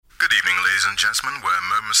Ladies and gentlemen, we're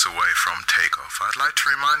moments away from takeoff. I'd like to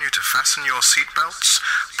remind you to fasten your seatbelts,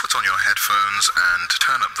 put on your headphones, and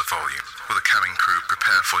turn up the volume. Will the cabin crew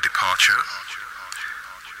prepare for departure?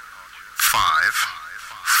 5,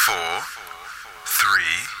 4, 3,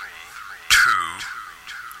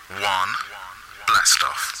 2, 1, blast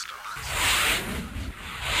off.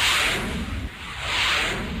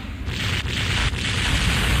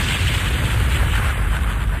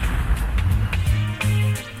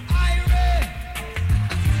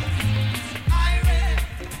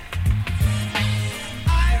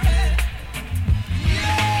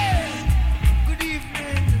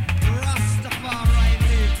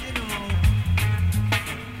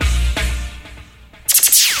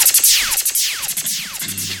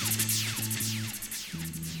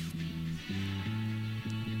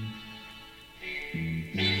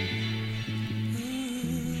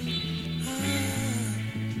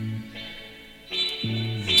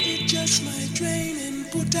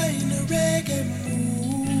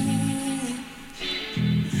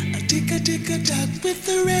 Tick-a-tick-a-tock with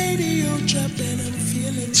the radio drop and I'm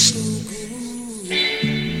feeling so good.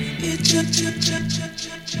 It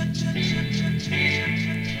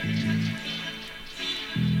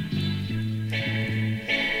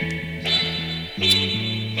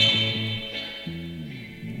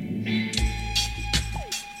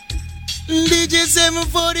DJ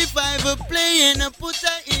 745 a playing, a put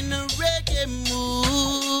her in a reggae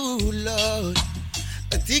mood, Lord.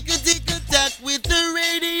 A tick-a-tick-a-tock with the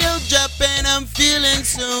radio drop and I'm feeling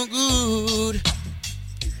so good.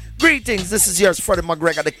 Greetings, this is yours, Freddie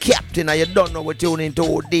McGregor, the captain, and you don't know what you're tuning into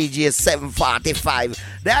DJ 745.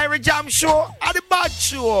 The Irie Jam Show and the Bad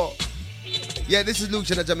Show. Yeah, this is Luke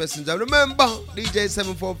Shanaja Messenger. Remember, DJ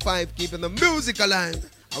 745 keeping the music alive.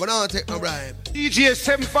 I will not take no bribe. DJ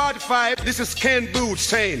 745, this is Ken Booth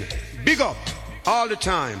saying, big up all the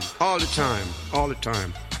time, all the time, all the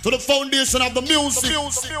time. To the foundation of the music.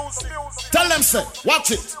 Tell them, say,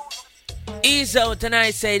 watch it. Ease out, and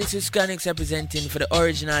I say this is Chronixx representing for the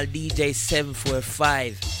original DJ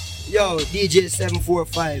 745. Yo, DJ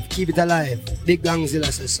 745, keep it alive. Big Gangzilla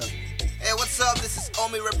says so. Hey, what's up? This is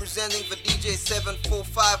Omi representing for DJ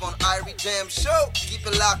 745 on Irie Jam Show. Keep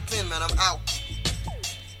it locked in, man. I'm out.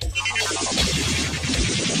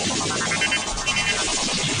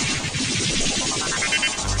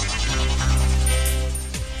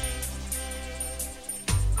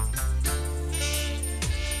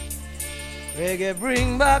 Reggae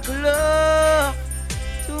bring back love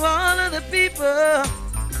to all of the people.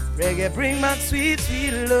 Reggae bring back sweet,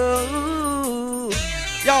 sweet love.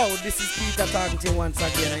 Yo, this is Peter talking to you once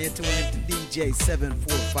again, and you're tuning into DJ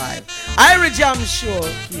 745. Irie Jam Show.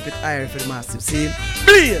 Keep it Irie for the massive scene.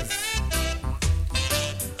 Please.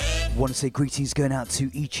 Want to say greetings going out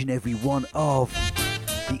to each and every one of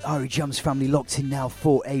the Irie Jams family locked in now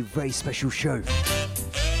for a very special show.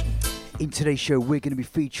 In today's show, we're going to be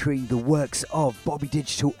featuring the works of Bobby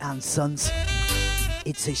Digital and Sons.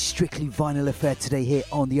 It's a strictly vinyl affair today here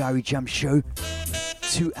on the Irie Jam Show.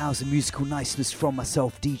 2 hours of musical niceness from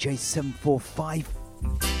myself, DJ 745.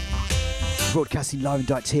 Broadcasting live and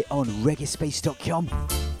direct here on reggaespace.com.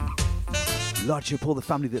 Largely up all the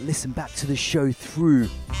family that listen back to the show through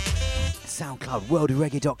SoundCloud,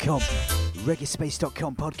 worldofreggae.com,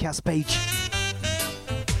 reggaespace.com podcast page.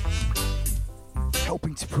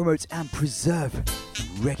 Helping to promote and preserve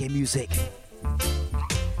reggae music.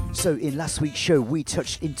 So in last week's show, we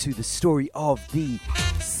touched into the story of the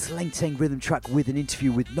Slangtang rhythm track with an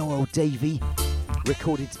interview with Noel Davey,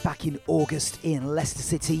 recorded back in August in Leicester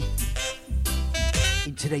City.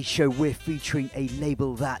 In today's show, we're featuring a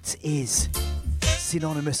label that is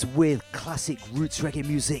synonymous with classic roots reggae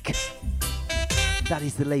music. That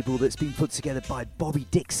is the label that's been put together by Bobby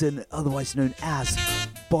Dixon, otherwise known as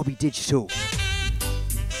Bobby Digital.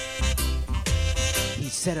 He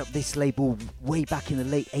set up this label way back in the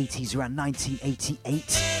late 80s, around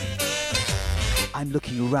 1988. I'm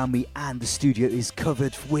looking around me and the studio is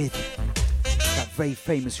covered with that very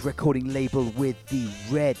famous recording label with the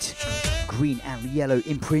red, green and yellow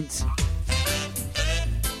imprint.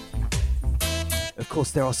 Of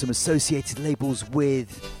course, there are some associated labels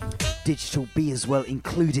with Digital B as well,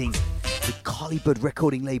 including the CaliBud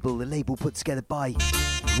recording label, the label put together by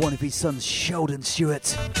one of his sons, Sheldon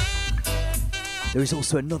Stewart. There is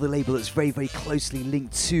also another label that's very, very closely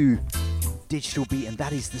linked to Digital B, and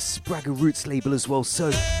that is the Spragga Roots label as well.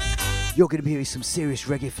 So you're going to be hearing some serious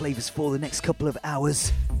reggae flavours for the next couple of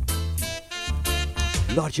hours.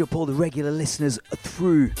 Largely up all the regular listeners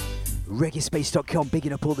through reggaespace.com,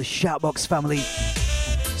 bigging up all the Shoutbox family.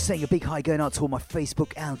 Saying a big hi going out to all my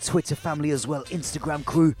Facebook and Twitter family as well, Instagram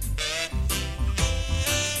crew.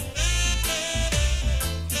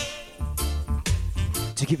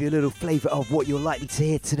 To give you a little flavour of what you're likely to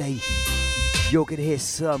hear today, you're going to hear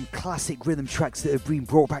some classic rhythm tracks that have been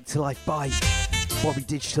brought back to life by Bobby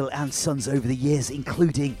Dixon and Sons over the years,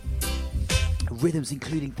 including rhythms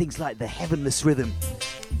including things like the Heavenless rhythm,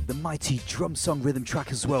 the mighty drum song rhythm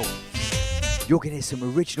track as well. You're going to hear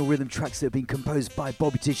some original rhythm tracks that have been composed by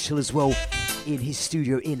Bobby Dixon as well in his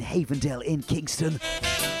studio in Havendale in Kingston.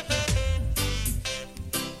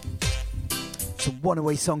 Some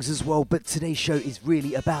one-away songs as well, but today's show is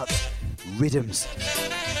really about riddims.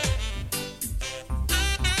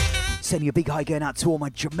 Sending a big hi going out to all my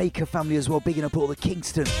Jamaica family as well, bigging up all the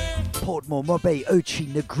Kingston, Portmore, Mobay, Ochi,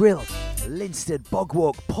 Negril, Linstead,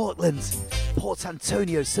 Bogwalk, Portland, Port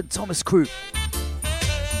Antonio, St Thomas crew.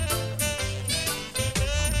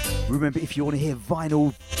 Remember, if you want to hear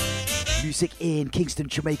vinyl music in Kingston,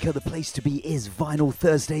 Jamaica, the place to be is Vinyl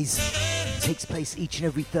Thursdays. It takes place each and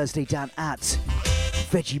every Thursday down at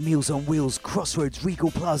Veggie Meals on Wheels, Crossroads, Regal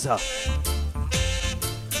Plaza.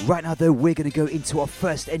 Right now, though, we're going to go into our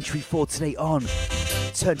first entry for today on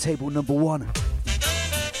turntable number 1.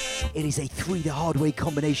 It is a 3 the hard way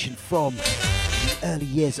combination from the early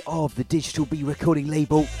years of the Digital B recording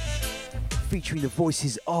label, featuring the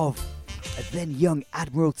voices of a then young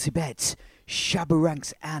Admiral Tibet, Shabba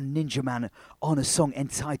Ranks and Ninja Man on a song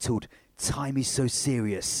entitled Time Is So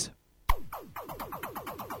Serious.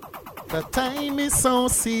 The time is so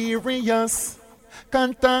serious,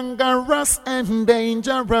 cantankerous and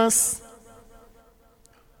dangerous.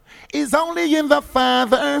 It's only in the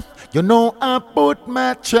Father, you know I put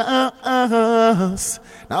my trust.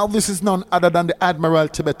 Now this is none other than the Admiral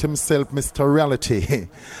Tibet himself, Mr. Reality.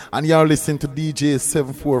 And you're listening to DJ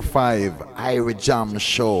 745 Irie Jam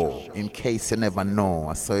Show. In case you never know,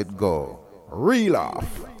 I saw it go. Real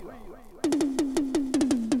off.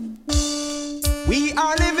 We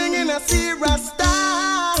are living in a serious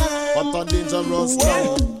time. What a dangerous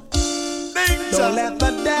time. Don't let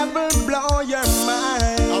the devil blow your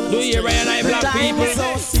mind. Do you realize black people? The time is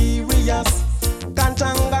so serious,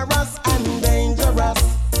 cantankerous and dangerous.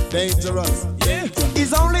 Dangerous, yeah.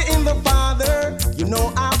 It's only in the Father, you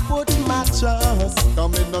know I put my trust.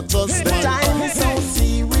 Come in, not trust. The time is so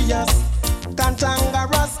serious,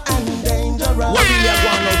 cantankerous and dangerous. What will you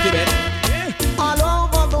want out Tibet? All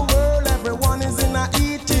over the world, everyone is in a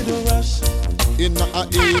heated rush. In a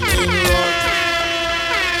heated rush.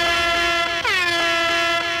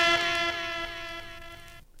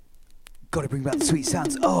 Gotta bring back the sweet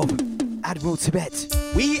sounds of Admiral Tibet.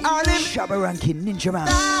 We are living Shabba Rankin Ninja Man.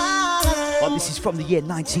 Oh, this is from the year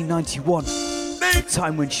 1991. The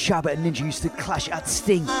time when Shabba and Ninja used to clash at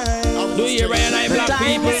Sting. Do you realize black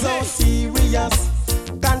people? So serious,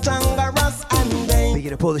 cantankerous and dangerous.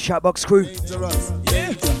 Bigging up all the Shoutbox crew.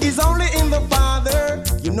 Yeah. It's only in the Father,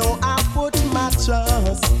 you know I put my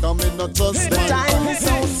trust. Come in, not trust. The time is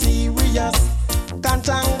so serious,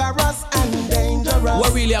 cantankerous and dangerous.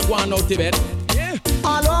 What really are going out Tibet? Yeah.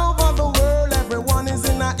 All over the world, everyone is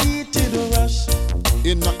in a heated rush.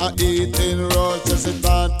 In a eating rush, yes it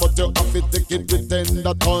on, but you have to take it with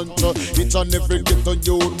tender touch. Each and every ghetto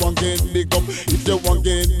you want get big up. If you want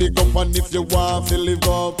get big up and if you want to live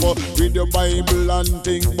up, read your Bible and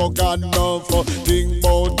think about God enough. Think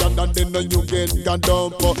about God and then you get God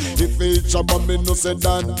up. If it's Shabba, me no say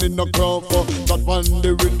that me no crop. That one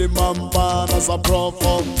the rhythm and bar as a prof.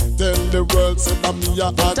 Tell the world say that me a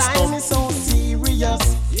hot stuff. The time is so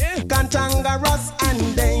serious, cantankerous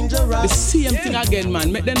and dangerous. The same thing again,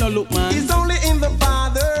 man. Make them no look, man. It's only in the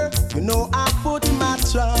Father, you know I put my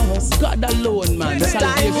trust. God alone, man. The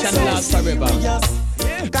salvation lasts forever.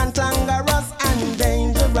 Cantankerous and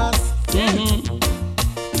dangerous.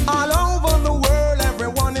 All over the world,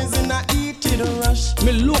 everyone is in a heated rush.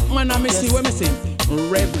 Me look, man, and me see what me see.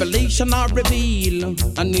 Revelation or reveal,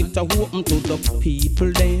 I need to open to the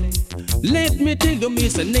people then. Let me tell you, me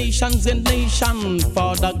say nations and nation,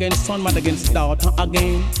 father against son, mother against daughter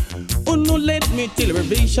again. Oh no, let me tell you,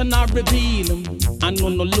 revelation or reveal, and no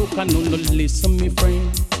look and no listen, me friend.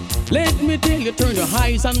 Let me tell you, turn your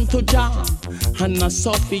eyes unto Jah, and not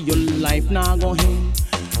suffer your life now go ahead.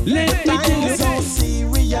 Let me tell you, so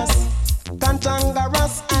serious,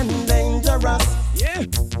 cantankerous and dangerous. Yeah.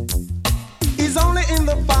 It's only in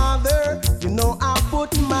the Father, you know I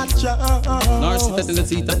put my trust.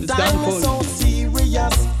 The time is so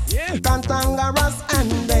serious, cantankerous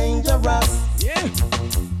and dangerous. Yeah.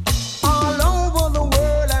 All over the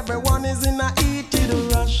world, everyone is in a heated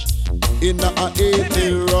rush. In a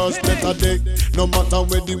heated rush, better dig. No matter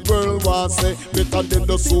where the world was say, better than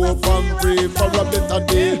the soap and pray for a better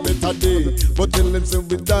day. But tell them say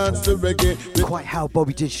we dance the reggae. Quite how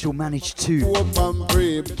Bobby Digital managed to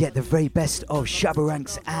get the very best of Shabba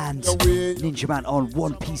Ranks and Ninja Man on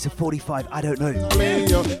one piece of 45, I don't know.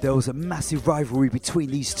 There was a massive rivalry between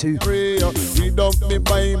these two. Read up me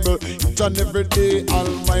Bible, each and every day,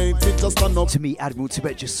 Almighty just stand up. To me, Admiral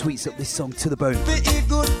Tibet just sweets up this song to the bone.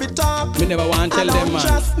 We never want to tell them,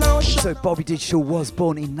 man. So Bobby Digital was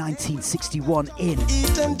born in 1961 in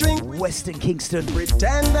Western Kingston.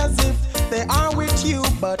 Pretend as if they are with you,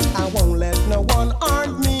 but I won't let no one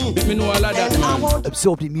harm me. Me know all of that, man.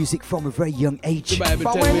 Absorbed in music from a very young age. The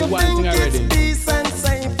Bible tell me one thing already. Peace and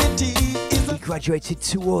safety. He graduated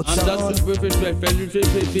towards legendary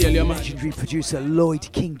producer Lloyd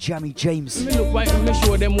King Jammy James. Me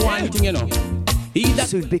show them one thing, you know.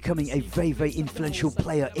 Soon becoming a very, very influential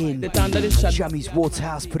player in Jammy's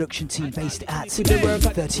Waterhouse production team based at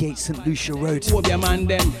 38 St. Lucia Road.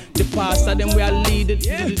 The pastor them we are leading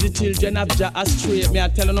the children of Jah astray. Me I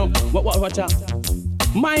tell you no, watch out.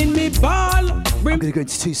 Mind me ball. I'm going to go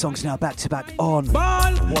into two songs now back to back on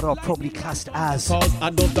what are probably classed as some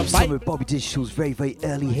of Bobby Digital's very, very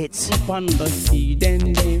early hits.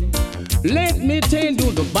 Let me tell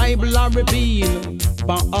you the Bible I reveal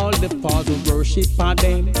for all the fathers who worship for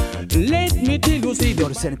them. Let me tell you, see, got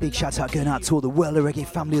to send a big shout out going out to all the World of Reggae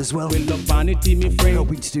family as well. Vanity, me friend.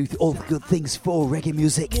 Helping to do all the good things for reggae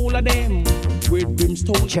music. All of them with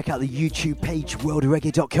brimstone. Check out the YouTube page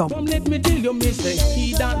worldofreggae.com. Let me tell you, Mr.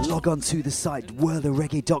 He that log on to the site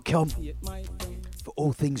worldofreggae.com for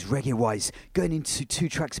all things reggae wise. Going into two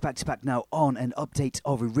tracks back to back now on an update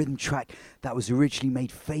of a rhythm track that was originally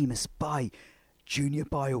made famous by Junior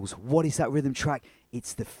Biles. What is that rhythm track?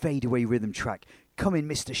 It's the Fadeaway rhythm track. Come in,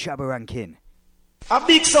 Mr. Shabba Rankin. A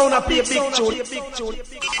big sound, a big tune.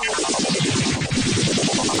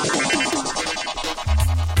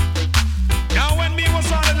 Now when me was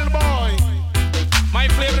a little boy, my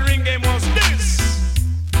favorite ring game was this.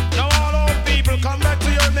 Now all old people, come back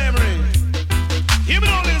to your memory. Hear me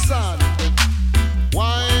now, listen.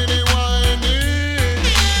 Whiny, whiny,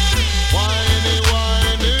 whiny,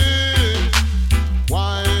 whiny,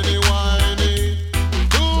 whiny, whiny,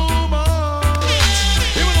 too much.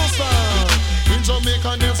 Hear me now, son. In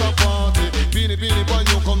Jamaica there's a party. Peanie Peanie pon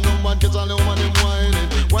you, come no man get a little man them whining.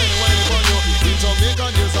 Whiny, whiny pon you. In Jamaica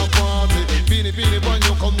there's a party. Peanie Peanie pon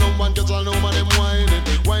you, come no man get a little man them whining.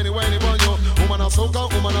 Whiny, whiny pon you. Woman a soca,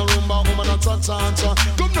 woman a rumba, woman a cha-cha-cha.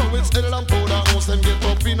 Come now it's L and powder house, them get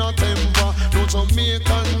up in a temper. No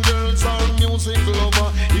Jamaican girls are music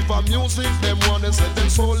lover. If a music them want to set them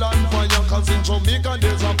soul on fire. Cause in Jamaica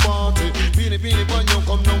there's a party. Peanie Peanie pon you,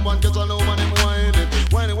 come now man get a little man them whining.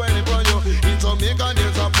 Whiny, whiny pon you. In Jamaica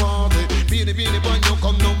there's a party. Peanie Peanie pon you,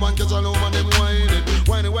 come now man get a little man them whining.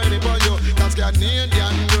 Whiny, whiny pon you. Cause Canadian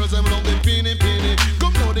girls them love the Peanie Peanie.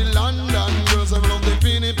 Come now the London girls them love the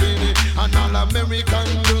Peanie Peanie. And all American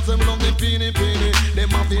girls them love the Peanie Peanie. Them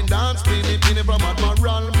have the dance Peanie Peanie from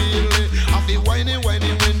Admiral Billy. Have the whiny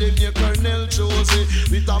whiny when they hear Colonel Josie.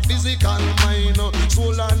 With a physical mind,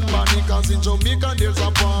 soul and body. Cause in Jamaica there's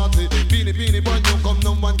a party. Peanie Peanie pon you, come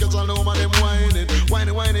no man get a low man them whining.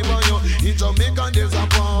 Whiny whiny pon you. In Jamaica there's a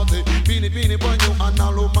party. Peanie Peanie pon you, and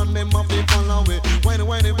all man them have to fall away. Whiny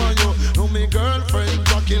whiny pon you. No me girlfriend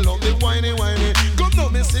Jackie love the whiny whiny. Come no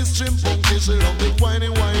me sister Punky, she love the whiny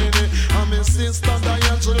whiny. And my sister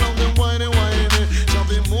Diane, she love the whiny whiny. She have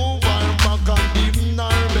to move her back and even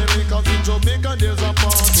her belly. Cause in Jamaica there's a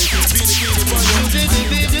party. Peanie Peanie pon you.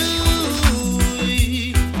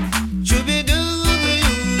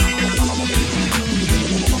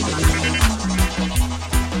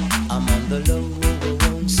 I'm on the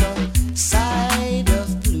lonesome side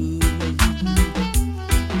of blue,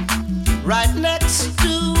 right next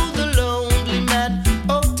to the Lonely Man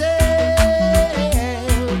Hotel.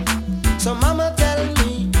 So mama tell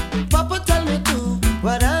me, papa tell me too,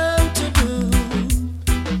 what I'm to do.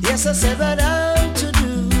 Yes, I said what I'm to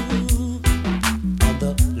do. On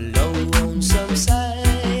the lonesome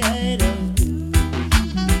side of blue,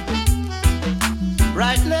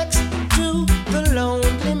 right next to the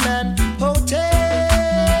Lonely Man Hotel.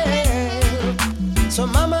 So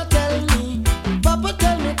mama tell me, papa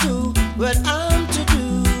tell me too, what I'm to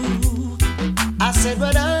do. I said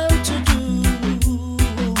what I'm to do.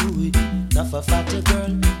 Enough a fatter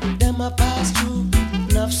girl, them a pass through.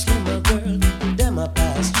 Enough slimmer girl, them a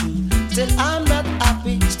pass through. Still I'm not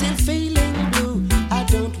happy, still feeling blue. I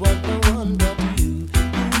don't want no one but you.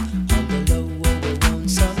 On the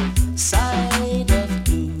lonesome side of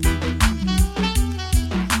blue.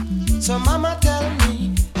 So mama tell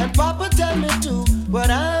me, and papa tell me too, what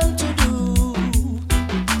I'm to do.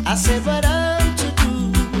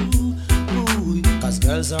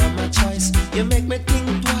 girls are my choice. You make me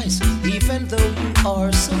think twice, even though you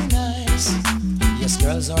are so nice. Yes,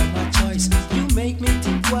 girls are my choice. You make me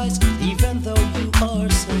think twice, even though you are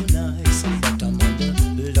so nice. But I'm on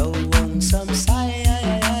the lonesome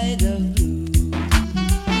side of you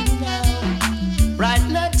now, right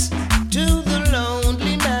next to the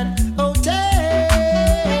Lonely Man Hotel.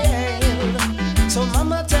 So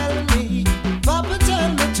Mama tell me, Papa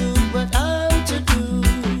tell me too, what I'm to do.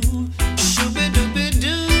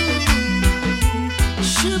 Shooby-dooby-doo,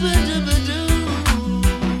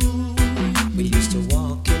 shooby-dooby-doo. We used to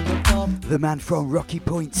walk in the park. The man from Rocky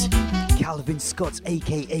Point, Calvin Scott,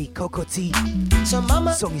 aka Cocotti. So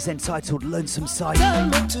Mama, song is entitled Lonesome Side. tell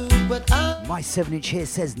me too, what I'm. My 7-inch here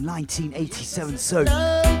says 1987, so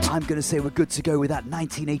I'm gonna say we're good to go with that.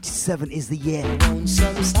 1987 is the year.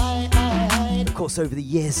 Lonesome Side. Of course, over the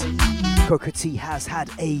years, Cocotti has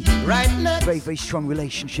had a very, very strong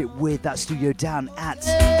relationship with that studio down at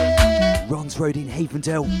Ron's Road in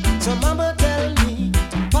Havendale. So Mama tell me,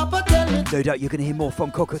 Papa tell me. No doubt you're going to hear more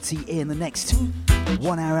from Cocotti in the next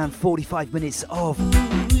 1 hour and 45 minutes of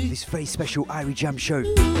this very special Irie Jam show.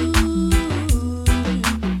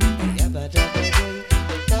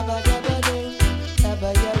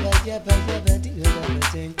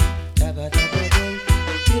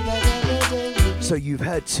 So you've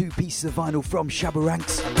heard 2 pieces of vinyl from Shabba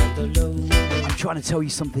Ranks. I'm trying to tell you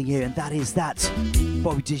something here, and that is that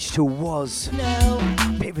Bobby Digital was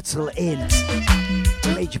pivotal in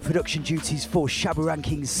major production duties for Shabba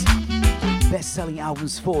Rankings, best-selling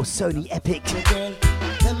albums for Sony Epic,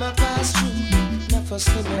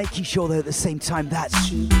 making sure though at the same time that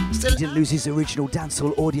he didn't lose his original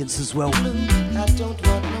dancehall audience as well.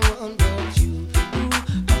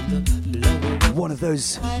 One of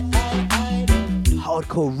those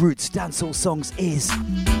hardcore roots dancehall songs is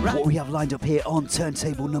what we have lined up here on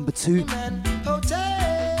turntable number 2. And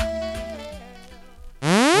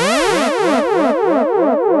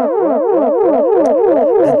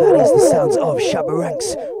that is the sounds of Shabba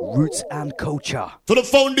Ranks, Roots and Culture. To the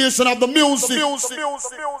foundation of the music.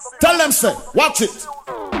 Tell them, say, watch it.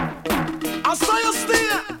 I saw you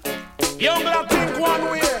steer. Young lad think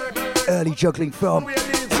one way. Early juggling from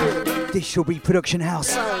Digital Beat Production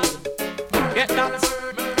House. Get that.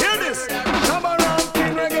 Hear this. Shabba Ranks,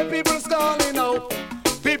 reggae people's calling out.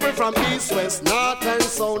 People from east, west, north and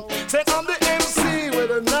south. Say I'm the MC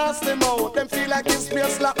with a nasty mouth. Them feel like this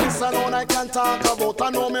place like this alone I can talk about. I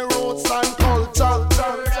know me roots and culture.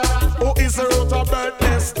 Who is the root of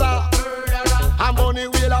birthday star? I'm only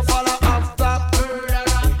will I follow after.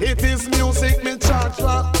 It is music me charge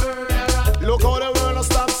for. Look how the world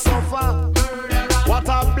stop suffer. What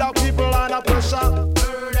are black people under pressure?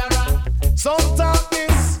 Some talk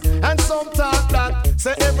this and some talk that.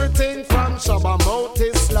 Say everything from Shabba mouth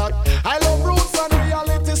is locked. I love roots and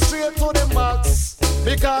reality straight to the max.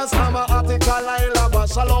 Because I'm a Khalilah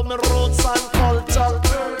Rose. I love me roots and culture.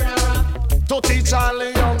 To teach all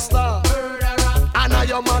the youngster. And I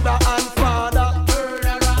your mother and father.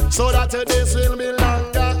 So that your days will be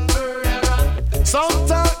longer. Some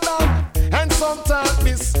talk that and some talk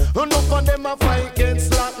this. Enough of them are fight against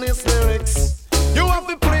slackness lyrics. You have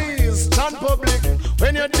to please stand public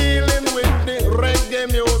when you're dealing with the reggae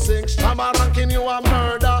music. Shabba ranking you a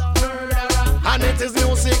murder. And it is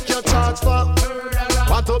music you charge for.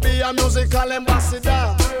 Want to be a musical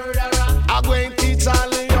ambassador. I'm going to teach all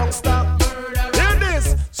the youngsters. Hear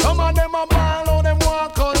this. Some of them are ball on them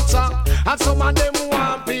want culture. And some of them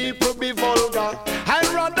want people be vulgar. I'd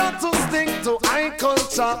rather to stick to high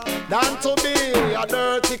culture than to be a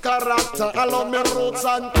dirty character. I love my roots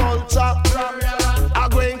and culture. I'm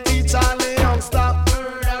going to teach all the youngsters.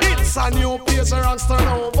 It's a new page where turn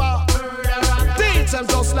over. Teach them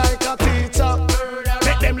just like a teacher.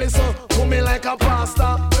 Make them listen to me like a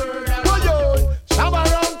pastor. Oh yo, Shabba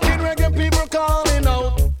Ranks, reggae people calling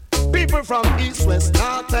out. People from east, west,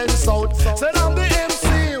 north and south. Said I'm the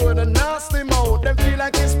MC with a nasty mouth. Them feel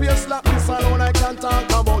like it's space like this alone I can talk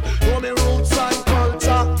about. Know me roots and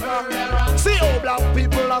culture. See how black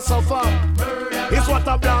people are suffer. It's what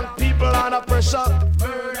a black people under pressure.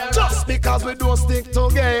 Just because we don't stick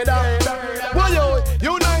together. Well, yo,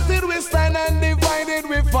 united we stand and divided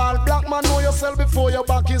we fall. Black man, know yourself before your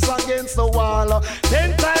back is against the wall.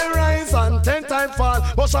 10 times rise and 10 times fall.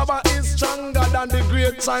 But Shabba is stronger than the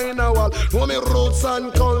great China wall. Know me roots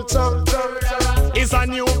and culture. It's a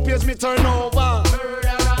new page me turn over.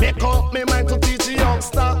 Make up me mind to teach the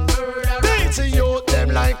youngster. Teach the youth them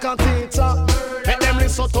like a teacher. Make them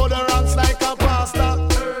listen to the ranks like a pastor.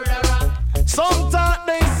 Some talk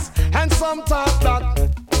this and some talk that.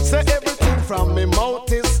 Say everything from me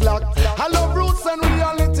mouth is locked. I love roots and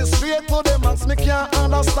reality straight to the max. Me can't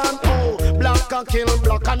understand and oh, black and kill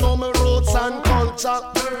black. I know my roots and culture.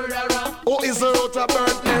 Who is the root of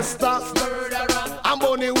birth nester? And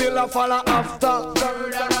Bonnie will follow after.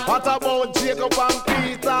 What about Jacob and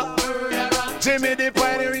Peter? Jimmy the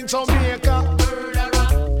pioneer in Jamaica.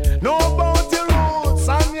 Know about your roots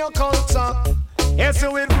and your culture. Yes,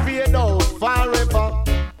 you will fade out forever.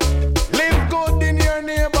 Live good in your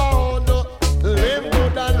neighborhood. Live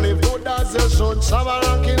good and live good as you should. Shabba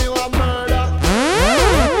Ranks, you a murder.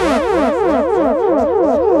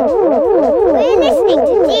 We're listening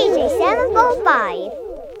to DJ 745.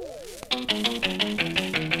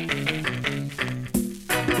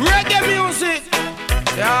 Reggae music,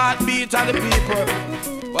 the heartbeat of the people.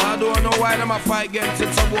 But I don't know why them a fight against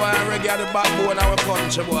it. Some boy and reggae are the backbone of our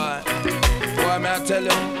country, boy. Boy, may I tell you,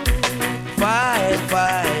 fight,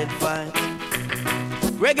 fight, fight.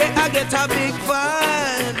 Reggae, I get a big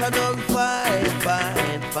fight. I don't fight,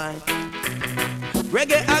 fight, fight.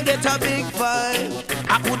 Reggae, I get a big fight.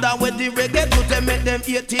 I coulda with the reggae to them make them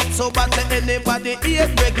hate it so bad that anybody hate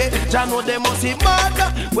reggae. Jah know they must see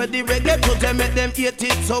mad. With the reggae to them make them hate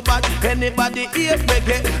it so bad anybody hate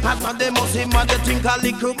reggae. And they must see mad. You think a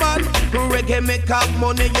little man reggae make up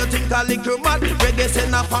money? You think a little man reggae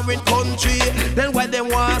send a foreign country? Then why they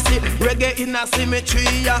want see reggae in a symmetry?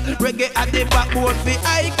 Reggae at the backbone for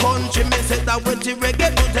high country. Me say that with the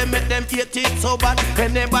reggae to them make them hate it so bad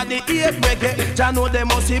anybody hate reggae. Jah know they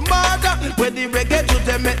must see mad. With the reggae to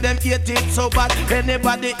them make them hate it so bad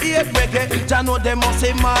anybody hate reggae. Jah know they must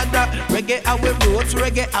say mad. Reggae our roots,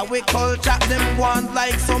 reggae our culture. Them want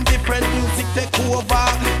like some different music take over.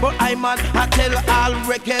 But I man, I tell all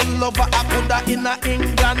reggae lover, I coulda in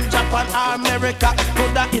England, Japan, America,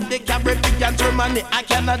 coulda in the Caribbean, Germany, and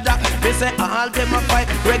Canada. They say all them a fight.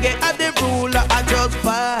 Reggae are the ruler, I just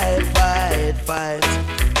fight, fight, fight.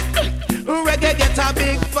 Reggae get a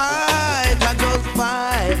big fight, I just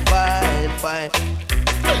fight, fight, fight.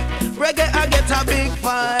 Reggae, I get a big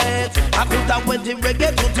fight. I put that with the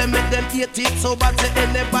reggae to them make them hate it so bad say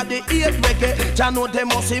anybody hate reggae. Jah know they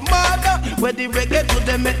must see mad. With the reggae to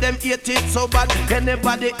them make them hate it so bad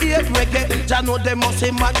anybody hate reggae. Jah know they must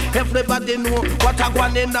see mad. Everybody know what I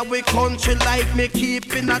want in our country like me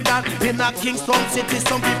keeping a that in a Kingston city.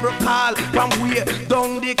 Some people call from way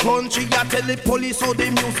down the country. I tell the police how the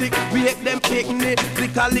music make them picnic.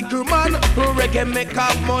 Think a little man reggae make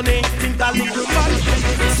up money. Think a little man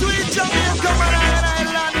sweet Jamaica, man, I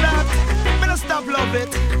land that. Me no stop love it.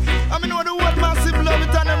 I mean, know the word massive love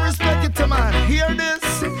it and I respect it, man. Hear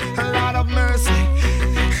this, a lot of mercy.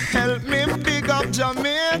 Help me big up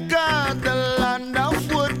Jamaica, the land of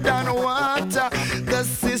food and water. The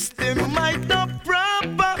system might not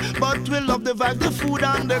proper, but we love the vibe, the food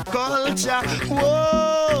and the culture.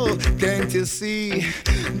 Whoa, can't you see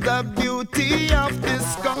the beauty of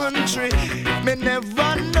this country? Me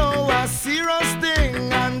never know a serious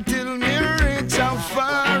thing until me reach a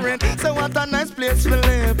foreign. So what a nice place to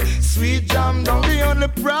live. Sweet jam down, the only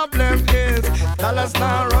problem is dollars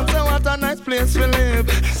now run. So what a nice place to live.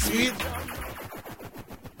 Sweet.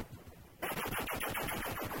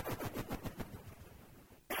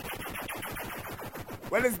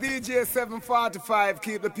 Well, it's DJ 745,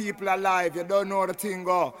 keep the people alive, you don't know the thing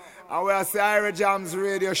go. And we are the Irie Jams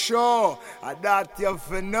radio show, and that you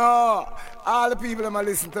for know. All the people that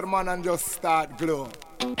listen to the man and just start glow.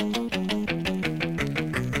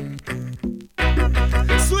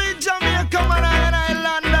 Sweet Jamaica, man, I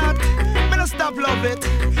land that. Me no stop love it.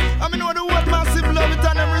 I mean, know the word massive love it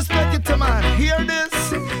and I respect it, man. Hear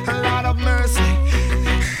this, a lot of mercy.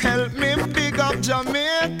 Help me big up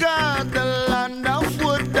Jamaica, the land of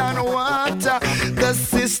food and water. The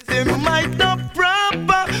system might not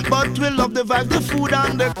proper, but we love the vibe, the food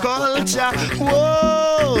and the culture.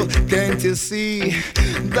 Whoa, can't you see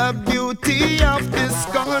the beauty of this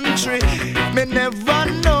country? Me never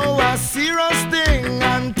know a serious thing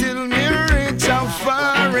until me reach a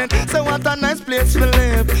foreign. So what a nice place to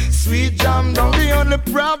live. Sweet jam down, the only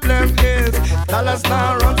problem is dollars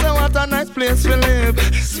now run. So what a nice place to live.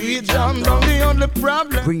 Sweet jam down, the only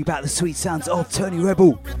problem. Bring back the sweet sounds of Tony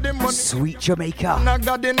Rebel. Sweet Jamaica. Now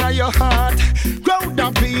God in your heart. Crowd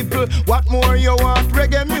of people, what more you want?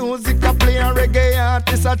 Reggae music, I play a reggae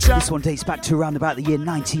artist a chat. This one dates back to around about the year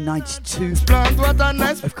 1992. What a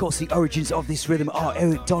nice. Of course, the origins of this rhythm are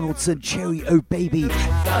Eric Donaldson, Cherry Oh Baby,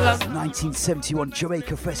 1971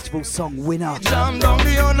 Jamaica Festival song winner. Jam down,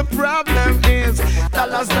 the only problem is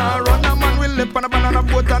dollars now run. A man will lip on a banana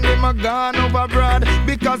boat and them a gone over broad.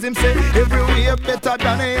 Because Cause him say every way better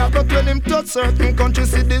than he have. But when him touch certain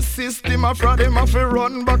countries, see this system a fraud, him have to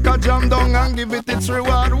run back a jam down and give it its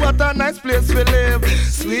reward. What a nice place we live.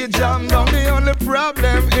 Sweet jam down, the only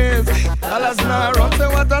problem is dollars not run. Say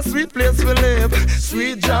what a sweet place we live.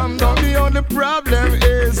 Sweet jam down, the only problem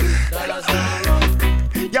is dollars not run.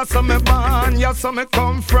 Yeah, so me born, yeah, so me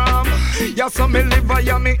come from. Yeah, so me live,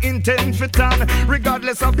 yeah, me intend fit on.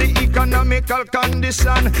 Regardless of the economical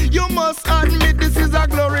condition, you must admit this is a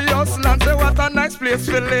glorious land. Say what a nice place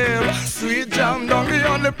to live. Sweet jam down, the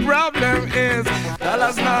only problem is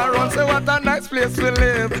dollars not run. Say what a nice place to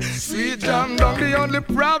live. Sweet jam down, the only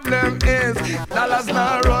problem is dollars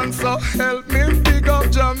not run. So help me pick up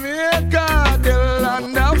Jamaica, the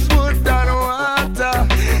land of food and water.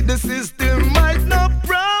 The system might not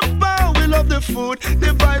proper. We love the food,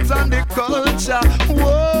 the vibes and the culture.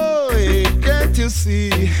 Whoa, can't you see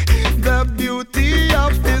the beauty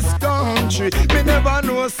of this country? Me never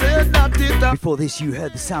know say that it. Before this, you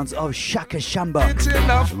heard the sounds of Shaka Shamba,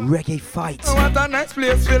 Reggae Fight. What a nice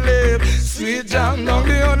place to live. Sweet jam down,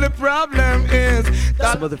 the only problem is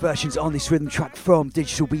some other versions on this rhythm track from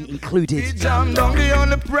Digital Beat included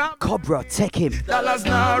Cobra, Tech Him,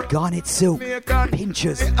 Garnett Silk,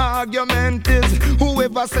 Pinchers. The argument is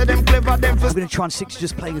whoever said them clever, them I'm going to try and stick to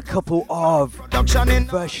just playing a couple of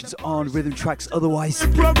versions on rhythm tracks. Otherwise,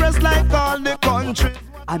 progress like all the country.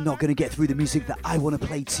 I'm not going to get through the music that I want to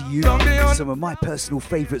play to you. Some of my personal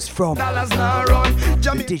favourites from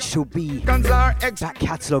the Digital B back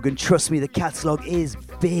catalogue, and trust me, the catalogue is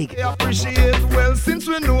big.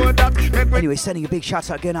 Anyway, sending a big shout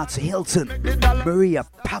out going out to Hilton, Maria,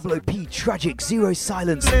 Pablo P, Tragic, Zero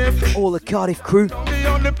Silence, all the Cardiff crew.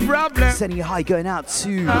 Sending a hi going out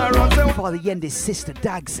to Father Yende's sister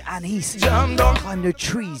Dags and East, Climb No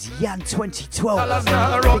Trees, Yan 2012.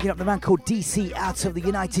 Picking up the man called DC out of the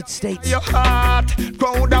United States. Your heart,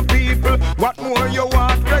 crowd of people, what more you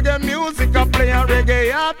want? Reggae music, I play a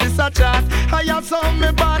reggae artist a chat. I have some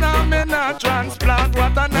me born and me not transplant.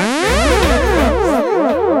 What a nice.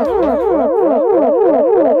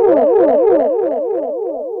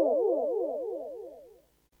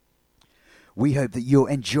 We hope that you're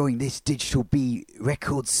enjoying this Digital B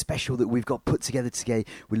Records special that we've got put together today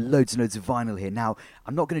with loads and loads of vinyl here. Now,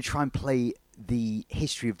 I'm not going to try and play the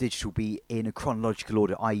history of Digital B in a chronological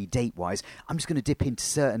order, i.e. date-wise. I'm just going to dip into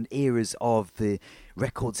certain eras of the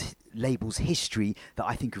records label's history that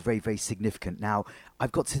I think are very, very significant. Now,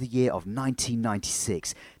 I've got to the year of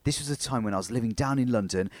 1996. This was a time when I was living down in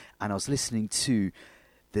London and I was listening to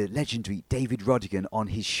the legendary David Rodigan on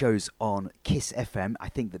his shows on Kiss FM. I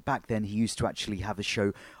think that back then he used to actually have a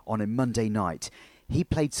show on a Monday night. He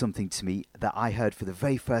played something to me that I heard for the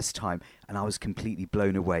very first time and I was completely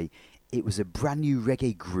blown away. It was a brand new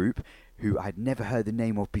reggae group who I had never heard the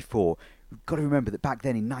name of before. We've got to remember that back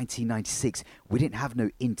then in 1996, we didn't have no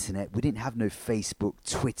internet, we didn't have no Facebook,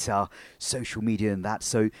 Twitter, social media and that,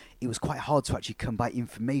 so it was quite hard to actually come by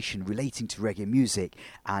information relating to reggae music.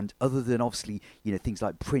 And other than obviously, you know, things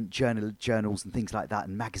like print journals and things like that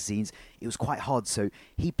and magazines, it was quite hard. So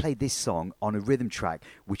he played this song on a rhythm track,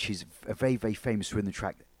 which is a very, very famous rhythm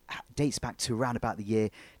track, dates back to around about the year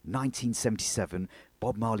 1977,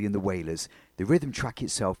 Bob Marley and the Wailers. The rhythm track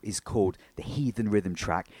itself is called the Heathen Rhythm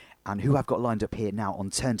Track, and who I've got lined up here now on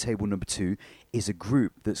turntable number 2 is a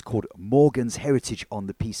group that's called Morgan's Heritage on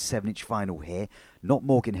the piece 7-inch vinyl here. Not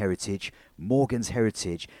Morgan Heritage, Morgan's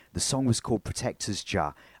Heritage. The song was called Protector's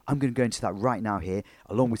Jar. I'm going to go into that right now here,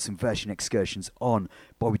 along with some version excursions on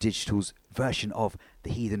Bobby Digital's version of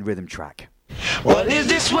the Heathen Rhythm Track. What is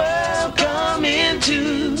this world coming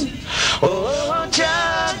to? Oh,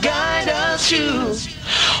 Jah, guide us through.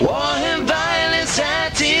 War and violence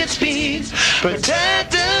at its peak.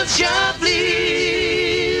 Protect us, Jah,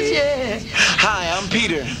 please. Yeah. Hi, I'm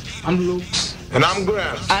Peter. I'm Luke. And I'm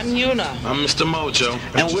Graham. I'm Yuna. I'm Mr. Mojo.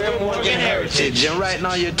 And we're Morgan Heritage. And right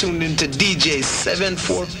now you're tuned into DJ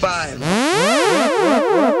 745.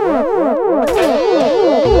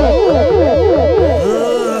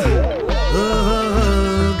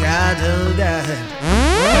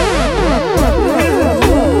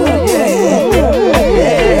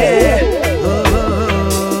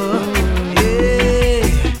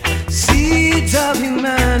 Seeds of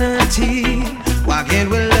humanity, why can't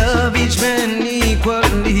we love each man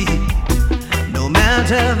equally? No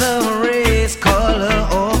matter the race, color,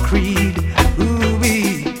 or creed.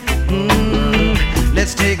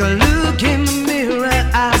 Let's take a look in the mirror,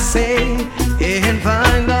 I say, and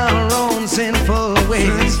find our own sinful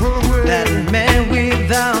ways. That man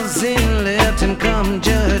without sin, let him come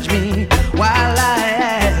judge me while I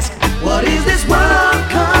ask, what is this world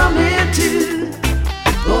coming to?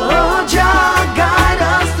 Oh, Jah, guide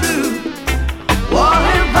us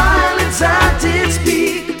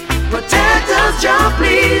protect us, Jah,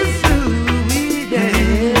 please.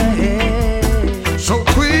 So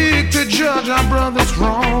quick to judge our brothers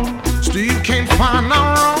wrong, still can't find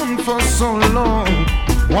our own for so long.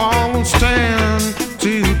 Won't stand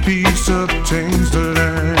till peace obtains the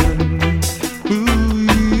land.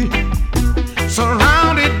 Ooh,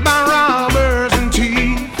 surrounded by robbers and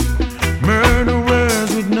thieves,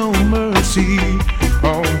 murderers with no mercy.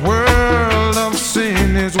 A world of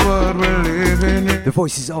sin is what we're living in. The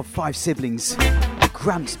voices of 5 siblings: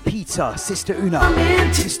 Gramps, Peter, Sister Una,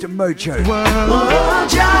 Mr. Mojo,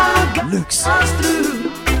 Luke's.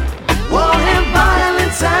 War and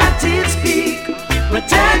violence at its peak.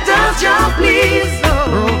 Protect us, Jah, please.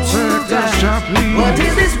 Protect us, Jah, please. What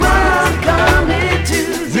is this world coming to?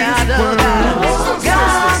 God,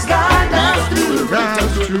 guide us through.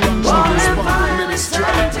 War and violence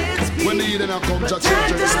at its peak. When the heathen come, Jah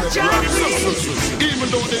change us. Even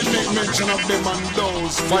though they make mention of them and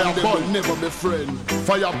those, fire burn never be friend.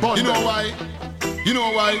 Fire burn. You know why? You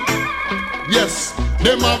know why? Yes,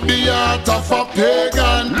 them have the heart of a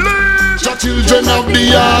pagan. Jah children have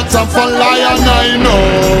the heart of a lion, I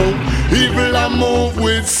know. Evil a move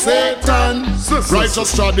with Satan.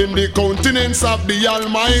 Righteous treading the countenance of the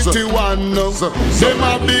Almighty One. Them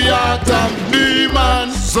have the heart of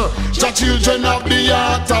demons. Jah children have the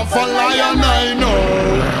heart of a lion, I know.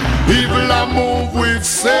 Evil a move with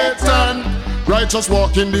Satan. Righteous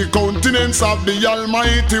walk in the countenance of the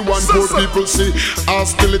Almighty One. Poor people see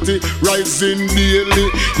hostility rising daily.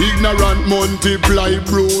 Ignorant multiply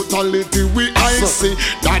brutality. I see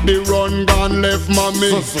daddy run gone left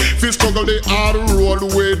mommy. Fi struggle the hard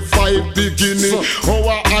road with 5 beginning.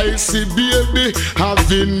 Our I see baby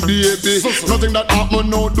having baby. Nothing that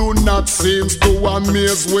happen now do not seems to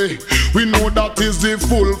amaze we. We know that is the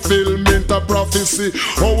fulfillment of prophecy.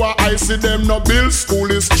 Our I see them no build school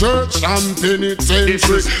is church and penitentiary.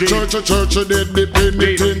 Church, dead the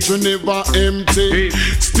penitentiary never empty.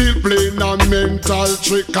 Still playing a mental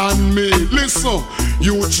trick on me. Listen,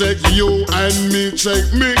 you check you and me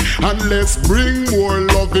check me, and let's bring more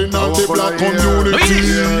love in the black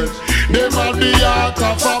community. Them are the heart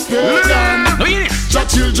of a pagan. The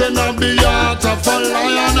children of the heart of a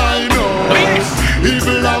lion, I know.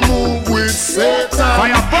 Evil a move with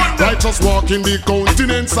Satan. Righteous walk in the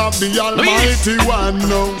countenance of the Almighty One.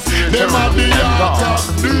 Them are the heart of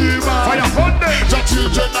demons. The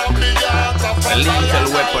children of the heart of a lion,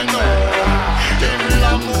 weapon, Evil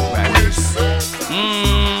a move with Satan.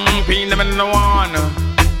 Peanie Peanie no one.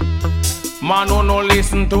 Man who no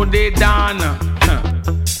listen to the Dan.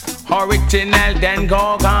 Original then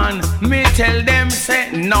go gone. Me tell them say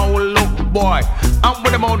now look boy, I'm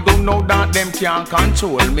with them out do know that them can't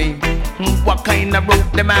control me. What kind of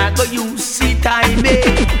rope them I go use see time me?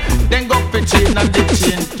 Then go for chain and the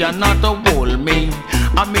chain cannot hold me.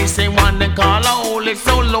 I me say one they call a holy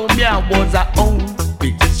solo me I was a own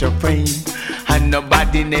picture frame. And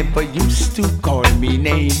nobody never used to call me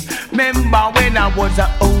name. Remember when I was a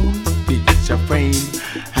own picture frame.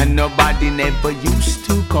 And nobody never used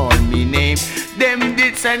to call me name. Them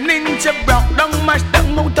did say ninja broke down, mash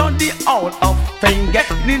down out on the all of fame. Get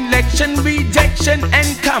election, rejection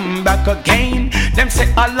and come back again. Them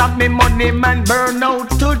say all of me money man burn out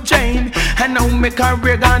to drain. And now my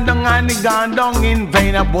career gone down and it gone down in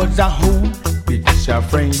vain. I was a whole picture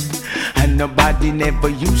frame. And nobody never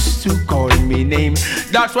used to call me name.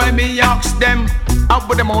 That's why me ask them, how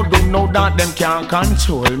would them all don't know that them can't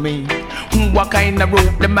control me? What kind of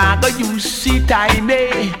rope them I go use see tie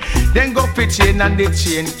me? Then go fit chain and the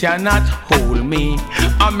chain cannot hold me.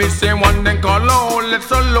 I me say one then call all let's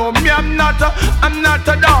alone me. I'm not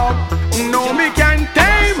a dog. No me can't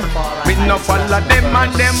tame. Me no follow them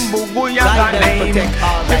and them boo yaga name. Protect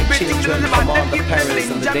all thy children from all the perils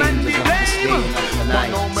and the dangers of this day and the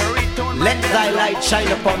night. Let thy light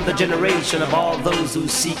shine upon the generation of all those who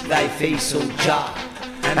seek thy face, O Jah,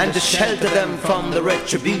 and to shelter them from the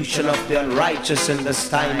retribution of the unrighteous in this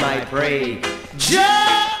time I pray.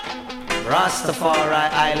 Jah! Rastafari,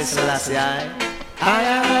 Haile Selassie,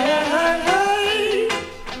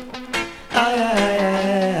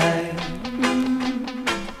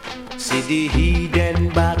 See the heathen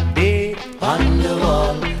back there on the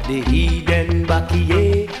wall, the heathen back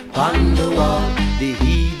here on the wall, the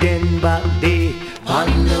heathen back there on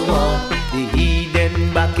the wall, the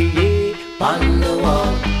heathen back here on the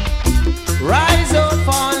wall. Rise up,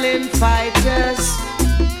 fallen fighters,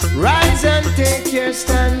 rise and take your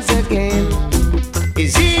stands again.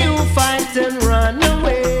 Is he who fight and run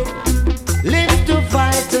away? Live to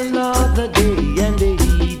fight another day, and the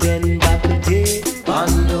heathen back there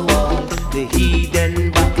on the wall, the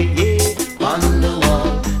heathen back here on the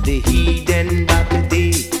wall, the heathen back there.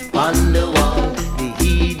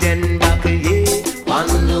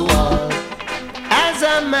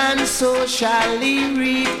 so shall he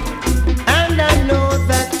reap. And I know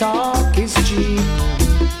that talk is cheap,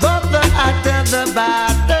 but the hotter the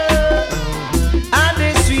battle, and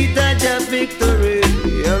the sweeter the victory.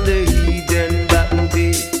 And the heathen back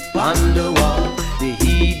day on the wall, the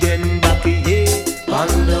heathen back day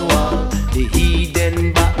on the wall, the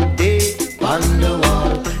heathen back day on the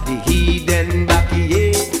wall, the heathen back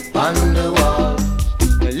day on the wall.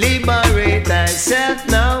 Liberate thyself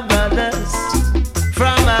now, brothers,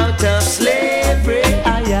 from out of slavery.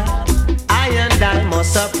 I and I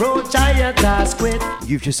must approach higher task with.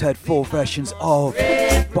 You've just heard 4 versions of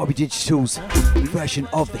Bobby Digital's version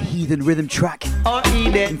of the Heathen rhythm track.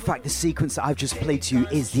 In fact, the sequence that I've just played to you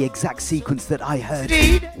is the exact sequence that I heard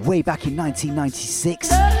way back in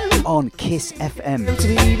 1996 on Kiss FM.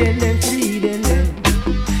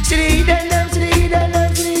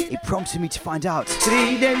 It prompted me to find out.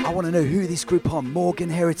 I want to know who this group are, Morgan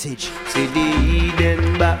Heritage.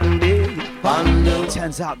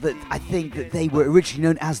 Turns out that I think that they were originally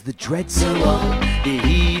known as the Dreads.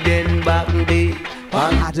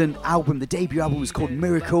 Had an album, the debut album was called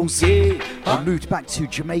Miracles. They moved back to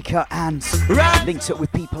Jamaica and linked up with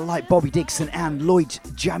people like Bobby Dixon and Lloyd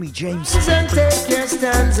Jammy James.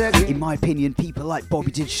 In my opinion, people like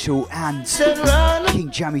Bobby Digital and King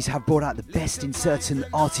Jammies have brought out the best in certain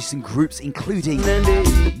artists and groups, including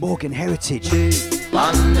Morgan Heritage.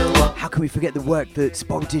 How can we forget the work that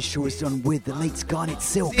Bobby Digital has done with the late Garnett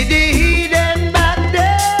Silk?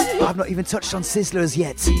 I've not even touched on Sizzla as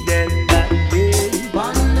yet.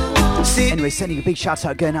 Anyway, sending a big shout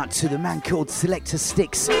out going out to the man called Selector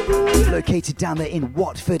Sticks, located down there in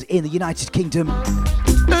Watford in the United Kingdom.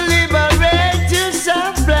 Liberate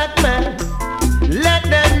yourself, black man. Let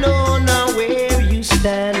them know now where you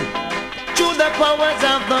stand. Through the powers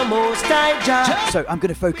of the Most High Jah. So I'm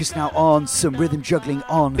going to focus now on some rhythm juggling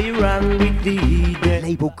on a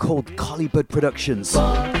label called CaliBud Productions.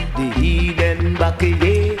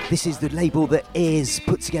 This is the label that is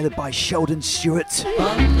put together by Sheldon Stewart,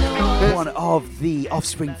 one of the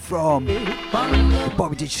offspring from the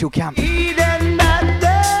Bobby Digital camp.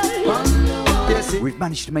 We've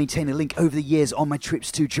managed to maintain a link over the years on my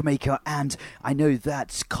trips to Jamaica, and I know that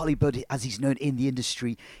CaliBud, as he's known in the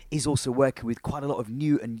industry, is also working with quite a lot of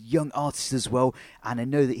new and young artists as well, and I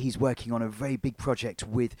know that he's working on a very big project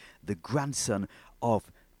with the grandson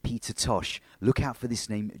of Peter Tosh. Look out for this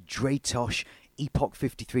name, Dre Tosh, Epoch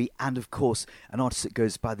 53, and of course an artist that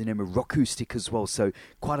goes by the name of Rokkustic as well. So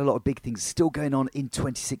quite a lot of big things still going on in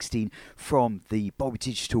 2016 from the Bobby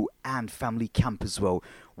Digital and family camp as well.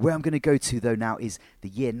 Where I'm going to go to though now is the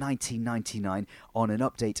year 1999 on an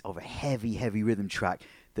update of a heavy rhythm track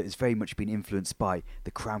that has very much been influenced by the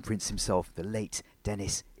Crown Prince himself, the late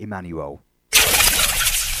Dennis Emmanuel.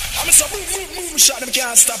 I'm so move, shot them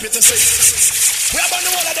can't stop it and say. We have on the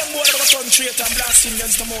wall of them boys that turn traitor and blasting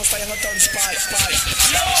against the most I turn spy.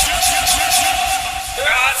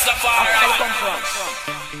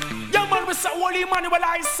 Yeah, man, we say holy Emmanuel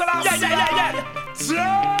I salam. Yeah,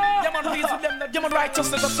 man, please with them. Yeah, man,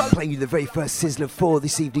 righteousness of salvation. Playing you the very first Sizzla for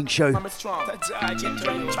this evening show. I'm strong.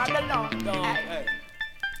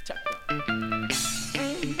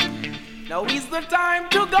 Now is the time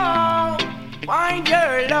to go. Find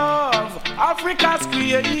your love, Africa's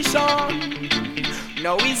creation.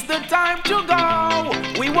 Now is the time to go.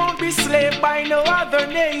 We won't be slaved by no other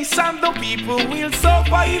nation. The people will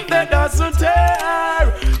suffer if they doesn't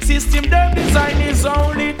tear. System them design is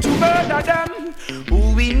only to murder them.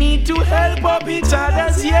 We need to help up each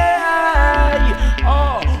other's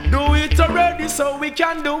do it already so we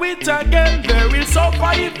can do it again. They will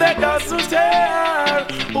suffer if they doesn't tear.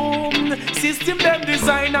 System them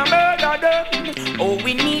design and murder them.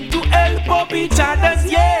 We need to help up each other's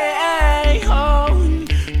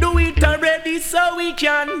do it already so we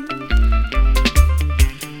can.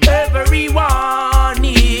 Everyone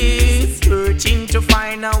is searching to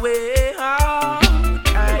find a way out.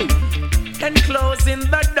 And closing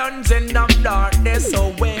the dungeon of darkness,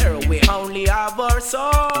 so where we only have our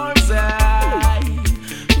souls.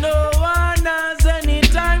 No one has any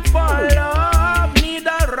time for love,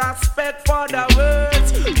 neither respect for the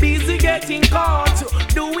words. Busy getting caught,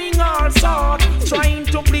 doing all sorts, trying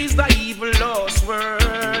to please the evil lost world.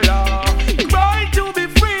 Trying to be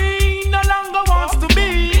free, no longer wants to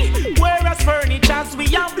be. Whereas furnitures we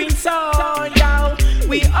have been sold,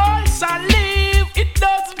 we all shall live. It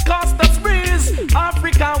doesn't cost us breeze.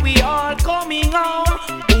 Africa, we all coming out.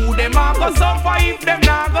 Who them a go suffer if them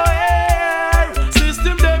not go here?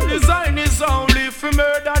 System them design is only for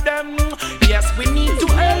murder them. Yes, we need to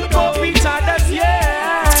help up each other's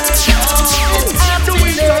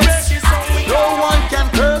No one can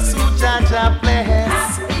curse who judge a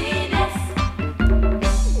place.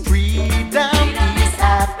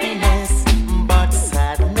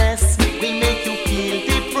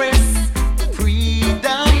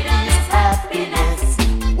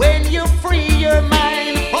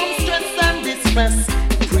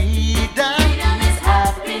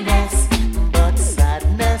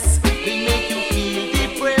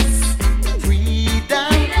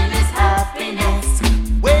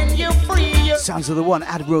 Sounds of the one,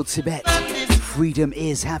 Admiral Tibet. Freedom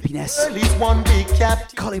is happiness.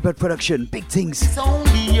 CaliBud production, big things. It's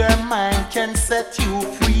only your mind can set you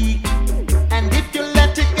free. And if you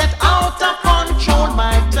let it get out of control,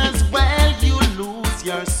 might as well you lose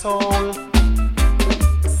your soul.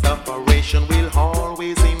 Separation will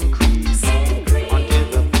always increase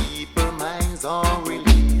until the people's minds are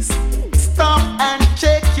released. Stop and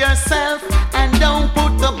check yourself and don't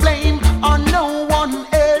put the blame on no one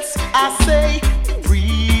else. I say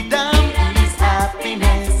freedom is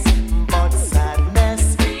happiness, but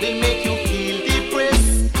sadness will make you feel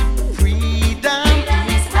depressed. Freedom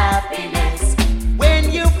is happiness when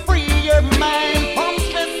you free your mind from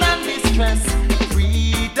stress and distress.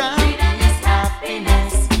 Freedom is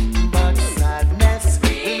happiness, but sadness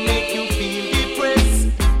will make you feel depressed.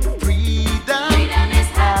 Freedom is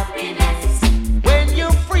happiness when you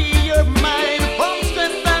free your mind from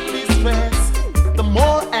stress and distress. The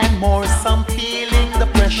more and more some feeling the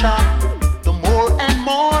pressure, the more and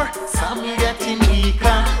more some getting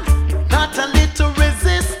weaker. Not a little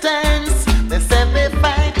resistance. They say they're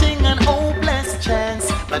fighting an hopeless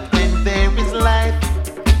chance. But when there is life,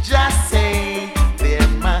 just say there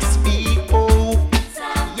must be hope.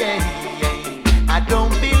 Yeah, yeah. I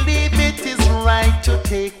don't believe it is right to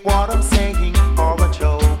take what I'm saying for a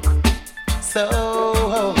joke.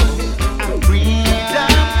 So freedom.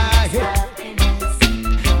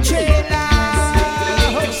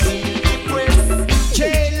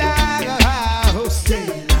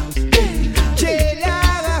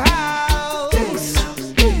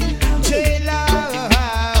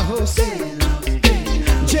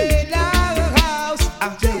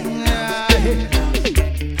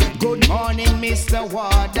 Good morning, Mr.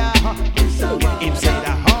 Water. Him say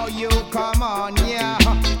that how you come on, yeah.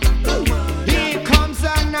 Here comes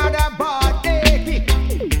another body.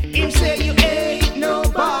 Him say you ain't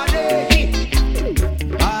nobody.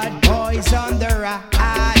 Bad boys on the right,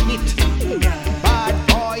 bad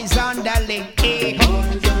boys on the left.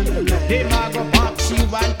 They might go box you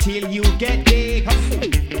until you get there.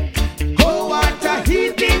 Oh, what a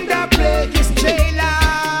heat in the place, jailer.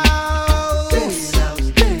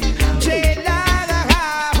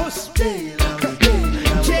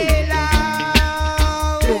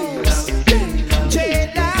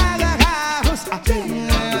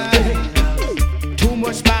 Too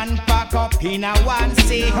much man pack up in a one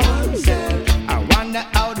cell. I wonder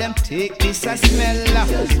how them take this a smell.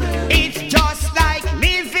 It's just like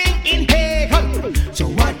living in hell. So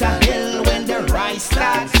what the hell when the rice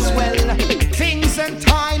starts swell? Things and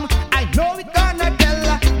time, I know it gonna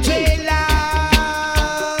tell. Jailer,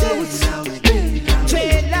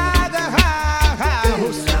 jailer the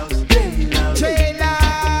house, jailer,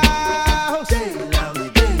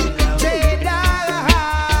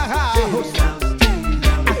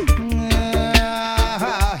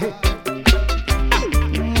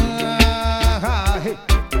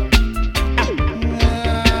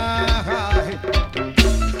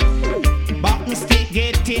 button stick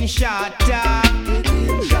getting shorter,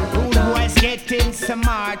 rude boys getting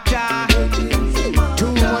smarter.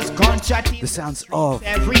 Too much gunshot. The sounds of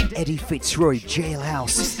Eddie Fitzroy,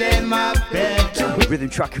 Jailhouse. The rhythm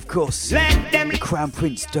track, of course. The Crown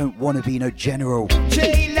Prince, Don't Wanna Be No General.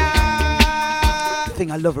 The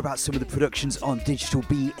thing I love about some of the productions on Digital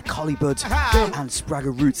B, CaliBud and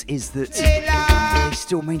Spragga Roots is that they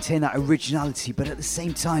still maintain that originality, but at the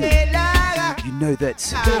same time, you know that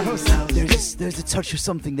there's a touch of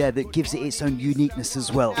something there that gives it its own uniqueness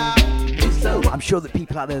as well. I'm sure that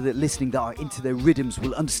people out there that are listening that are into their riddims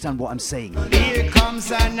will understand what I'm saying. Here comes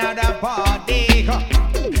another party.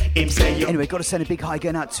 Anyway, got to send a big hi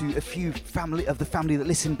going out to a few of the family that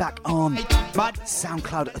listen back on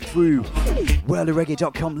SoundCloud through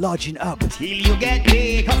worldofreggae.com, larging up. Till you get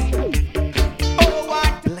big. Oh,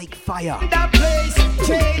 what? Blake Fire. The place,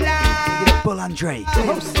 jailer. Bull Andre.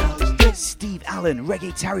 Steve Allen,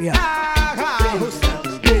 Reggae Terrier.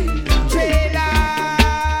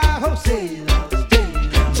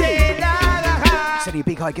 Sending a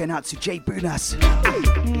big hi going out to Jay Bunas.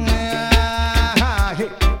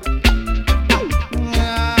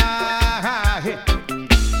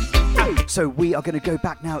 So we are going to go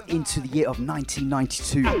back now into the year of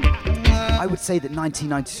 1992. I would say that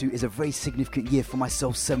 1992 is a very significant year for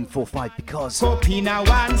myself, 745, because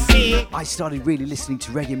I started really listening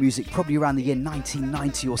to reggae music probably around the year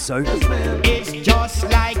 1990 or so. It's just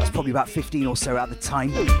like I was probably about 15 or so at the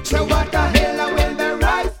time. So what the hell are when the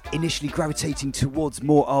right? Initially gravitating towards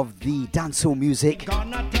more of the dancehall music.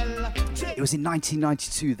 It It was in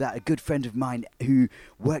 1992 that a good friend of mine who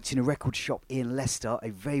worked in a record shop in Leicester, a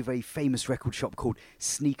very, very famous record shop called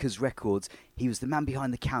Sneakers Records, he was the man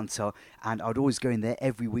behind the counter, and I'd always go in there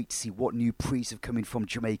every week to see what new pre's have come in from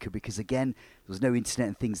Jamaica, because again, there was no internet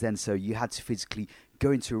and things then, so you had to physically go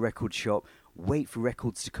into a record shop, wait for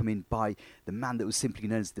records to come in by the man that was simply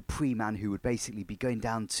known as the pre-man, who would basically be going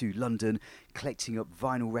down to London, collecting up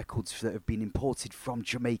vinyl records that have been imported from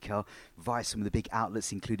Jamaica via some of the big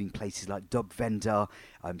outlets, including places like Dub Vendor,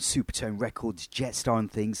 Supertone Records, Jetstar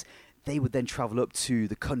and things. They would then travel up to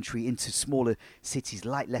the country into smaller cities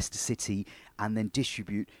like Leicester City and then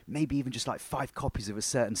distribute maybe even just like 5 copies of a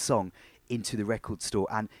certain song into the record store.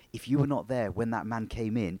 And if you were not there when that man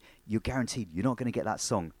came in, you're guaranteed you're not going to get that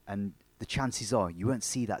song. And the chances are you won't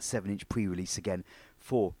see that 7-inch pre-release again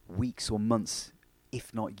for weeks or months,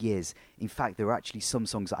 if not years. In fact, there were actually some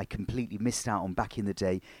songs that I completely missed out on back in the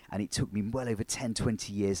day, and it took me well over 10,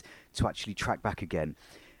 20 years to actually track back again.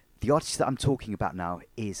 The artist that I'm talking about now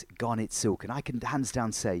is Garnett Silk, and I can hands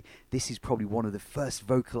down say this is probably one of the first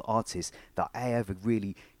vocal artists that I ever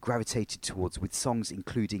really gravitated towards, with songs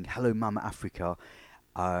including Hello Mama Africa,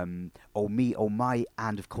 Oh Me, Oh My,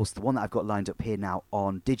 and of course the one that I've got lined up here now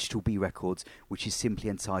on Digital B Records, which is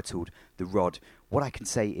simply entitled The Rod. What I can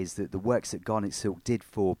say is that the works that Garnett Silk did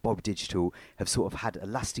for Bob Digital have sort of had a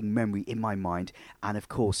lasting memory in my mind, and of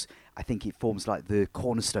course I think it forms like the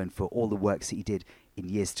cornerstone for all the works that he did in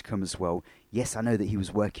years to come as well. Yes, I know that he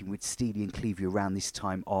was working with Steely and Clevie around this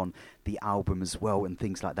time on the album as well and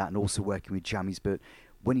things like that, and also working with Jammies, but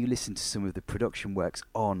when you listen to some of the production works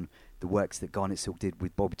on the works that Garnett Silk did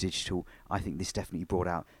with Bobby Digital, I think this definitely brought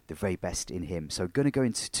out the very best in him. So going to go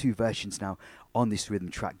into 2 versions now on this rhythm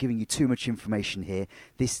track, giving you too much information here.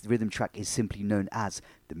 This rhythm track is simply known as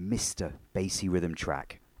the Mr. Bassy rhythm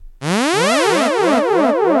track. Roots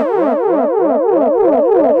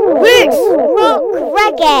Rock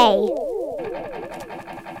Reggae.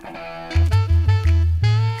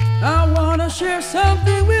 I wanna share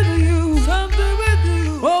something with you,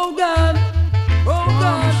 oh God,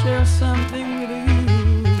 share something with you.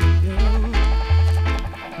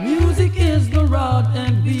 Yeah. Music is the rod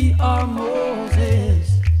and we are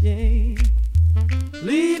Moses, yeah.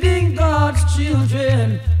 Leading God's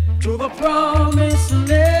children to the promised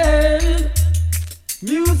land.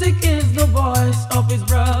 Music is the voice of his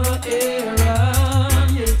brother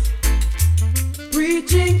Aaron, yes.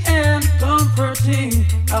 Preaching and comforting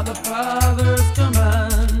at the Father's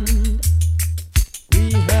command.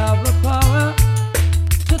 We have the power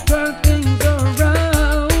to turn things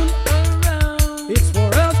around. It's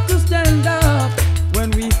for us to stand up when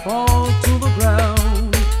we fall to the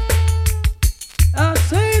ground. I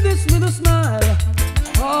say this with a smile,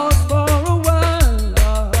 pause for a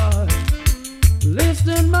while.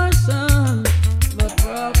 Listen, my son, the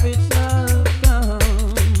prophets have come.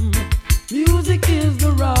 Music is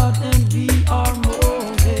the rod and we are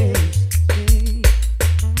Moses,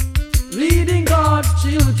 leading God's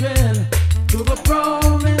children to the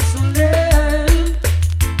promised land.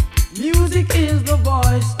 Music is the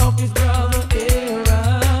voice of his brother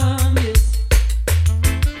Aaron, yes.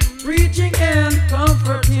 Preaching and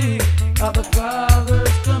comforting at the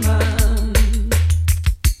Father's command.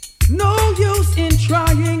 No use in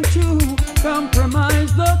trying to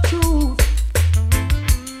compromise the truth.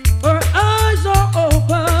 Our eyes are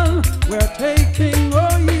open, we're taking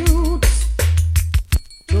our youths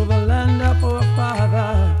to the land of our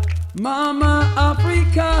Father, Mama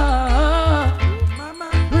Africa.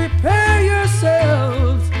 Prepare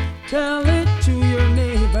yourselves, tell it to your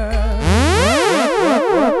neighbor.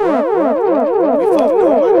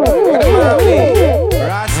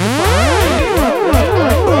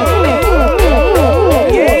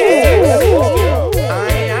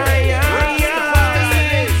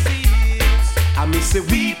 I miss say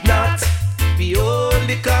weep not, behold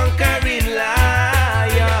the conquering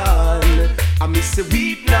lion. I miss say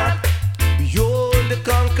weep not, behold the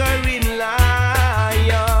conquering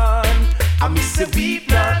lion. I miss say weep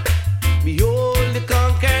not, behold the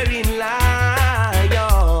conquering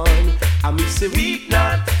lion. I miss say weep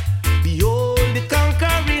not, behold the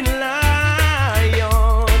conquering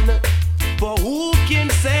lion. For who can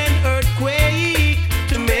send earthquake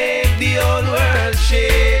to make the whole world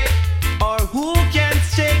shake? Or who can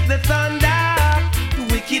shake the thunder? The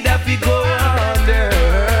wicked have to go under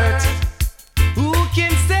earth. Who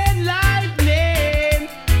can send lightning,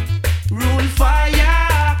 rule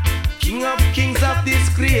fire, king of kings of this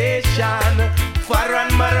creation, far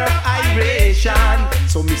and mother of iration?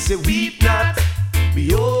 So me say weep not,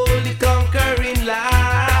 behold the conquering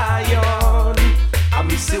lion. I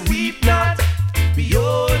me say weep not,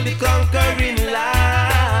 behold the conquering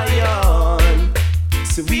lion.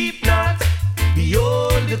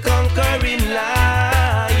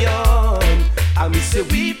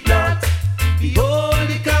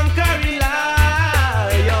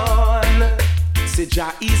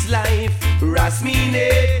 Jah is life, Ras mean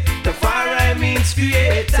it, Tafari means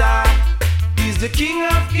creator. He's the King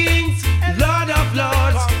of kings, Lord of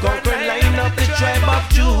lords, conquering Lion of the tribe of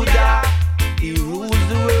Judah. He rules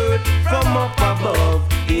the world from up above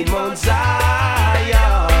in Mount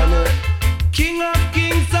Zion. King of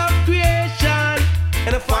kings of creation,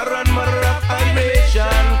 and a father and mother of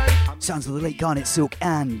adoration. Sounds of the late Garnett Silk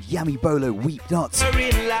and Yami Bolo, Weep Not. Lion,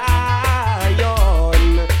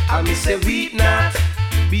 I me say weep not,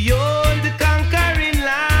 behold the conquering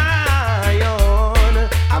lion.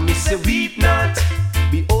 I me say weep not,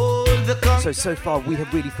 behold the conquering. So far we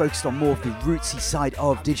have really focused on more of the rootsy side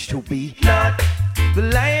of Digital B. Not the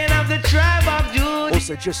Lion of the tribe of Judah.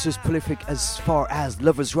 Also just as prolific as far as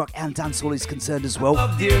Lovers Rock and Dancehall is concerned as well.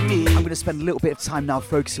 Oh, dear me. I'm going to spend a little bit of time now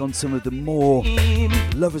focusing on some of the more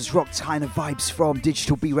Lovers Rock kind of vibes from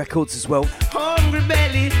Digital B Records as well. Hungry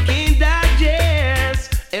belly can't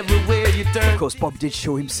digest. Everywhere you turn. Of course, Bob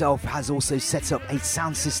Digital himself has also set up a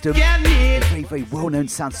sound system, a very, very well-known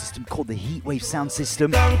sound system called the Heatwave sound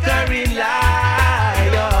system. Conquering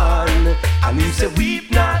lion, and you say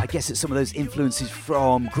weep not. I guess it's some of those influences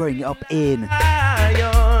from growing up in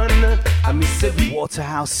Lion, and me say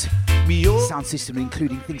Waterhouse sound system,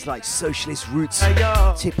 including things like Socialist Roots.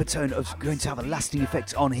 Tippertone of going to have a lasting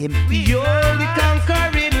effect on him. You're the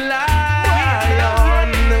conquering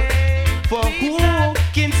lion. For who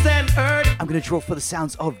can stand earth? I'm going to draw for the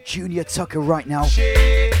sounds of Junior Tucker right now,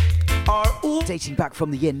 dating back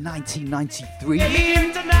from the year 1993.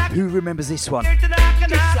 Who remembers this one? This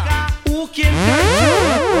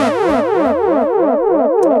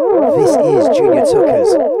is Junior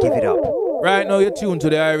Tucker's Give It Up. Right now you're tuned to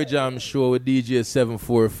the Irie Jam Show with DJ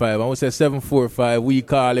 745. And we say 745, we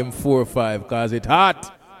call him 45 because it's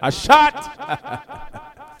hot. A shot!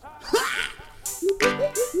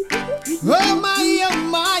 Oh my, oh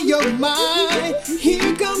my, oh my,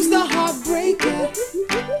 here comes the heartbreaker.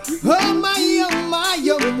 Oh my, oh my,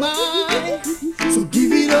 oh my, so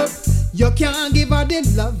give it up. You can't give her the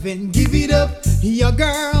loving, give it up. Your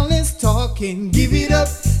girl is talking, give it up.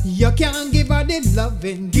 You can't give her the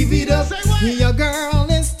loving, give it up. Your girl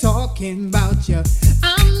is talking about you.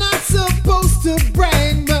 I'm not supposed to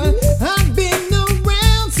brag, but I've been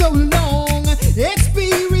around so long.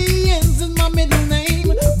 Experience is my middle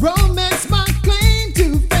name. Romance my claim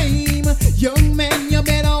to fame. Young man, you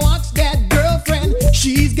better watch that girlfriend.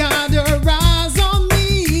 She's got her eyes on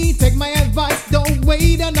me. Take my advice, don't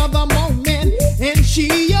wait another moment. And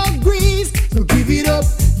she agrees, so give it up.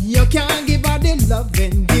 You can't give her the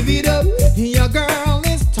loving, give it up. Your girl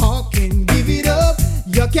is talking, give it up.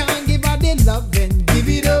 You can't give her the loving, give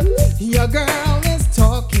it up. Your girl is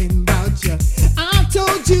talking about you. I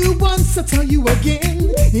told you once, I tell you again.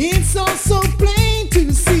 It's all so plain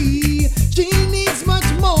to see. She needs much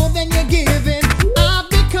more than you're giving. I've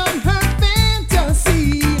become her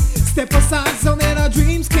fantasy. Step aside so that our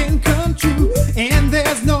dreams can come true. And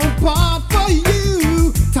there's no part for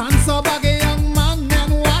you. Time so back a young man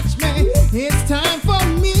and watch me. It's time for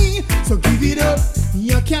me. So give it up.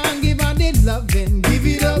 You can't give her the loving. Give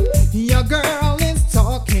it up. Your girl is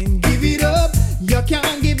talking. Give it up. You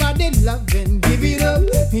can't give her the loving. Give it up.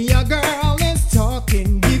 Your girl is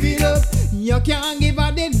talking. Give it up. You can't give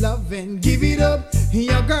her the loving. Give it up.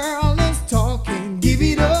 Your girl is talking. Give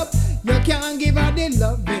it up. You can't give her the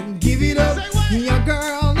loving. Give it up. Your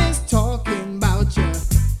girl is talking about you.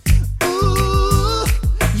 Ooh,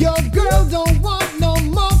 your girl don't want no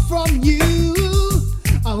more from you.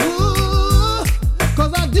 Ooh,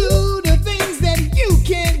 'cause I do the things that you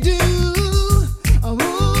can't do.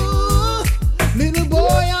 Ooh, little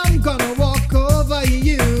boy, I'm gonna walk over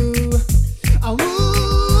you.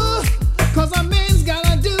 Ooh, 'cause a man's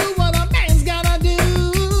gotta do what a man's gotta do.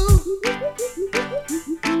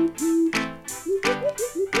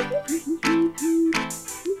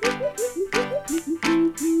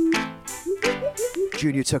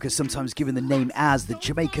 Junior Tucker, sometimes given the name as the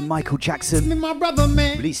Jamaican Michael Jackson, Me, my brother,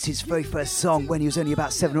 man. released his very first song when he was only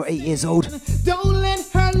about 7 or 8 years old. Don't let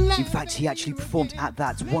her In fact, he actually performed at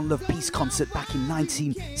that One Love Peace concert back in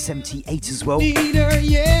 1978 as well. need her,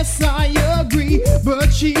 yes, I agree,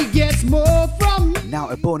 but she gets more from me. Now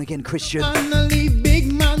a born-again Christian. Gonna leave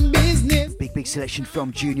big man business. Big selection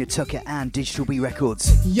from Junior Tucker and Digital B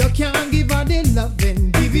Records. You can't give her the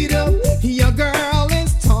loving, give it up. Your girl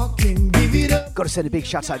is talking, give it up. Gotta send a big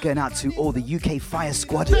shout out going out to all the UK Fire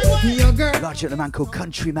Squad. Your girl. Large a man called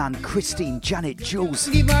Countryman, Christine, Janet, Jules.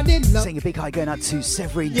 Give her the love. Saying a big hi going out to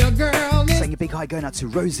Severin. Your girl is. Saying a big hi going out to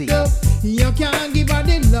Rosie. You can't give her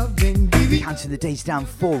the loving, give it. Counting the days down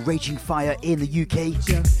for Raging Fire in the UK.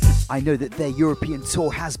 I know that their European tour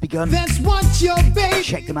has begun. That's what your baby.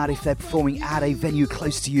 Check them out if they're performing at a venue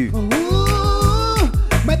close to you. Ooh,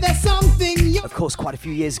 but there's something you. Of course, quite a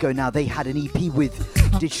few years ago now, they had an EP with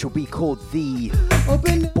Digital B called the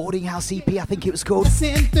Boarding House EP, I think it was called. Ooh,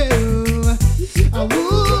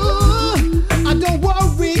 I don't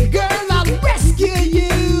worry, girl, I'll rescue you.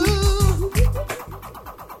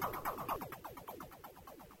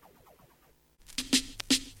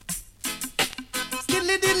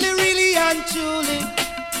 Stilly dilly really and truly.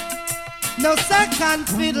 No second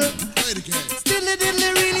fiddle. Stilly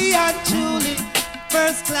dilly really and truly.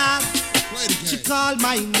 First class. She called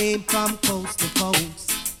my name from coast to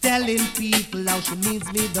coast, telling people how she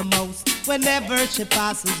needs me the most. Whenever she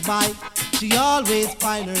passes by, she always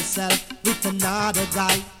finds herself with another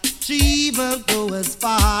guy. She even goes as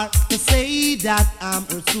far to say that I'm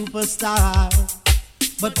her superstar.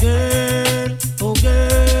 But girl, oh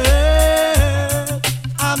girl,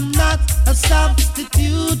 I'm not a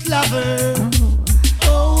substitute lover.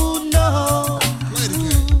 Oh no.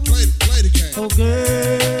 Oh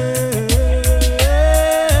girl,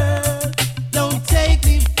 don't take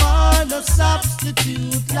me for no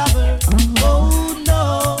substitute lover. Oh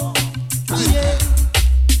no. Yeah.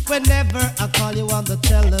 Whenever I call you on the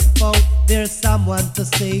telephone, there's someone to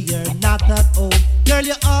say you're not at home. Girl,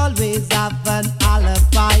 you always have an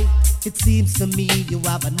alibi. It seems to me you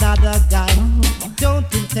have another guy. Don't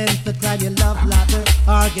intend to climb your love ladder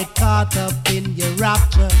or get caught up in your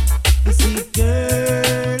rapture. You see,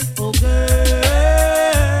 girl, oh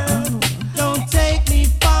girl, don't take me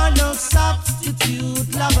for no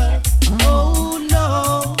substitute lover. Oh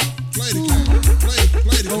no.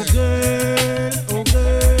 Oh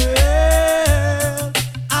girl,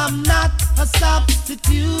 I'm not a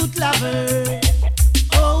substitute lover.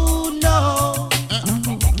 Oh no.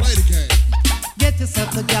 Get yourself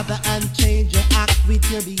together and change your act. With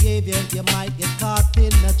your behavior, you might get caught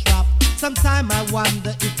in a trap. Sometimes I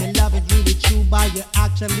wonder if your love is really true. By your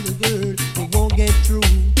action, little girl, you won't get through.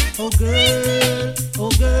 Oh girl,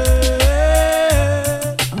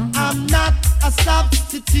 I'm not a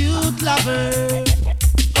substitute lover.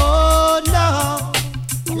 Oh no.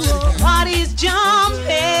 Party's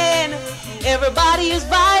jumping, everybody is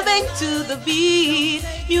vibing to the beat.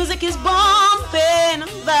 Music is bumping,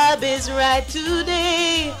 vibe is right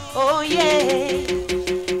today. Oh yeah.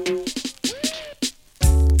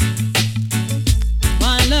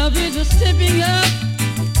 My love is a stepping up.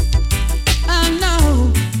 I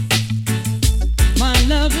know. My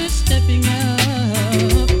love is stepping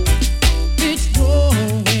up. It's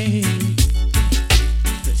growing.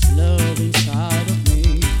 This love inside of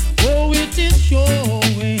me. Oh, it is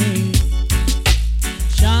showing.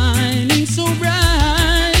 Shining so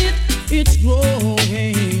bright. It's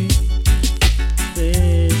growing.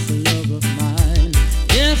 This love of mine.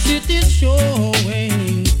 Yes, it is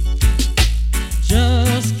showing.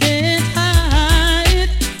 Just can't hide.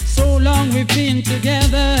 So long we've been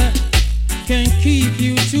together. Can't keep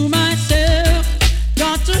you to myself.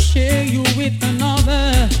 Got to share you with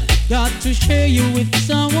another. Got to share you with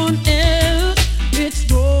someone else. It's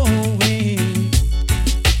growing.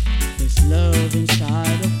 This love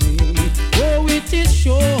inside of me. Oh, it is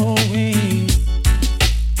showing.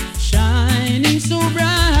 Shining so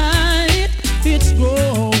bright. It's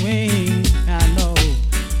growing. I know.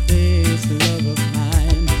 This love of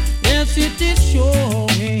mine. Yes, it is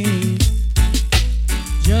showing.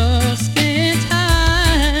 Just can't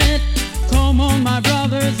hide. Come on, my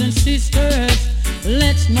brothers and sisters.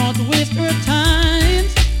 Let's not waste our time.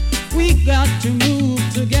 We got to move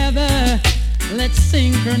together. Let's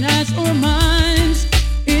synchronize our minds.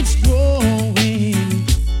 It's growing.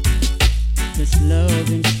 This love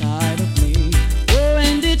inside of me. Oh,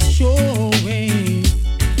 and it's showing.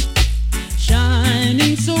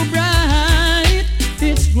 Shining so bright.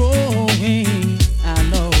 It's growing. I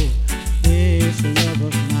know this love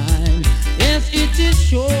of mine. Yes, it is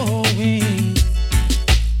showing.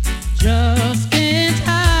 Just can't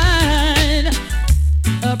hide.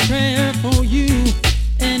 A prayer for you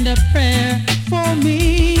and a prayer for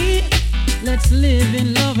me. Let's live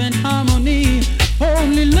in love and harmony.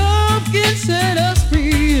 Only love can set us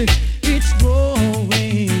free.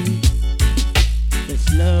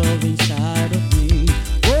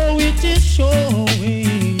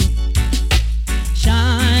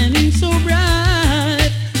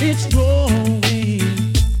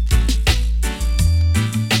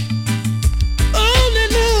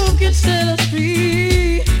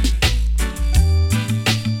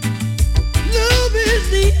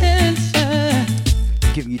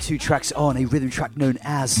 2 tracks on a rhythm track known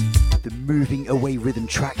as the Moving Away rhythm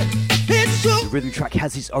track. The rhythm track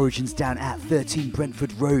has its origins down at 13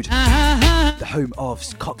 Brentford Road, the home of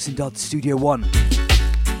Cox and Dodd Studio One.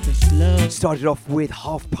 Started off with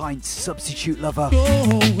Half Pint, Substitute Lover,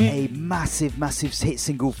 a massive hit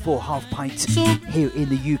single for Half Pint here in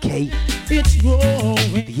the UK.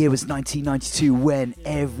 The year was 1992 when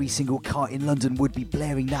every single car in London would be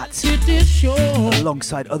blaring that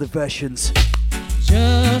alongside other versions.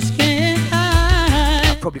 I've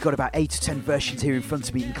probably got about 8 to 10 versions here in front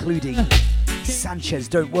of me, including Sanchez,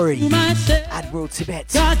 Don't Worry, Admiral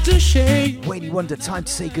Tibet, Wayne Wonder, Time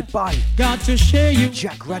to Say Goodbye,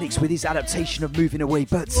 Jack Radix with his adaptation of Moving Away.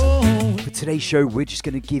 But for today's show, we're just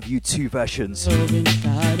going to give you 2 versions.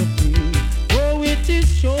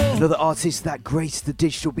 Another artist that graced the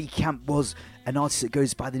digital beat camp was an artist that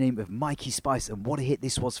goes by the name of Mikey Spice, and what a hit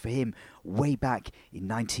this was for him way back in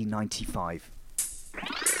 1995.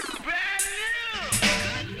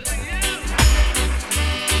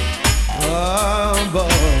 Oh boy,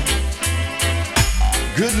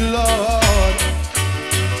 good Lord.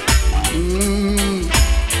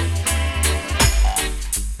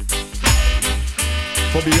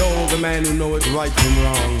 For behold the man who knoweth right from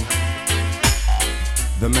wrong,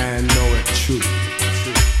 the man knoweth truth.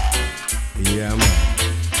 Yeah, man.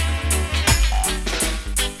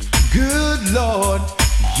 Good Lord,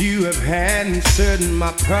 you have answered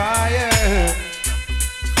my prayer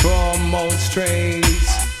for most strains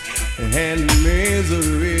and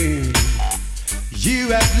misery. You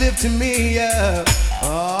have lifted me up,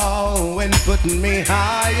 oh, and put me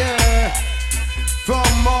higher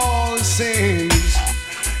from all sins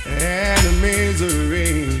and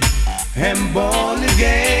misery. Am born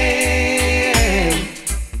again.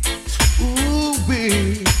 Ooh,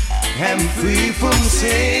 we am free from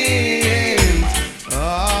sin.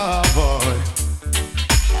 Oh boy,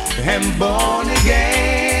 am born again.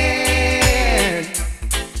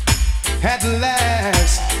 At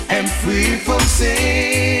last, am free from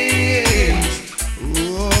sins.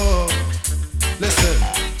 Ooh. Listen,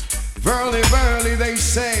 verily, verily, they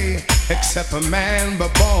say, except a man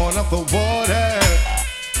but born of the water,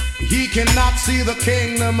 he cannot see the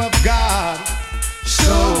kingdom of God.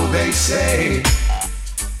 So they say,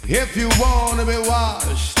 if you want to be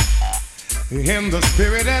washed in the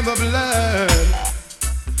spirit and the blood,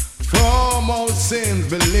 from all sins,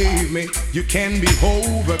 believe me, you can be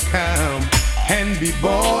overcome and be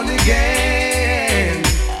born again.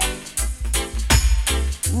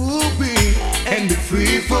 Ooh, and be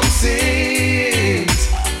free from sins.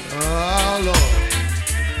 Oh Lord,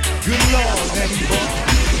 good Lord, and be born.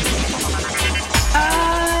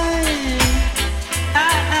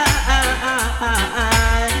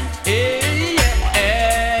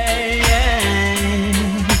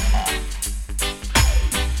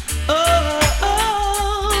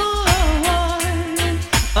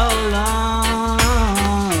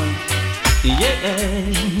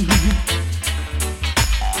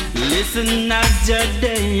 Listen as your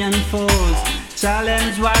day unfolds.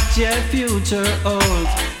 Challenge what your future holds.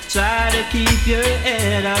 Try to keep your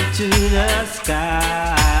head up to the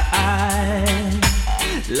sky.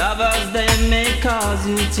 Lovers, they may cause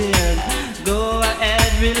you tears. Go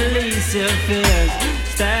ahead, release your fears.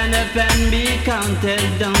 Stand up and be counted.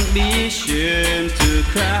 Don't be ashamed to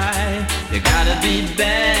cry. You gotta be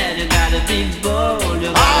bad, you gotta be bold,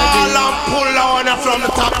 you gotta be... All pull on from the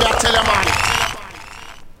top, I tell you, man.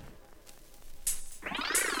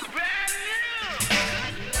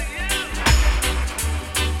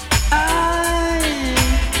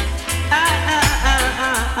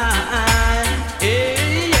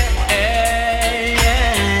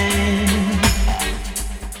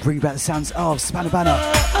 Bring back the sounds of Spanabana.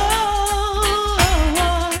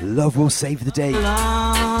 Love Will Save the Day.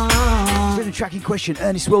 Rhythm track in question,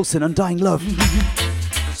 Ernest Wilson, Undying Love.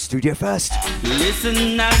 Studio first.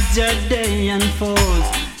 Listen as your day unfolds.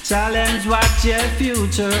 Challenge what your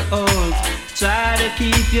future holds. Try to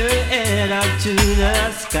keep your head up to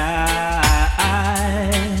the sky.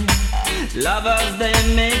 Lovers, they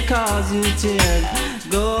may cause you tears.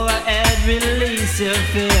 Go ahead, release your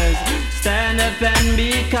fears. Stand up and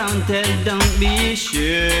be counted. Don't be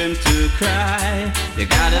ashamed to cry. You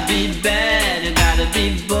gotta be bad, you gotta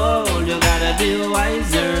be bold, you gotta be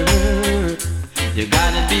wiser. You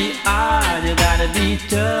gotta be hard, you gotta be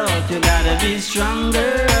tough, you gotta be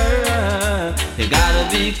stronger. You gotta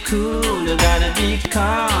be cool, you gotta be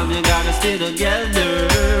calm, you gotta stay together.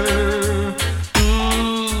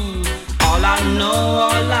 All I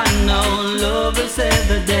know, love will save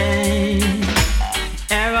the day.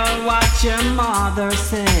 Error what your mother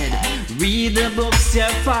said. Read the books your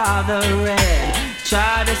father read.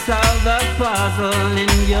 Try to solve the puzzle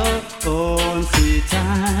in your own free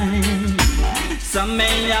time. Some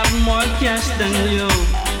may have more cash than you,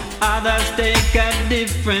 others take a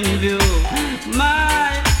different view.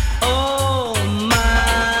 My, oh my,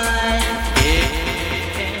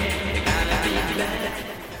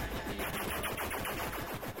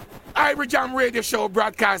 Irie Jam Radio Show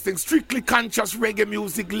broadcasting strictly conscious reggae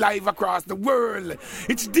music live across the world.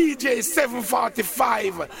 It's DJ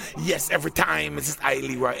 745. Yes, every time it's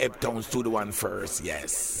Ilie Roy Eptones to the one first.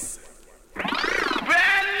 Yes.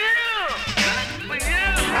 Brand new! For you!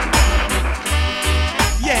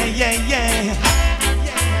 Yeah, yeah, yeah.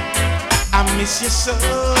 I miss you so.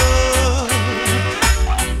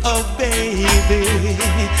 Oh, baby.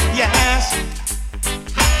 Yes.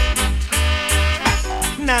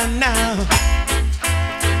 Now,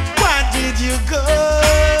 why did you go,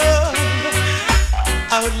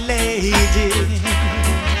 oh lady?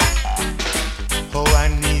 Oh, I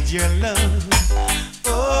need your love.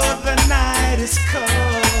 Oh, the night is cold.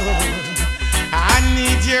 I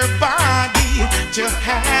need your body to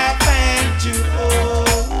have and to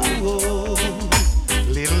hold.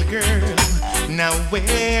 Little girl, now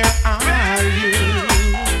where are you?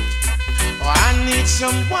 Oh, I need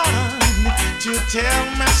someone to tell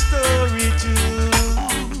my story to.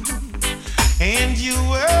 And you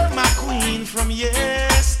were my queen from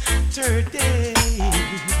yesterday.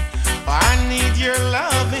 I need your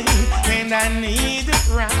loving and I need it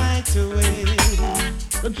right away.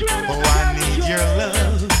 Oh, I need your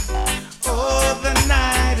love. Oh, the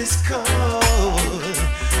night is cold.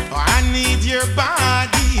 Oh, I need your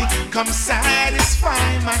body. Come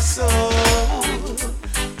satisfy my soul.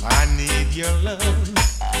 I need your love.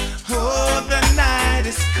 Oh, the night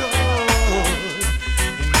is cold,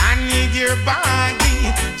 and I need your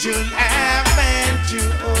body to laugh and to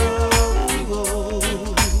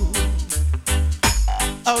hold.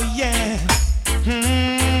 Oh yeah,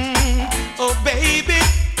 oh baby,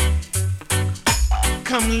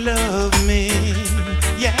 come love me,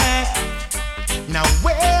 yes. Now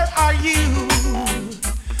where are you?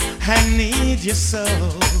 I need you so.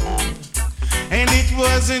 And it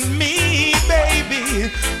wasn't me, baby,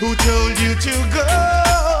 who told you to go.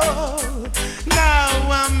 Now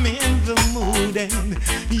I'm in the mood and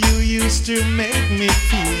you used to make me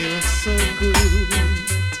feel so good.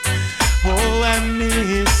 Oh, I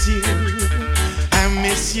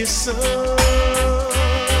miss you so.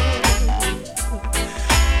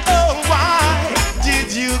 Oh, why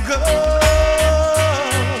did you go?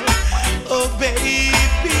 Oh, baby,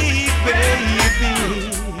 baby.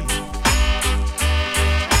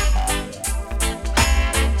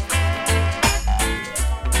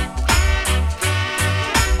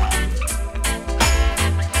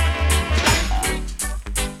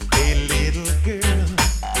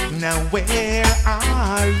 Now where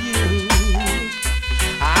are you?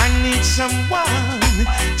 I need someone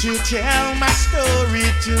to tell my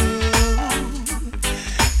story to.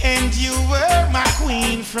 And you were my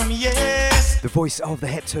queen from yes. The voice of the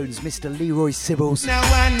Heptones, Mr. Leroy Sibbles. Now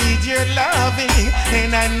I need your loving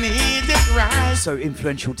and I need it right. So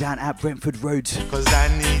influential down at Brentford Road. 'Cause I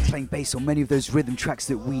need playing bass on many of those rhythm tracks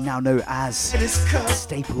that we now know as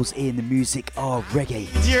staples in the music of reggae.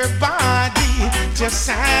 Your body to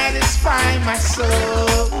satisfy my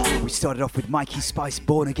soul. We started off with Mikey Spice,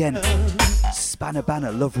 Born Again. Spanner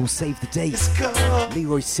Banner, Love Will Save the Day.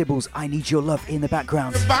 Leroy Sibbles, I Need Your Love in the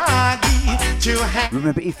background.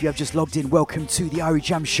 Remember, if you have just logged in, welcome to the Irie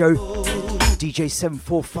Jam Show. DJ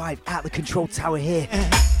 745 at the control tower here.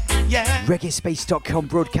 ReggaeSpace.com,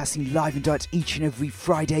 broadcasting live and direct each and every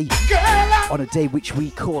Friday on a day which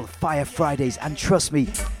we call Fire Fridays. And trust me,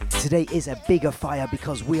 today is a bigger fire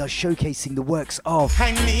because we are showcasing the works of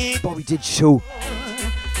Bobby Digital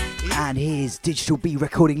and his Digital B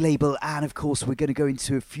recording label, and of course we're going to go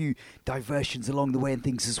into a few diversions along the way and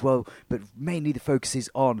things as well, but mainly the focus is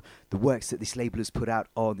on the works that this label has put out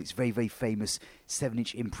on its very, very famous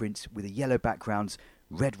 7-inch imprint with a yellow background,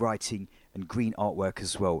 red writing and green artwork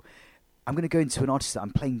as well. I'm going to go into an artist that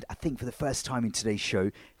I'm playing, I think, for the first time in today's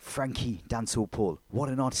show, Frankie Dancehall Paul. What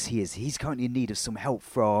an artist he is. He's currently in need of some help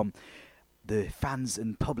from the fans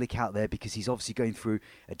and public out there because he's obviously going through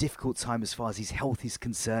a difficult time as far as his health is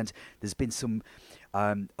concerned. There's been some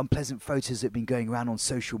unpleasant photos that have been going around on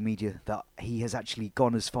social media that he has actually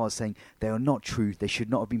gone as far as saying they are not true, they should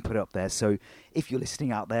not have been put up there. So if you're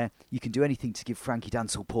listening out there, you can do anything to give Frankie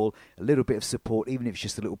Dancehall Paul a little bit of support, even if it's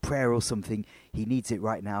just a little prayer or something. He needs it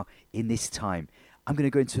right now in this time. I'm going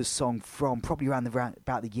to go into a song from probably around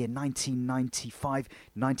about the year 1995,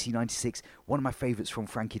 1996. One of my favourites from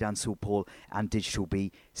Frankie Dancehall Paul and Digital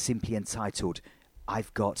B, simply entitled,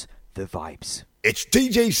 I've Got the Vibes. It's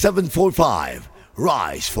DJ 745,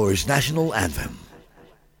 Rise for his national anthem.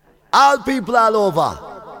 All people all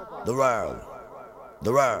over the world,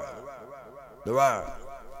 the world, the world.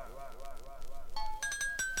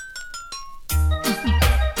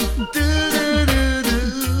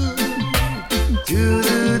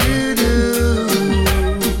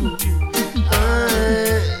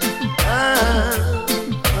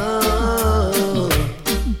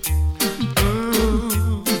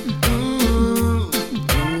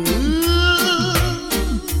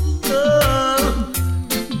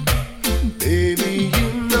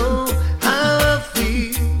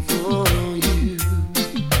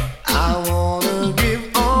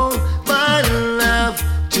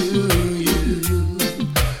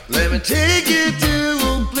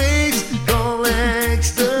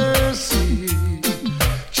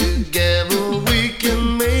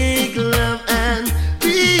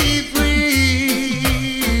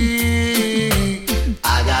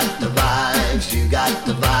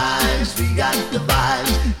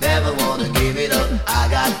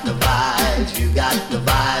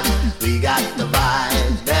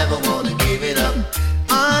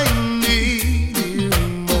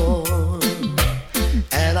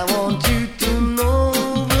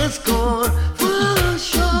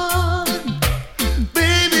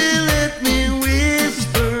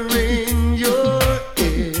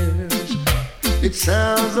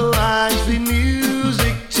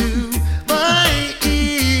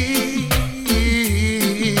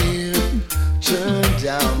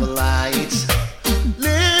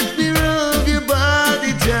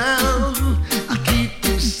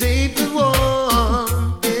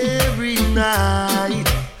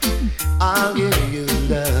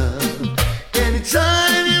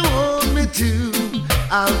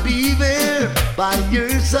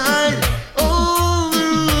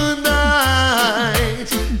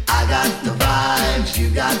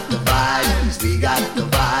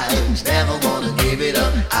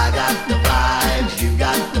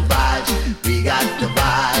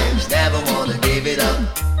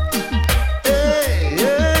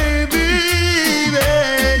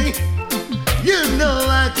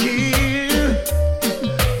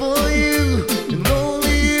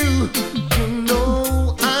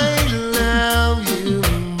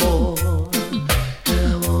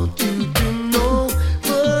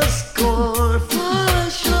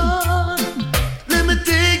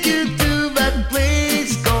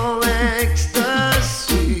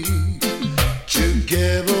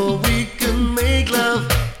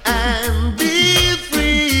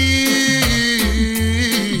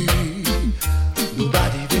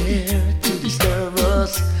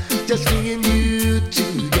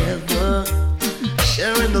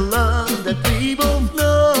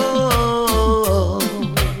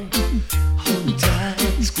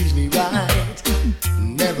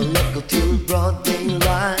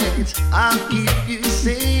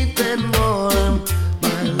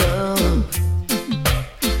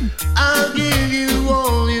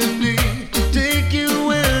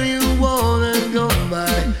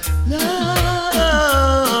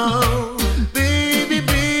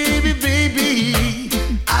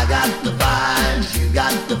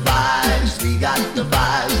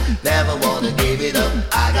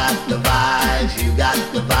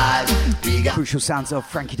 Sounds of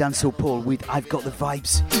Frankie Dancehall Paul with I've Got the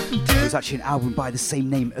Vibes. There's actually an album by the same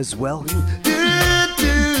name as well.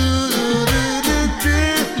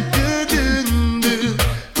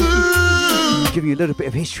 Give you a little bit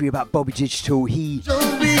of history about Bobby Digital. He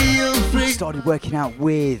started working out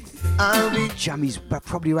with Jammies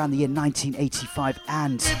probably around the year 1985,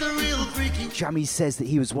 and Jammy says that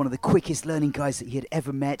he was one of the quickest learning guys that he had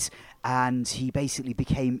ever met, and he basically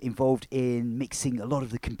became involved in mixing a lot of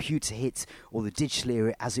the computer hits, or the digital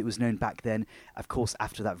era as it was known back then, of course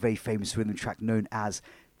after that very famous rhythm track known as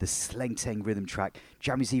the Sleng rhythm track.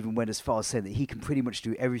 Jammy's even went as far as saying that he can pretty much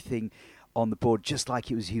do everything on the board just like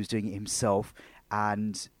he was doing it himself.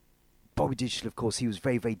 And Bobby Digital, of course, he was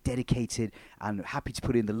very, very dedicated and happy to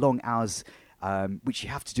put in the long hours, which you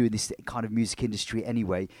have to do in this kind of music industry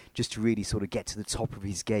anyway, just to really sort of get to the top of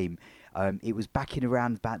his game. It was back in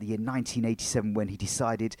around about the year 1987 when he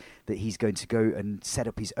decided that he's going to go and set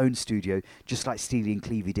up his own studio, just like Steely and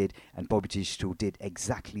Clevie did, and Bobby Digital did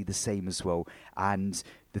exactly the same as well. And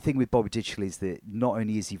the thing with Bobby Digital is that not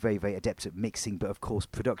only is he very, very adept at mixing, but of course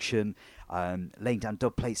production, laying down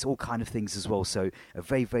dub plates, all kind of things as well. So a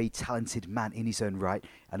very, very talented man in his own right.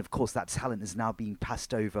 And of course that talent is now being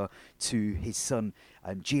passed over to his son,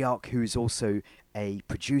 Giark, who is also a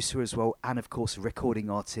producer as well, and of course a recording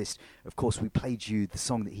artist. Of course, we played you the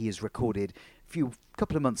song that he has recorded a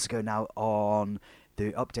couple of months ago now on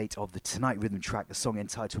the update of the Tonight rhythm track, the song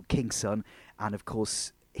entitled Kingston, and of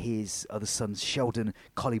course his other sons Sheldon,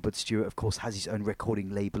 CaliBud, Stewart, of course, has his own recording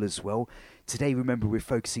label as well. Today, remember, we're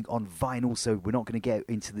focusing on vinyl, so we're not going to get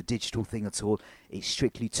into the digital thing at all. It's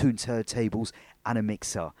strictly two turntables and a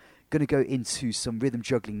mixer. Going to go into some rhythm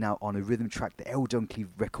juggling now on a rhythm track that El Dunkley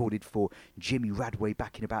recorded for Jimmy Radway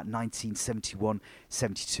back in about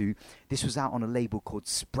 1971-72. This was out on a label called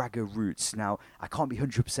Spragga Roots. Now, I can't be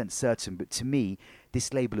 100% certain, but to me,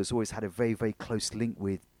 this label has always had a very, very close link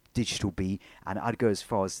with Digital B, and I'd go as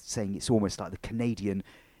far as saying it's almost like the Canadian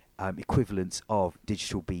equivalent of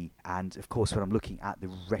Digital B. And of course, when I'm looking at the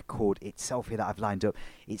record itself here that I've lined up,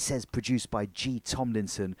 it says produced by G.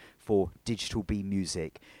 Tomlinson for Digital B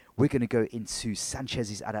Music. We're going to go into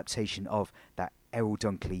Sanchez's adaptation of that Errol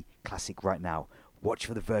Dunkley classic right now. Watch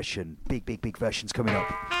for the version. Big, big, big versions coming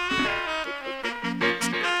up.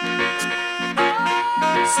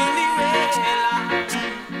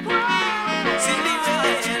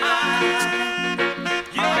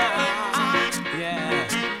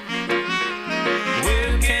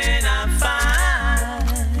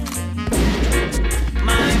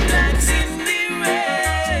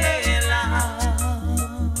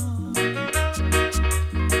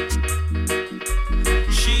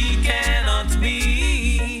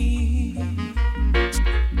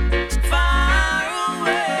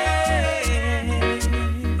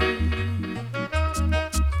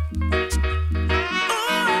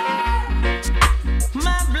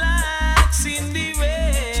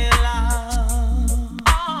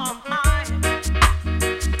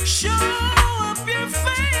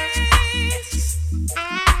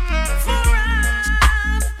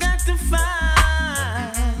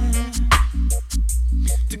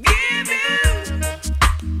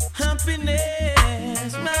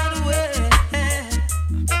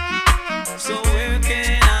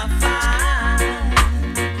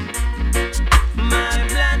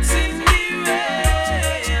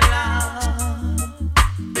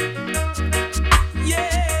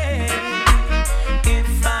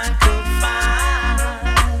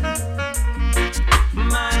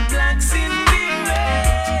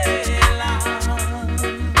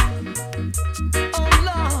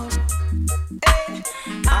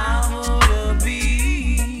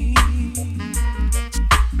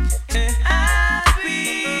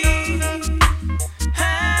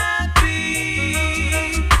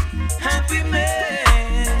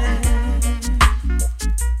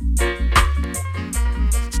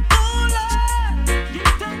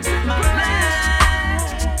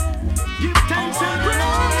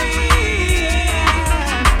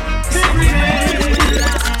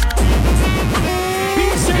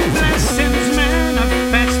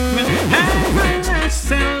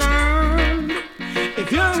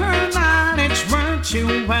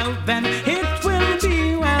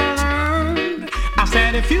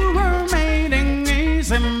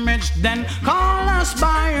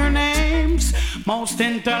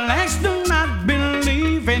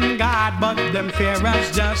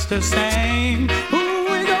 The same. Ooh,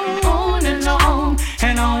 we go on and on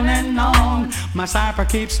and on and on. My cipher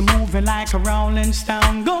keeps moving like a rolling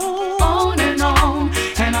stone. Go on and on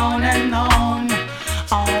and on and on.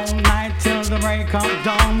 All night till the break of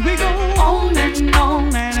dawn. We go on and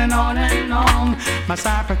on and on and on. My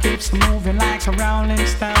cipher keeps moving like a rolling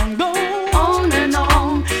stone. Go on and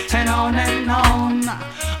on and on and on.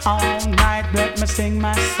 All night let me sing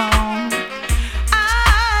my song.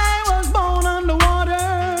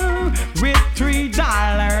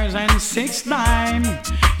 $6.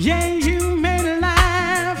 Yeah, you made a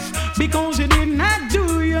laugh because you did not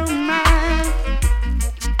do your math.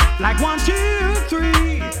 Like 1, 2, 3,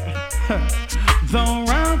 the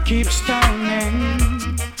world keeps turning.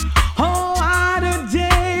 Oh, what a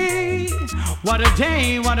day! What a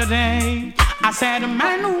day! What a day! I said a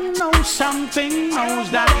man who knows something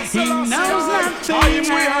knows that he knows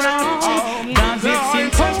nothing at all. Does it seem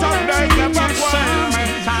important in your sermon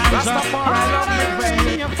times of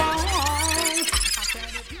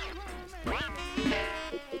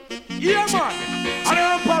yeah, man, and the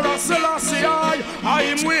Emperor Selassie, I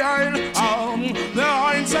am wearing the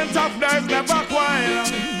ancient of days never quail.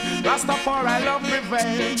 Rastafari love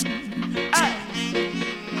prevail. Hey.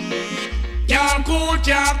 Can't cool,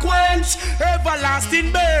 can't quench,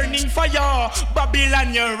 everlasting burning fire.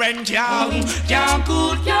 Babylon, your rent, can't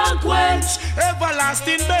cool, can't quench,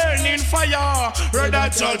 everlasting burning fire. Read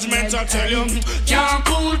that judgment, I tell you. Can't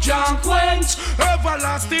cool, can't quench,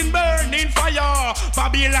 everlasting burning fire.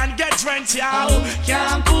 Babylon, get rent,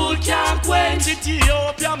 can't cool, can't quench, it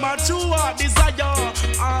Ethiopia, mature desire.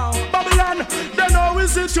 Babylon, then how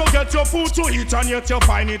is it you get your food to eat and yet you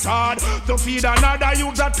find it hard to feed another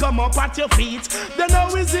youth that come up at your feet? Then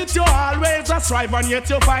how is it you always a strive and yet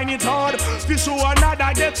you find it hard to show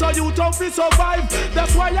another get so you tough to survive?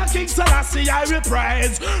 That's why a King Selassie I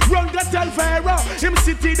reprise. Run the tell Pharaoh, him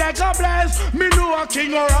city they go bless. Me know a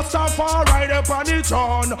king or a star right upon the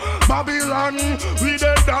throne. Babylon, we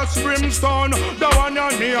the dust brimstone. The one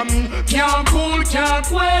your name can't cool, can't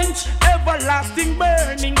quench. Everlasting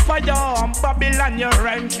burning fire. Babylon your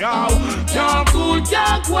rank out. Can't cool,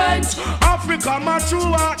 can't quench. Africa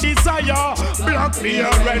mature desire. Black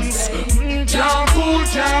clearance. Can't cool,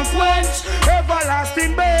 can't quench.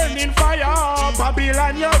 Everlasting burning fire.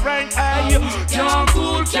 Babylon your rank out. Can't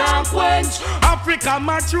cool, can't quench. Africa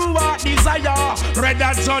mature desire. Red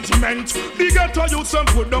at judgment. Bigger to you some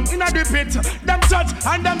put them in a the pit. Them judge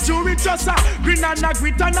and them jury just green and a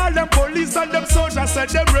grit and all them police and them soldiers said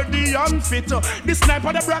them ready and fit. The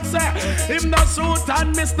sniper the black say him not suit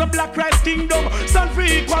and miss the black rights kingdom. Stand for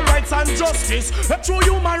equal rights and justice. True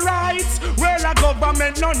human rights. Well a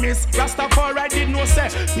government not miss. Rastafari did no say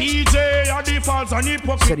PJ are the falls on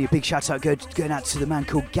hypocrite. Sending a big shout out going out to the man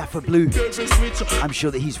called Gaffer Blue. I'm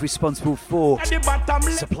sure that he's responsible for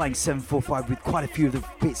supplying 745 with quite a few of the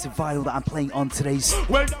bits of vinyl that I'm playing on today's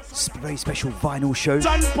very special vinyl show.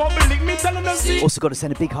 Also got to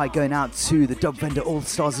send a big hi going out to the Dub Vendor All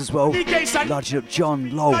Stars as well. Larging up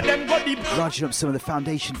John Lowe. Larging up some of the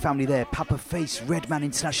Foundation family there. Papa Face, Redman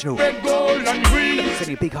International.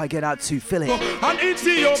 Sending a big hi going out to Philip.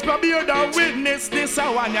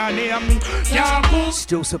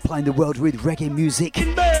 Still supplying the world with reggae music.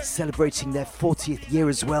 Celebrating their 40th year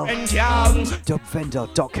as well.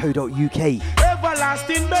 Dubvendor.co.uk.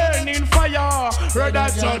 Everlasting burning fire. Red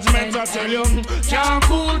at judgment, I tell you. Can't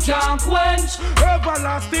cool, can't quench.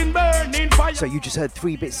 Everlasting burning fire. So you just heard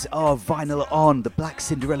 3 bits of vinyl on the Black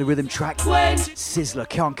Cinderella rhythm track. Sizzla,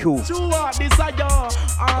 Can't Cool.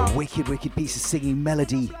 A wicked piece of singing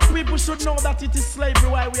melody. People should know that it is slavery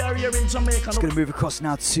while we are here in Jamaica. It's going to move across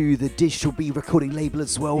now to the Digital B recording label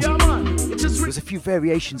as well. Yeah, man. There's a few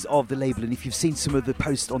variations of the label, and if you've seen some of the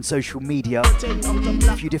posts on social media,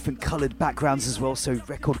 a few different coloured backgrounds as well, so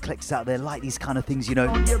record collectors out there like these kind of things, you know.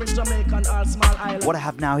 What I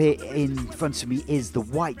have now here in front of me is the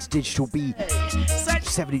white Digital B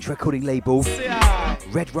 7-inch recording label,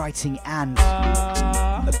 red writing and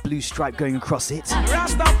a blue stripe going across it. Picking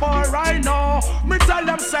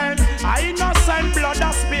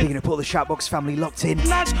up all the Shoutbox family locked in.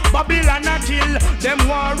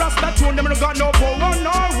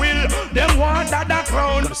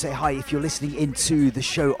 Gotta say hi if you're listening into the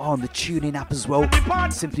show on the TuneIn app as well.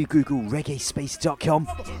 Simply Google reggaespace.com.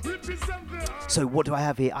 So what do I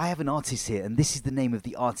have here? I have an artist here, and this is the name of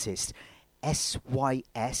the artist. Syssiller.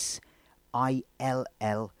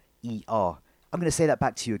 I'm going to say that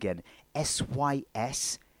back to you again. Syssiller.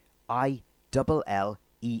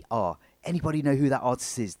 Anybody know who that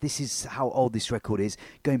artist is? This is how old this record is,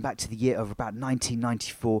 going back to the year of about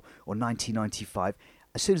 1994 or 1995.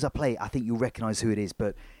 As soon as I play it, I think you'll recognise who it is,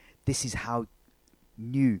 but this is how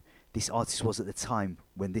new this artist was at the time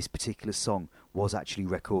when this particular song was actually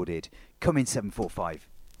recorded. Come in 745.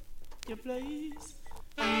 You please.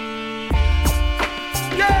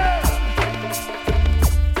 Yeah!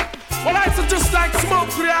 Well, I said just like smoke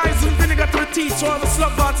to the eyes and vinegar to the teeth, all the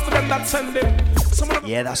sluggards to them that send them.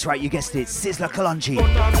 Yeah, that's right, you guessed it. Sizzla Kalonji.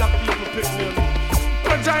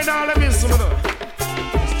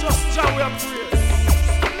 It's just Jah we are praise.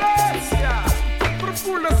 Let's, yeah. Put the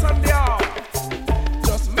fullness on the hour.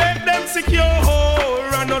 Just make them secure,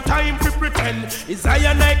 and no time to pretend. It's I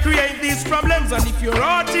and I create these problems, and if your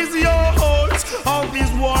heart is your horse, all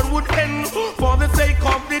this war would end. For the sake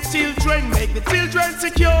of the children, make the children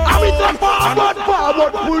secure. I'm in the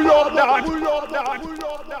forward, pull up that.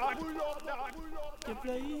 You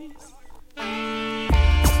please.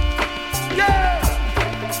 Yeah.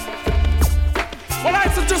 Well, I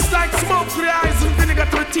said just like smoke to the eyes and vinegar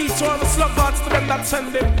to the teeth, all the sluggards to them that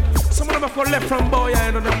send them. Some of them are for left from boy,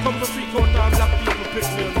 and them come to freak out and black people pick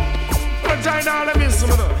them. But join all them in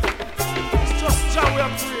some of them. It's just Jah we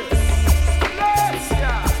are praise. Let's,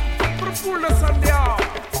 yeah. Put the fullness on the hour.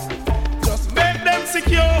 Just make them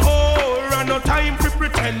secure, and no time to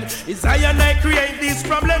pretend. It's I and I create these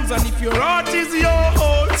problems, and if your heart is your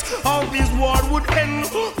horse, all this war would end.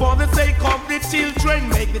 For the sake of the children,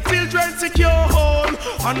 make the children secure,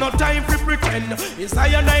 and no time to pretend. It's I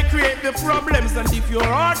and I create the problems, and if your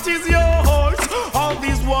heart is your horse, all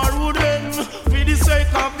this war would end. For the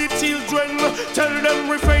sake of the children, tell them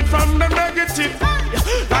refrain from the negative.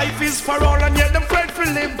 Life is is for all and yet them afraid to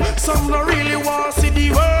live. Some don't really want to see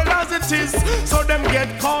the world as it is, so them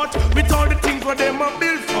get caught with all the things where them a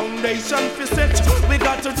build foundation for set. We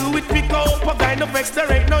got to do it pick up a kind of vex.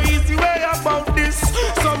 There ain't no easy way about this.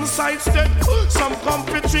 Some sidestep, some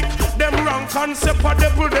comfort trick. Them wrong concept of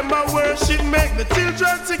devil, them a worship. Make the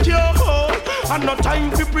children secure. And no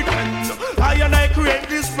time to pretend. I and I create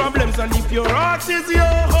these problems, and if your heart is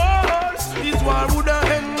yours, this war would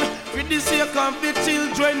end. For the sake of the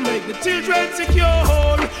children, make the children secure.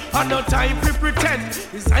 And no time to pretend.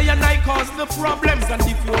 It's I and I cause the problems, and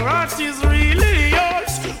if your heart is really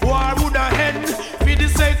yours, war would end. For the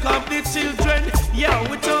sake of the children, yeah,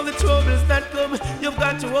 with all the troubles that come, you've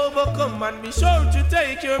got to overcome and be sure to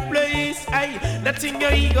take your place. Aye, letting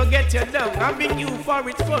your ego get you down, having you for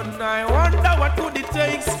its fun. I wonder what could it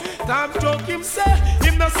take. Time stroke him say,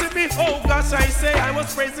 him not see me. Oh gosh, I say I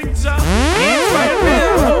was praising Jah. He's right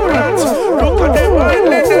there, oh that. Look at them, I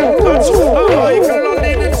let them touch. Oh, I can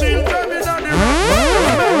only the children in on the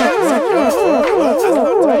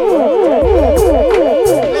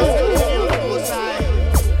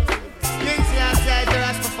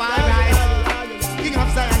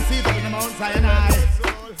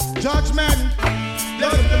Judgment,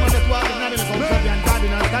 listen to the walk and not in the comfort and God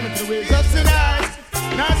in us, standing to the way. Just sinners,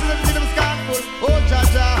 narcissism in them scornful. Oh,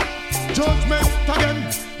 Jaja, judgment again.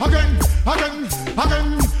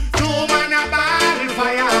 Two man a ball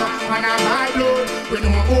fire, man a ball blood. We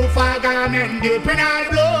know who fire garment deep in our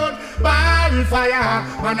blood. Ball fire,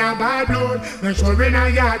 man a ball blood. Make sure we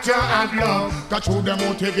not yet you have love. That show them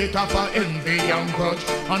motivator for envy and grudge.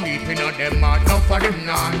 And deep in them heart, enough for them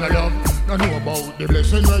not no love. No know about the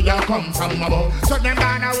blessing where you come from above. So them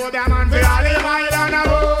gonna hold them man for all the mile and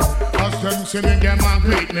above. As them see me, them a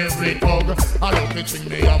greet me with hug. I love the thing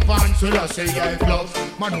me up and so I say I love.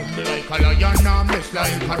 Man who me like a lion and miss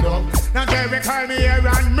like a dog. Now Jerry call me here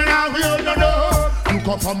and me now will no know. Look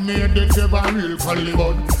up on me the devil real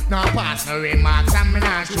CaliBud. Now pass no remarks and me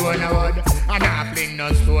not show no word. And I fling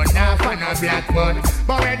no stone, now for no blackbird.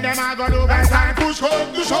 But when them a go do best time push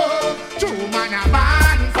home to show. Two man a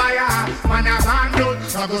ban fire. Man a ban blood,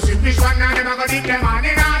 so go see which one and them a go dip them on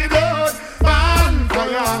in all the blood. Ban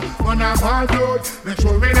fire, man a ban blood, make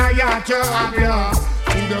sure we not yet you have love.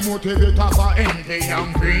 To the motivator for envy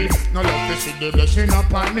and greed. No love to see the blessing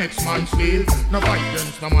up on next man's sleeve. No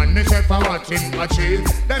violence, no man myself for what him achieve.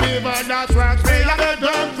 Them even that's works feel like a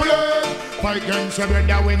dog flood. Fight against your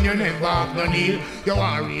brother when you never have no need. You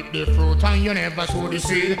want to reap the fruit and you never sow the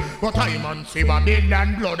seed. But time and see Babylon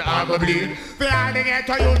and blood I go bleed. For all they get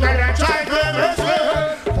to you, tell them try to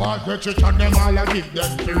rescue. For the church and them all I give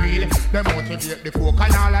them to read. They motivate the folk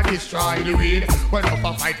and all I destroy the weed. When up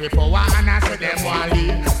a fight with power and I say them want lead.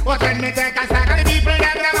 But when me take a stack of the people,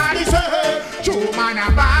 them all the say. True man a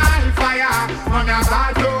ball fire, man a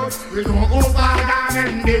ball blood. We don't over down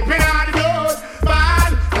and deep in all the blood.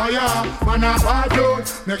 Ball fire, man a ball blood.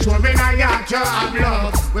 Make sure we not yet you have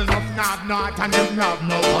love. We'll not and them have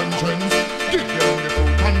no conscience. Give them the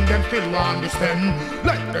fruit and them still want the stem.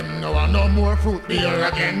 Like them no want no more fruit beer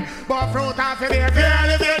again. But fruit after they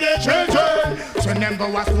fairly be the children. So them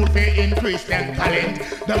go to school for increase them talent.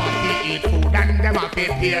 Them have to eat food and them have to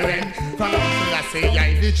parent. From until I say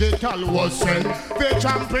I digital was sent. They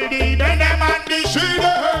trample the then them and the shit.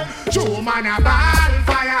 True man a ball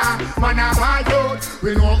fire, man a ball blood.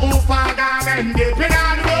 We know who for garment deep in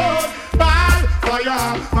all the road. Ball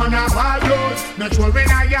fire, man a ball blood. Make sure we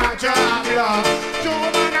not yet you have love. True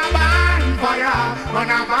man a ball fire, man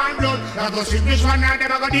a ball blood. I go see which one and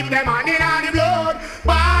them a go dip them on in all the blood.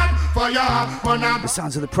 Ball fire, man a. The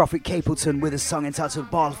sounds of the Prophet Capleton with a song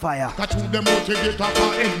entitled Ball Fire. That's who them motivator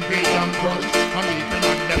for envy and grudge. And even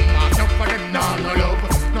on them not enough for them not no love.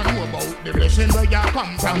 Not know about the blessing where you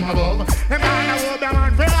come from above. Them man a hold them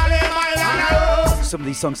on for all the mile and above. Some of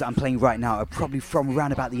these songs that I'm playing right now are probably from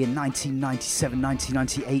around about the year 1997,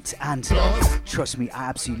 1998, and trust me, I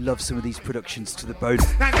absolutely love some of these productions to the bone.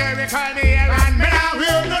 I'm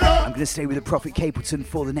going to stay with the Prophet Capleton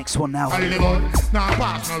for the next one now.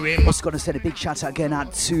 Also got to send a big shout out going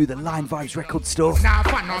out to the Line Vibes record store,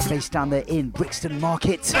 based down there in Brixton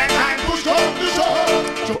Market. For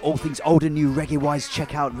all things old and new reggae wise,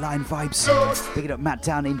 check out Line Vibes. Picking up Matt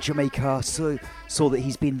down in Jamaica, so saw that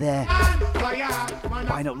he's been there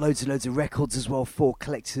buying up loads and loads of records as well for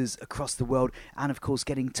collectors across the world, and of course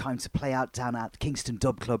getting time to play out down at Kingston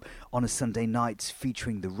Dub Club on a Sunday night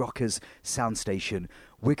featuring the Rockers sound station.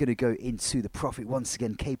 We're going to go into the Prophet once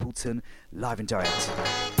again, Capleton, live and direct.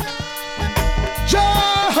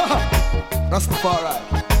 Rastafari.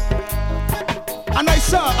 And I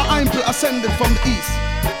saw an angel ascended from the east,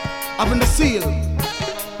 having the seal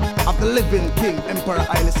of the living King, Emperor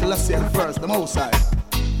Haile Selassie I, the Most High.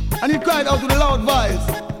 And he cried out with a loud voice,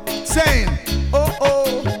 saying, oh,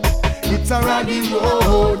 oh, it's a raggy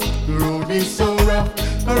road, the road is so rough.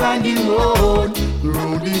 A raggy road, the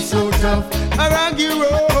road is so tough. A raggy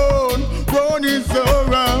road is so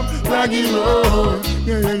rough. Raggy road,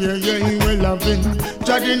 yeah, we loving.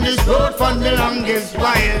 Treading this road for the longest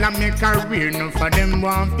while. I make a career, no for them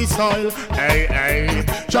want the soil. Hey,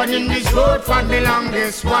 treading this road for the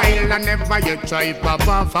longest while. I never yet try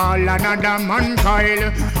papa fall another man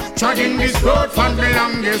coil. Treading this road for the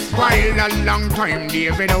longest while. A long time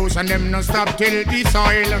David House and them no stop till the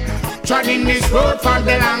soil. Treading this road for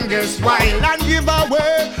the longest while and give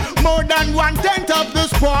away more than 1/10 of the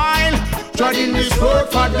spoil. Treading this road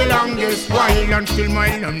for the longest while until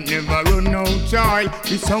my land never run out oil.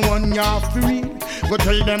 This a one year free. Go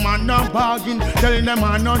tell them I'm not bargain, tell them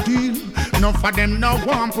I'm not deal. Enough for them no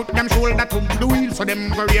one put them shoulder to the wheel. So them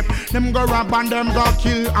go rape, them go rob and them go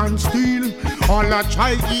kill and steal. All a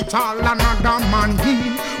try eat all another man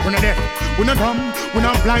deal. When a deaf, when a dumb, when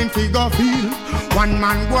a blind figure feel. One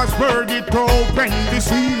man was worthy to open the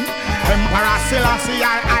seal. Emperor Selassie,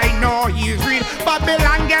 I know he's real.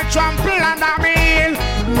 Babylon get trampled under me.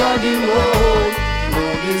 Raggy road,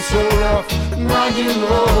 road is so rough. Raggy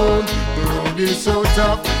road, road is so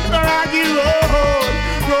tough. Raggy road,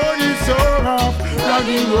 road is so rough.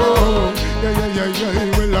 Raggy road,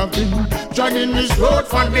 yeah, we love him. Treading this road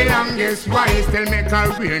for the longest while. Still make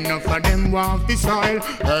a real enough for them walk the soil.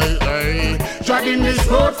 Hey, treading this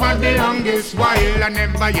road for the longest while. I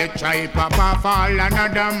never yet try papa fall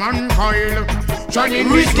another man coil. Treading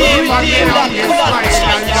this road for the longest while.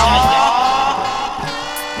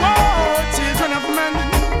 Children of men,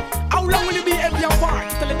 how long will you be every wine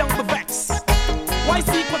till it don't be vex? Why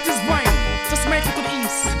seek what is wine? Just make it to the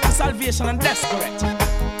east, to salvation and desperate.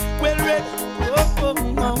 Well read,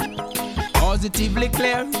 positively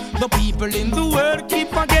clear. The people in the world keep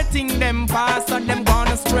forgetting them past and them gone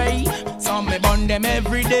astray. Some may burn them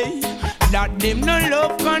every day. That them no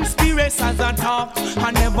love conspiracies and talk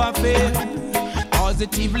and never fail.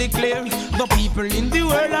 Positively clear. The people in the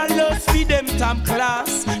world are lost for them top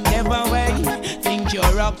class. Never wait, think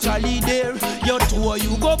you're actually there. Your tour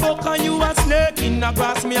you go back and you a snake in the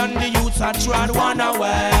grass. Me and the youths are trod one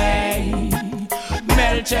away.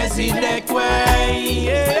 Mel Chezidek way,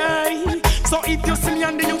 yeah. So if you see me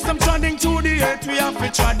and the youths, I'm treading through the earth. We have to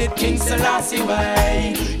tread it King Selassie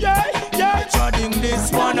way. Yeah, treading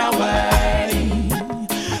this one away.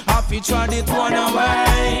 Have to tread it one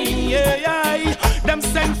away. Yeah. Them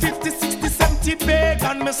send 50, 60, 70 big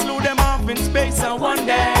and me slew them off in space and one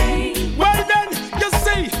day. Well then, you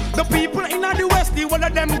see, the people in the West, the one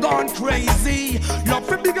of them gone crazy. Love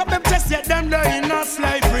to big up them chest, yet them they in a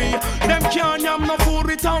slavery. Them can't yam no food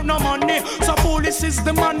without no money. So police is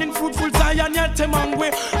the man in fruitful Zion, yet them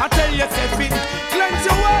hungry. I tell you, Stephen, cleanse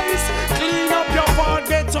your ways, clean up your heart,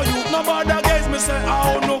 get to you. No bother guys, me say,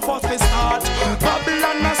 oh no, first we start.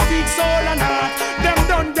 Babylon a speak soul and heart. Them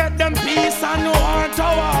don't get them peace and no heart to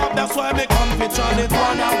walk. That's why me come to try it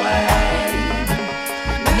one away.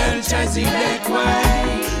 Mel Chezidek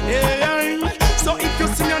way. Yeah. So if you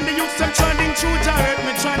see me on the youth, I'm treading through Giark.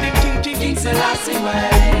 Me treading King Selassie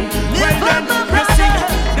way. Well then, you see,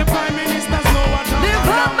 the Prime Ministers know what I'm Live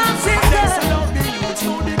up, my sister. The youth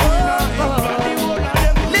know the greener.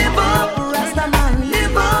 Live up, Rastaman,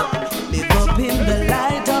 live up. Live up in the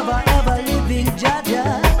light of our ever-living Jaja.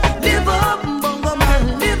 Live up, Bongo Man,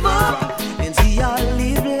 live up. And see our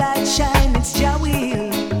live light shine, it's Jah will.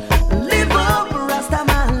 Live up,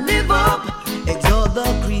 Rastaman, live up. Exalt the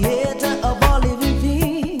creator of all living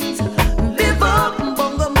things. Live up,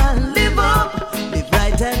 Bongo Man, live up. Live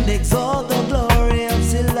right and exalt the glory of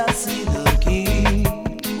Selassie the King.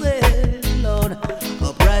 Well, Lord,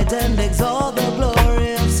 upright and exalt the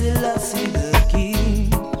glory of Selassie the King.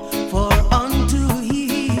 For unto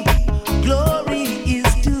he glory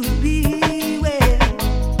is to be well.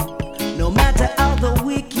 No matter how the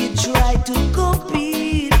wicked try to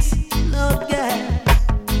compete, Lord God.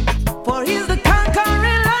 For he's the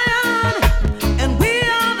conquering lion, and we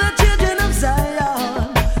are the children of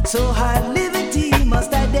Zion. So high liberty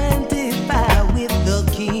must identify with the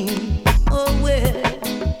King. Oh well,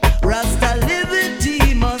 Rasta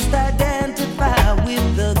liberty must identify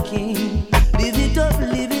with the King. Live it up,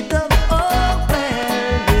 oh well.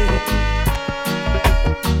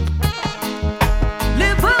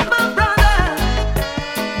 Live up, my brother.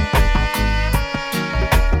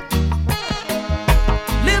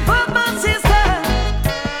 Live up, my sister.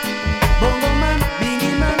 Bongo man,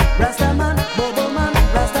 Biggie man, Rasta man, Bobo man,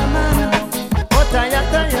 Rasta man.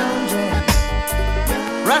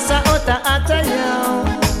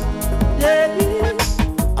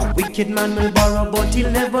 wicked man will borrow, but he'll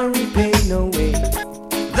never repay no way.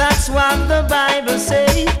 That's what the Bible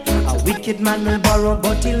say. A wicked man will borrow,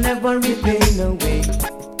 but he'll never repay no way.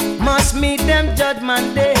 Must meet them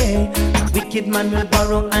judgment day. A wicked man will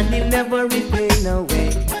borrow and he'll never repay no way.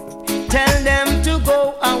 Tell them to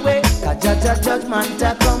go away, cause judgment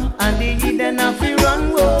a come and the heathen have to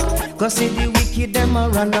run go. Cause see the wicked them a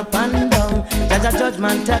run up and down.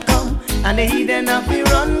 Judgment a come and the heathen have to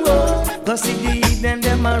run go. Cause see the heathen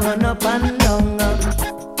them a run up and down.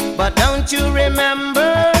 But don't you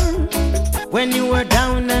remember when you were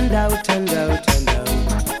down and out and out and out?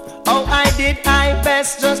 Oh, I did my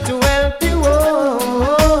best just to help you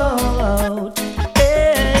out.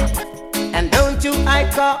 Hey. And don't you I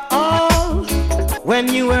call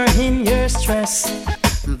when you were in your stress,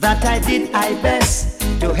 that I did my best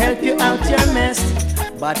to help you out your mess.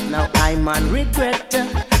 But now I'm on regret,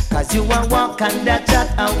 cause you are walking that chat,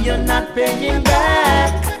 how you're not paying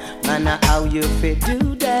back. Man, how you fit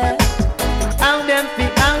do that? How them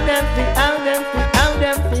fit, how them fit, how them fit, how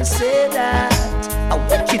them fit say that? I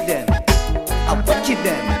wicked them, I wicked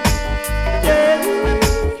them. Yeah,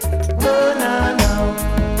 oh no no.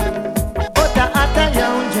 Ota ata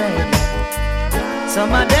young dread.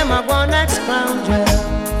 Some of them are one ex-scoundrel.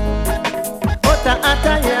 Ota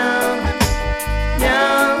ata young,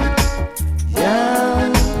 young,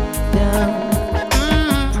 young.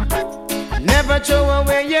 Never throw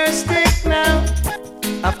away your stick now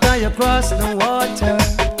after you cross the water,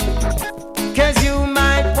 cause you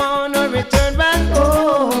might wanna return back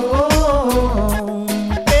home.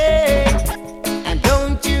 Hey. And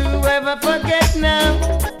don't you ever forget now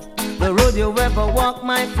the road you ever walk,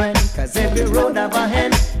 my friend, cause every road have a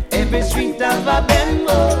hand, every street have a bend.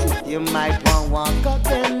 Oh, you might wanna walk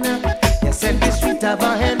again. Yes, every street have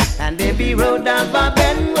a hand and every road have a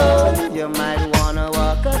bend. Oh, you might wanna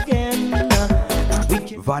walk again.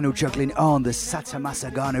 Vinyl juggling on the Satta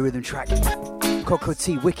Masagana rhythm track. Coco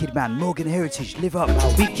T, Wicked Man, Morgan Heritage, Live Up.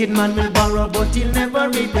 A wicked man will borrow, but he'll never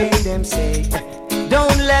repay them, say.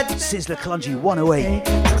 Don't let Sizzla Kalungi 108.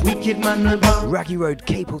 Wicked man will borrow. Raggy Road,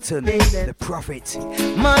 Capleton, The Prophet.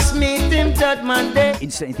 Must meet him judgment day.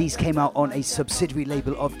 Instantly, these came out on a subsidiary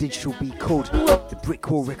label of Digital Beat called the Brick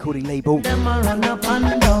Wall Recording Label. Them a run up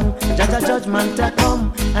and down. Judgment a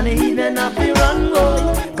come, and the heathen have to run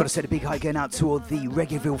go. Gotta send a big hi going out to all the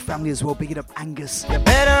Reggaeville family as well. Bigging up Angus, you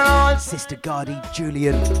better all Sister Gardy,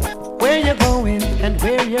 Julian. Where you going and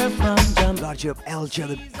where you're from, Jam. Larger up Elja,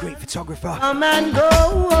 the great photographer. Come and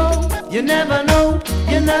go, you never know,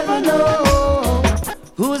 you never know.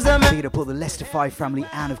 Who's the man? Bigging up all the Leicester 5 family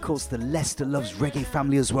and of course the Leicester Loves Reggae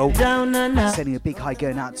family as well. Down and out. Sending a big hi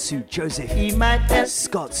going out to Joseph, he might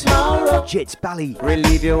Scott, tomorrow. Jits, Bally.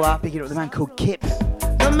 Relieve you up. Bigging up the man called Kip.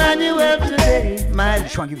 Emmanuel today, man.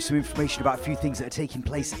 Try and give you some information about a few things that are taking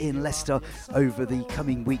place in Leicester over the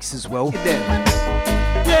coming weeks as well.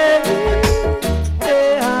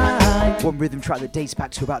 One rhythm track that dates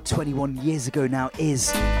back to about 21 years ago now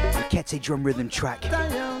is the Kete drum rhythm track.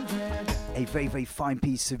 A very, very fine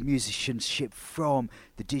piece of musicianship from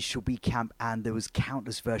the Digital Beat Camp, and there was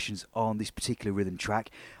countless versions on this particular rhythm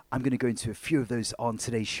track. I'm going to go into a few of those on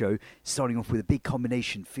today's show, starting off with a big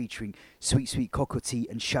combination featuring Sweet Sweet Coco T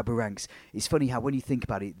and Shabba Ranks. It's funny how when you think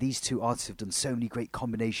about it, these two artists have done so many great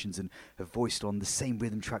combinations and have voiced on the same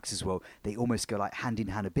rhythm tracks as well. They almost go like hand in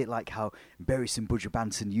hand, a bit like how Beres and Buju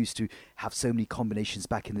Banton used to have so many combinations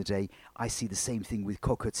back in the day. I see the same thing with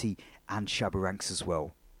Coco T and Shabba Ranks as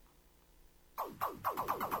well.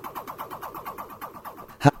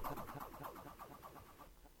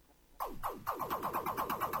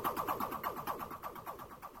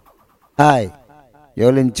 Hi,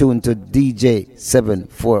 you're in tune to DJ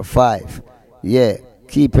 745. Yeah,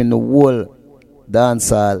 keeping the whole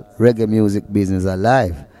dancehall reggae music business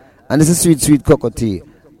alive. And this is Sweet Sweet Coco T.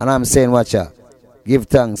 And I'm saying, watch out, give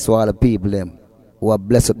thanks to all the people them who have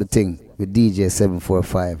blessed up the thing with DJ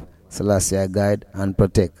 745. Selassie I guide and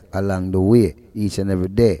protect along the way each and every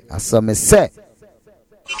day. As some may say.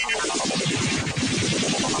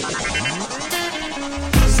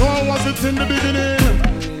 So was it in the beginning,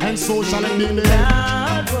 and so shall it be in the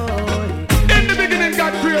end. In the beginning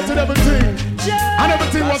God created everything, and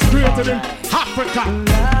everything was created in Africa.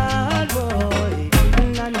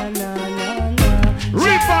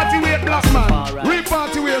 Repatriate black man,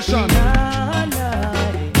 repatriation.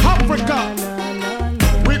 Africa.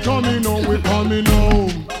 Coming home, we're coming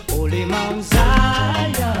home. Holy Mount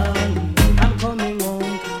Zion, I'm coming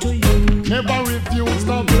home to you. Never refuse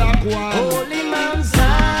the black one. Holy Mount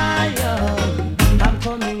Zion, I'm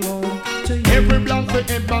coming home to you. Every black for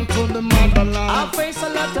head back to the motherland. I face a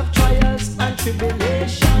lot of trials and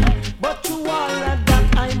tribulation, but through all of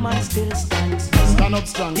that I must still stands. Stand up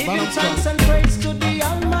strong, Giving thanks and praise to the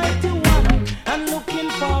Almighty One, and looking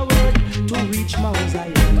forward to reach Mount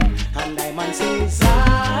Zion. And I man say,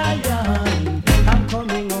 Zion, I'm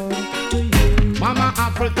coming home to you. Mama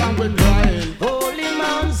African will crying. Holy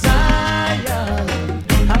Mount Zion,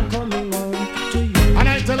 I'm coming home to you. And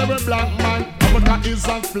I tell every black man, Africa is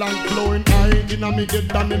a flank flowing high. Inna me get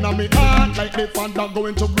down inna me heart, like the Fanta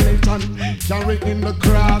going to Britain. Carry in the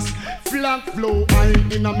cross, flank flow high.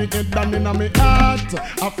 Inna me get down inna me heart.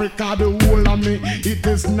 Africa the whole of me, it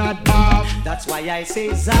is not half. That's why I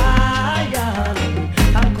say Zion,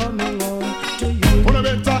 I'm coming home to you. Put a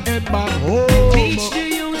better head back home. Teach the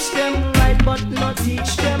youths them right, but not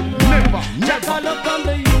teach them wrong. Never. Jack all up on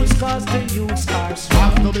the youths, cause the youths are strong.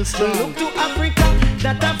 Have to be strong. Look to Africa,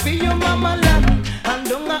 that I feel your mama land. And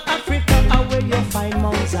down to Africa, where you find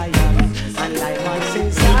Mount Zion. And like man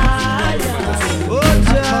says Zion. Oh,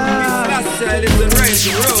 Jah. Last child is the rain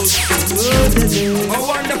the road. How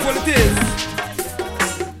wonderful it is.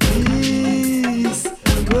 Peace,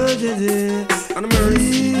 and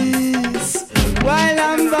peace, while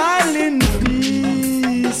I'm violin,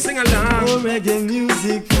 peace. Sing along. Oh, reggae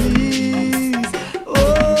music, please.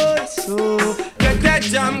 Oh, so get that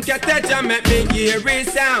jam, make me hear it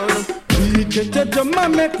sound. Get that jam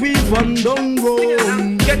and make we run down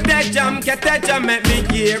road. Get that jam, make me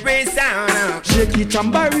hear it sound. Shake it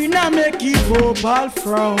tambourine and make it vocal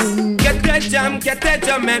frown. Get that jam,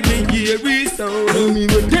 make me hear it sound. Tell me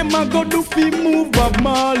what them a go do fi move Bob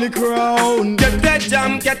Marley crown. Get that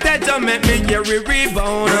jam, make me hear it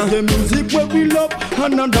rebound. The music where we love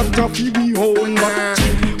and another fi we own.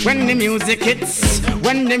 When the music hits,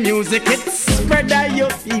 brother you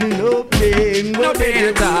feel no pain, no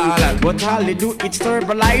pain at all. But all they do is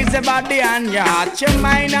stabilize your body and your heart, your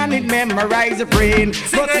mind, and it memorize your brain.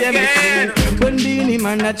 But everything when the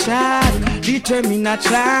man a chat, determine a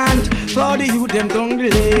chant for the youth them down the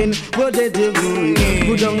lane. What they do,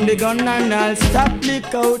 go down the gun and I'll stop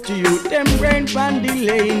lick out to you. Them brain pan the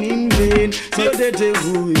lane in vain. So they do,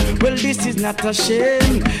 well this is not a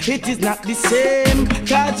shame, it is not the same.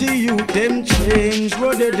 Cause the youth them change.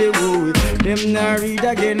 What they do, them not read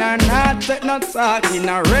again and not take no talk in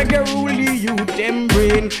a reggae rule the youth them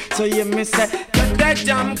brain. So you me say, get that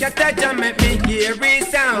jam, make me hear it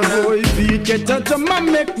sound. Boy, beat get that jam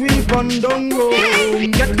and make we run down road.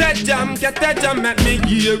 Get that jam, make me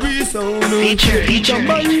hear it sound. Feature. And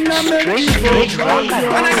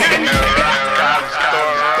again,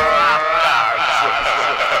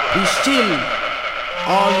 be still,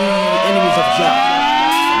 all ye enemies of Jah.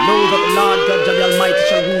 Know that the Lord God Jah the Almighty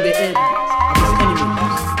shall rule the head of his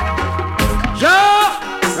enemies. Jah,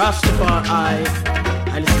 Rastafari,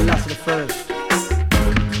 I listen last to the first.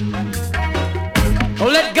 Oh,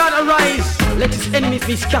 let God arise, let his enemies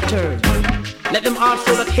be scattered. Let them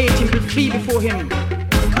also that hate him will flee before him.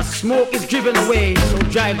 As smoke is driven away, so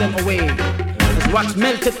drive them away. As wax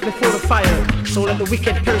melted before the fire, so let the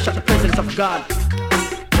wicked perish at the presence of God.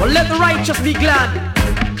 Oh, let the righteous be glad.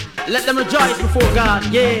 Let them rejoice before God,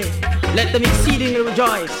 yea, let them exceedingly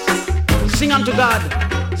rejoice. Sing unto God,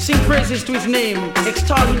 sing praises to his name,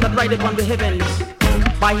 extol him that rideth on the heavens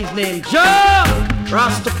by his name. Jah,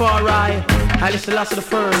 Rastafari, Haile Selassie the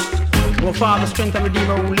first, our Father, strength and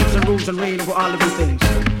Redeemer, who lives and rules and reigns over all living things.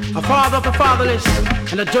 A Father of the fatherless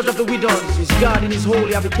and a judge of the widows is God in his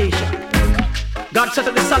holy habitation. God set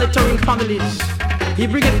up the solitary in families. He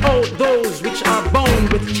bringeth out those which are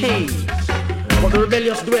bound with chains, but the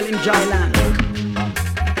rebellious dwell in dry land.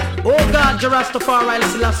 O God, Jah Rastafari, Haile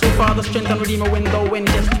Selassie, Father, strength and Redeemer, when thou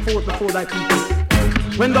wentest forth before thy people,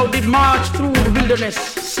 when thou did march through the wilderness,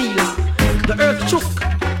 Selah, the earth shook,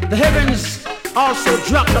 the heavens also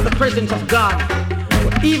dropped at the presence of God.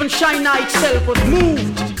 But even Shinar itself was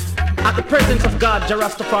moved at the presence of God, Jah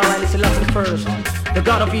Rastafari, Haile Selassie the first, the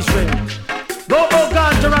God of Israel. Though, O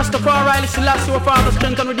God, Jah Rastafari, Haile Selassie, our Father,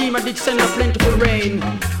 strength and Redeemer, did send a plentiful rain,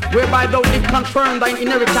 whereby thou did confirm thine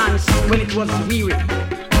inheritance when it was weary.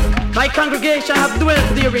 Thy congregation hath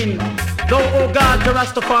dwelt therein. Though, O God, Jah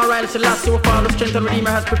Rastafari, Haile Selassie, our Father, strength and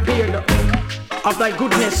Redeemer, has prepared of thy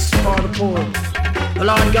goodness for the poor. The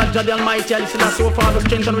Lord God, Jah the Almighty, Haile Selassie, our Father,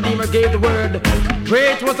 strength and Redeemer, gave the word.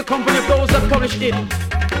 Great was the company of those that published it.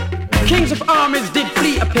 Kings of armies did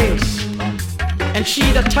flee apace, and she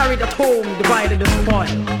that tarried at home divided the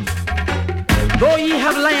spoil. Though ye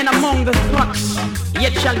have lain among the pots,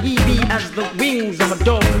 yet shall ye be as the wings of a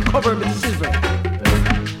dove covered with silver,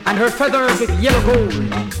 and her feathers with yellow gold.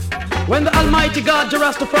 When the Almighty God, Jah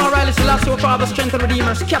Rastafari, Haile Selassie, our Father, strength and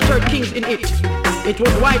Redeemer, scattered kings in it, it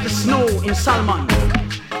was white as snow in Salmon.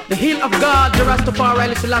 The hill of God, Jah Rastafari,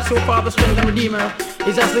 Haile Selassie, our Father, strength and Redeemer,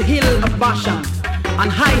 is as the hill of Bashan,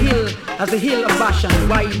 and high hill as the hill of Bashan.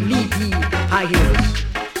 Why lead ye high hills?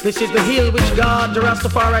 This is the hill which God, the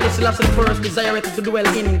Rastafari, the Selassie the first, desireth to dwell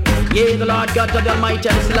in. Yea, the Lord God, the Almighty,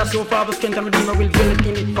 and the Selassie, O Father, strength and Redeemer, will dwell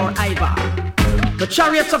in it forever. The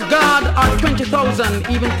chariots of God are 20,000,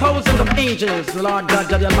 even thousands of angels. The Lord God,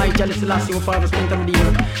 the Almighty, and the Selassie, O Father, strength and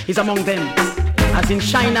Redeemer, is among them, as in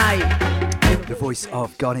Sinai. The voice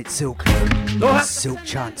of Garnett Silk, Silk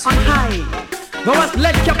Chant. On high, thou hast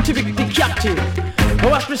led captivity captive. Who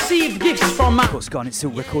has received gifts from man. Of course, Garnett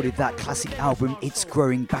Silk recorded that classic album, It's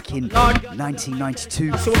Growing, back in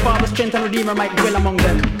 1992. So Father, strength and Redeemer might dwell among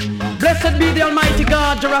them. Blessed be the Almighty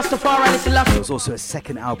God, the Rastafari, the Selassie. There was also a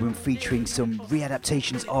second album featuring some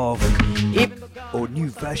readaptations of, or new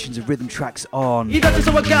versions of rhythm tracks on,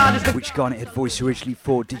 which Garnett had voiced originally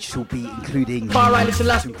for Digital Beat, including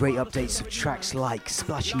some great updates of tracks like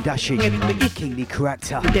Splashing Dashing, Kingly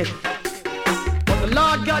Character.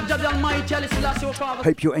 Lord God, the Almighty, Selassie, O Father.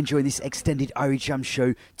 Hope you're enjoying this extended Irie Jam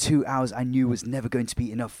show. 2 hours I knew was never going to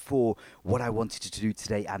be enough for what I wanted to do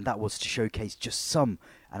today, and that was to showcase just some,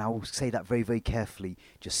 and I will say that very, very carefully,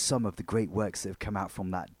 just some of the great works that have come out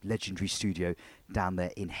from that legendary studio down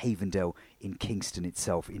there in Havendale, in Kingston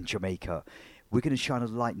itself, in Jamaica. We're going to shine a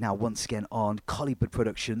light now once again on CaliBud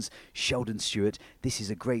Productions, Sheldon Stewart. This is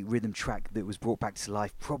a great rhythm track that was brought back to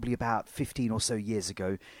life probably about 15 or so years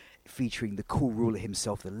ago, featuring the cool ruler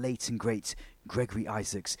himself, the late and great Gregory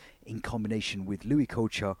Isaacs, in combination with Louis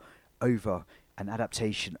Culture over an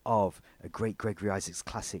adaptation of a great Gregory Isaacs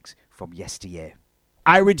classics from yesteryear.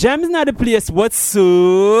 Irie Jam is not the place. What's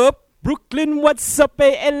up? Brooklyn, what's up?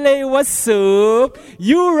 Hey, LA, what's up?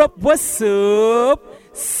 Europe, what's up?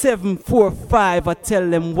 745, I tell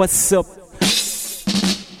them what's up.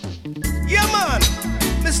 Yeah, man.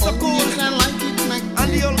 Mr. Cool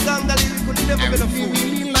and the old gang that you could never be a fool.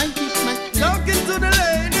 Talking to the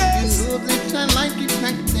ladies. You know that I like it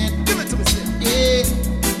like that. Give it to me, sir.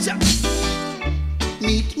 Yeah.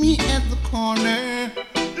 Meet me at the corner.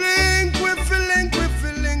 Link with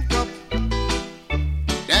up.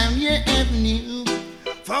 Down your avenue.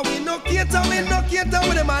 For we no cater with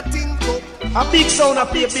them a think up. A big sound, a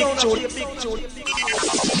big tune.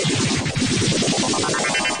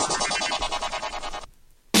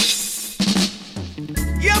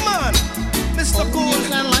 Yeah, man. Mr. Cool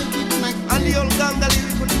and the old gang that you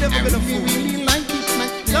could never be a fool. Really like it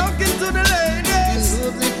like that. Talking to the ladies. You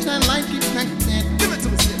know that I like it like that. Give it to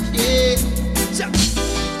me, sir. Yeah.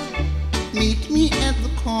 Meet me at the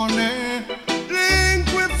corner. Link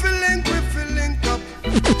up.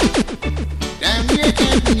 Down your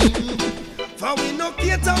avenue. For we no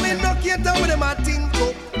cater with them a think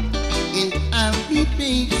up. And I'll be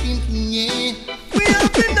patient, yeah. We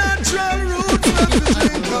have the natural roots of the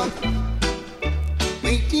drink up.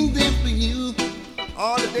 Waiting there for you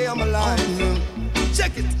all the day I'm alive. Oh, no.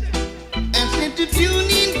 Check it. I said to tune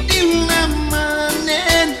in till I'm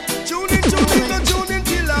morning. Tune in till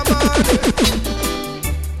I'm morning.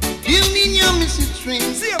 Tune in your message train.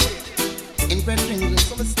 See it. In better English.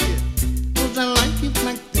 Cause I like it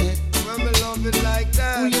like that. Well, me love it like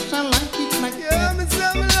that. Oh, yes, I like it like that. Yeah, me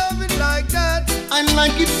say me love it like that. I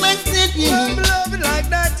like it like that, yeah. Well, me love it like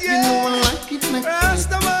that, yeah. You know I like it like that.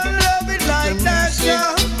 Rastaman love it like that,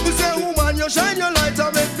 yeah. You say, woman, you shine your light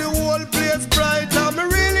and make the whole place bright. And me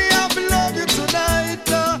really have to love you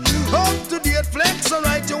tonight. Up to date flex,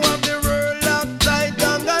 alright, you have the world locked tight.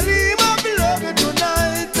 And I have to love you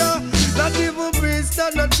tonight. Not even breeze,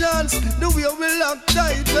 stand a chance. The way we lock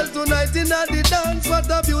tight. Well, tonight in the dance, what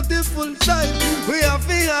a beautiful sight. We have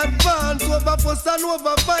to advance over fuss and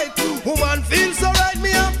over fight. Woman feels so right,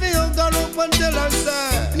 me have to hug her up and tell her,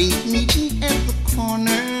 sir. Meet me at the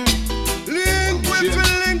corner.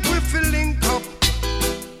 Link up.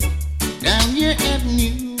 Down your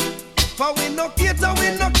avenue. For we no cater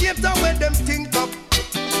where them think up.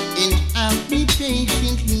 And I'll be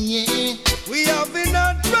patient, yeah. We have in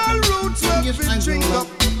natural roots where we drink up.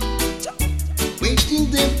 Waiting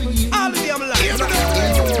there for you. All of them alive.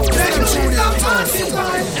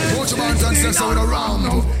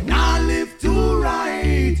 Now live to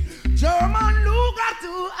right. German look at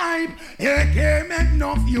to hype. Here can't make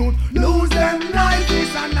no youth lose them life.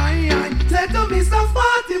 It's a 9. Take to Mr.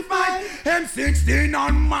 45. M16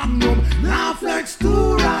 on Magnum. Now flex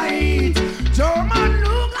to right. German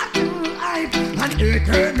look at to hype. And here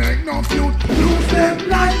can't make no youth lose them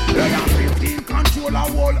life. They are 15 control a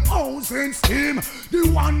whole house in steam. The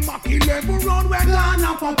one Mach 11 run where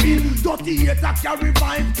Ghana pop in. 38 a carry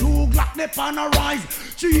 5-2 Glock they pan a rise.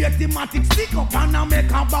 380matic stick up and a make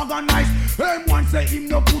a bag of nice. M1 say him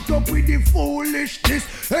no put up with the foolishness.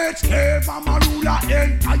 HK from a ruler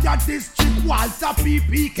entire district. Walter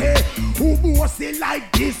PPK, who bossy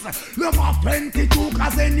like this. Love of 22,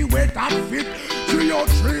 cause anyway that fit.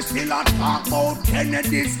 303 still a talk about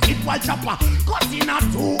Kennedy's. It was chopper, cut in a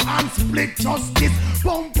two and split justice.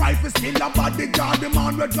 Bomb rifle still a bodyguard, the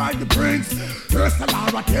man will drive the prince.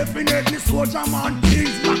 Lara definitely soldier man,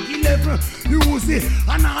 Kings, Black 11, Uzi,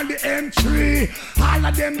 and all the M3. All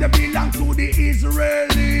of them they belong to the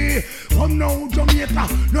Israeli. Come now Jamaica,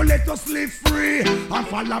 no let us live free. And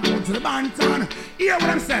fall up to the Banton. Hear what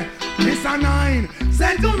I'm saying? Miss a 9,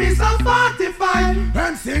 send to me some 45.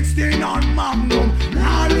 And 16 on Magnum,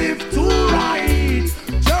 now live to right.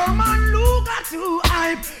 German Luger to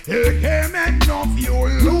hype, AK make no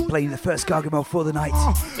fuel. Playing the first Gargamel for the night.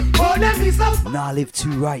 Oh, let me some. Nah Live to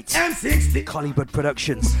Right. M60. CaliBud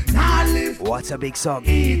Productions. Nah Live. What a big song.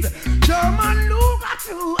 German Luger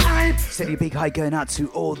to hype. Sending a big hi going out to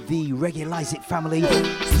all the Reggae Lysic family.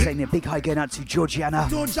 Sending a big hi going out to Georgiana.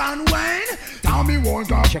 To John Wayne. Tell me one.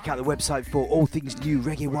 Check out the website for all things new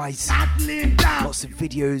reggae wise. Lots of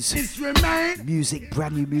videos. Music,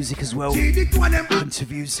 brand new music as well.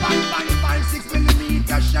 Interviews.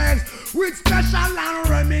 5.56mm shells with special and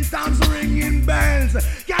Remingtons ringing bells.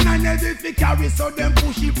 Can I never carry so them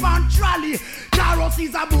push it on trolley? Carlos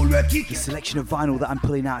is a bull kick. The selection of vinyl that I'm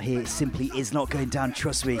pulling out here simply is not going down,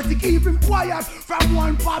 trust me. Keep him quiet from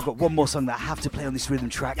one part. I've got one more song that I have to play on this rhythm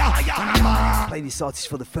track. Playing this artist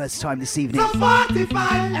for the first time this evening. So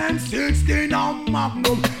 45 and 16 on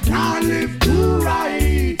Magnum. Now live to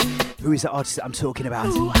right. Who is the artist that I'm talking about?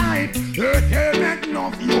 Let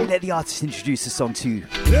the artist introduce the song to you.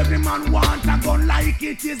 Every man want a gun like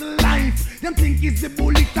it is life. Them think it's the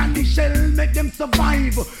bullet and the shell make them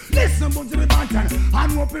survive. Listen to the button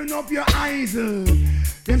and open up your eyes. Them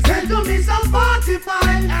send to me some 45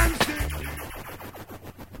 and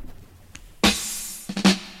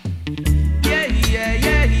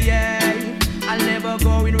yeah. I'll never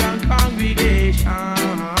go in wrong congregation.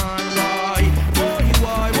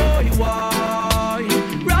 Why?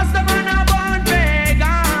 Rastaman a born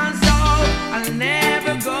pagan, so I'll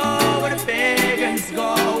never go where the pagans go.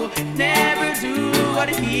 Never do what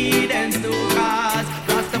the heathens do, cause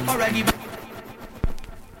Rastafari give.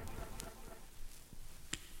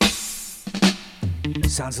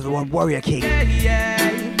 Sounds of the one Warrior King.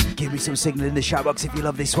 Give me some signal in the shout box if you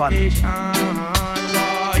love this one.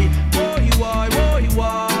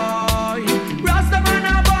 Why? Rastaman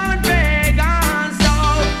a born pagan, so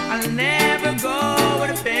I'll never go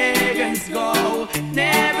where the pagans go.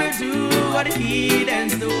 Never do what the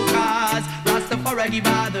heathens do, cause Rastafari give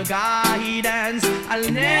all the guidance. I'll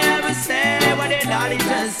never say what the daddy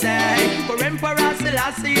just say. For Emperor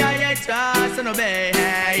Selassie I trust and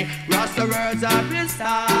obey. Rasta words are pure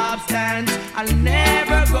substance. I'll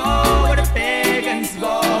never go where the pagans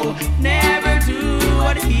go. Never do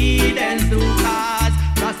what the heathens do, cause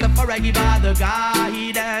Rastafari give all the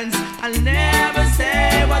guidance. I'll never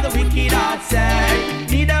say what the wicked heart say.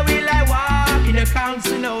 Neither will I walk in the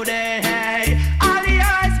council no day. All the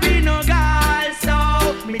eyes be no God,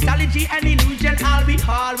 so mythology and illusion I'll be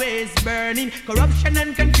always burning. Corruption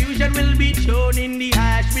and confusion will be shown in the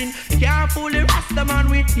ash bin. Can't fool the Rastaman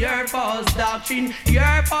with your false doctrine,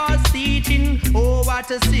 your false teaching. Oh, what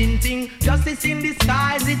a sin thing. Justice in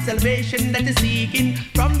disguise, it's salvation that is seeking.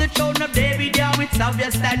 From the throne of David, yeah, it's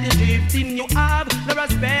obvious that you're drifting. You have no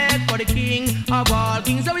respect for the King of all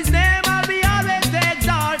kings, so his name I'll be always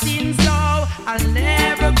exalting. So I'll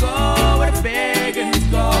never go where the pagans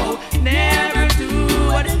go. Never do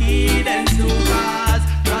what the heathens do, cause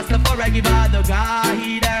Rastafari give all the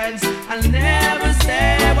guidance. I'll never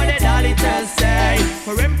say what the Dalitans say.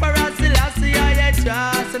 For Emperor Selassie I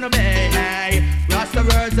trust and obey. Rasta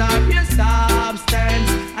words are pure substance.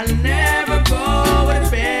 I'll never go where the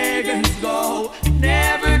pagans go.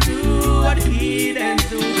 Never do what the heathens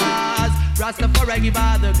do, cause Rastafari give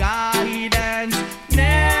all the guidance.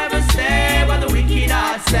 Never say what the wicked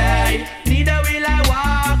heart say. Neither will I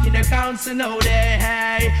walk in the council no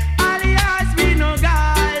day. All the eyes be no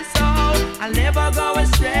God, so I'll never go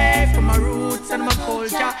astray from my roots and my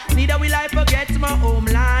culture. Neither will I forget my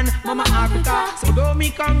homeland, Mama Africa. So go me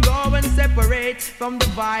can go and separate from the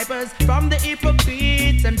vipers, from the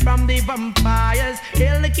hypocrites and from the vampires.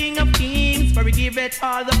 Hail the King of Kings, for we give it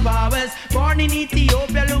all the powers. Born in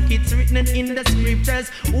Ethiopia, look, it's written in the scriptures.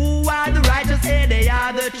 Who are the righteous? Hey, they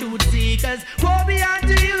are the truth seekers. Woe be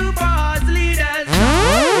unto you, boss leaders.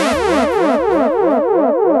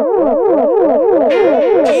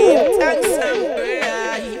 Give thanks and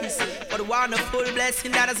praise for the wonderful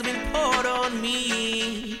blessing that has been poured on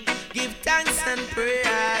me. Give thanks and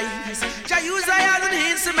praise. Jah use I as an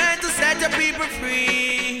instrument to set the people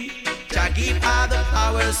free. Jah give all the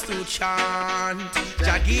powers to chant.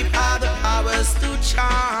 Jah give her the powers to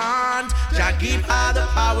chant. Jah give her the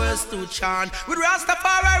powers to chant. With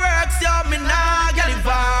Rastafari works, yo, me nah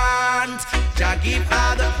gallivant. Jah give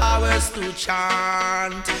her the powers to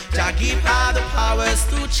chant. Jah give her the powers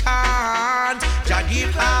to chant. Jah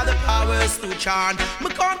give her the powers to chant. Me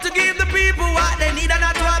come to give the people what they need and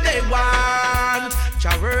not what they want.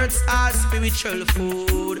 Jah words are spiritual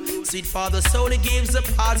food. Sweet for the soul, it gives a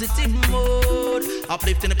positive mood.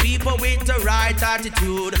 Uplifting the people with the right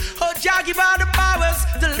attitude. Oh, Jah give her the powers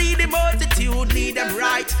to lead the multitude. Lead them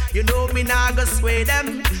right. You know me nah go sway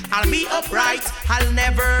them. I'll be upright. I'll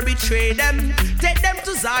never betray them. Take them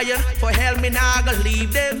to Zion. For hell me nah go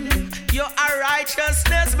leave them. Your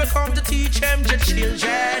righteousness will come to teach them your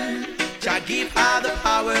children. Jah give her the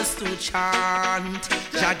powers to chant.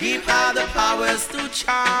 Jah give her the powers to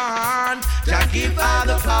chant. Jah give her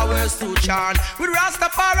the powers to chant. With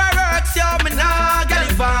Rastafari works, yo, me nah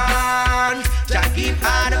gallivant. Jah give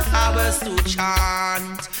her the powers to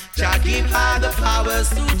chant. Jah give her the powers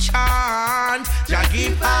to chant. Jah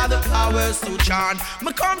give her the powers to chant.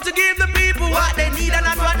 Me come to give the people what they need and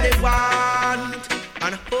not what they want.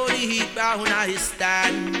 And holy heat down I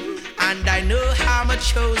stand. And I know I'm a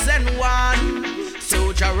chosen one.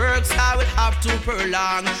 So Jah works I will have to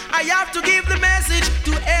prolong. I have to give the message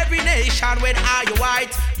to every nation. Whether are you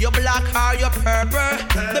white, you black or you purple,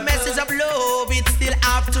 the message of love it still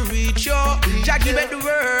have to reach you. Jah give it the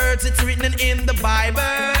words, it's written in the Bible.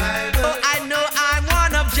 Oh, I know I'm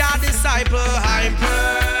one of Jah's disciples. I'm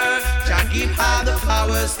pure. Jah give her the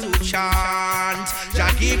powers to chant.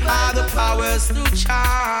 Jah give her the powers to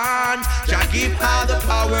chant. Jah give her the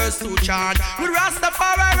powers to chant. With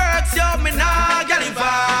Rastafari works, yo, me nah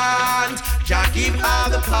gallivant. Jah give her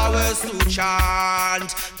the powers to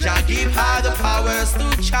chant. Jah give her the powers to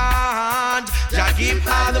chant. Jah give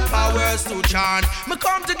her the powers to chant. Me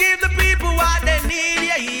come to give the people what they need,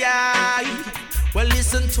 yeah, yeah. Well,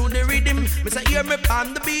 listen to the rhythm, Mr. Hear me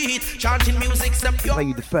on the beat, chanting music, step your... Play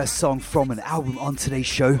you the first song from an album on today's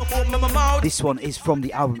show. This one is from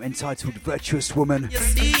the album entitled Virtuous Woman.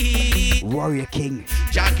 Warrior King.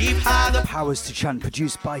 Powers to Chant,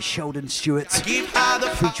 produced by Sheldon Stewart,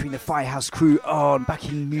 featuring the Firehouse crew on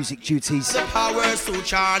backing music duties.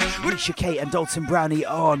 Risha K and Dalton Brownie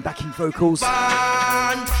on backing vocals.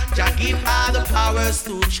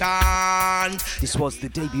 This was the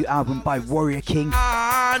debut album by Warrior King,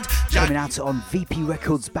 coming out on VP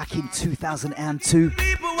Records back in 2002.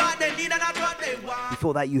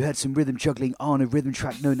 Before that, you heard some rhythm juggling on a rhythm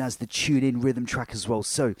track known as the Tune In rhythm track as well.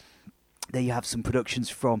 So there you have some productions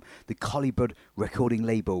from the CaliBud recording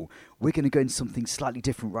label. We're going to go into something slightly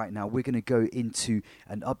different right now. We're going to go into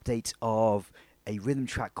an update of a rhythm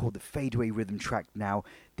track called the Fadeaway rhythm track now.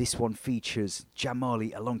 This one features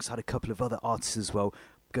Jamali alongside a couple of other artists as well,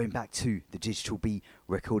 going back to the Digital B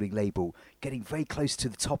recording label. Getting very close to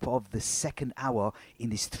the top of the second hour in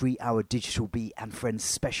this 3-hour Digital B and Friends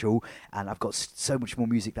special, and I've got so much more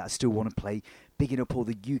music that I still want to play. Bigging up all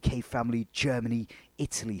the UK family, Germany,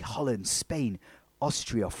 Italy, Holland, Spain,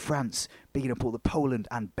 Austria, France. Bigging up all the Poland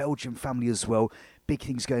and Belgium family as well. Big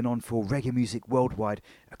things going on for reggae music worldwide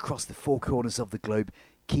across the four corners of the globe.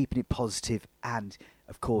 Keeping it positive, and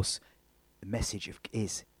of course the message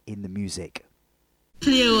is in the music.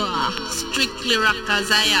 Pure, strictly rockers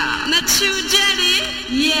I am. Not true, Jenny?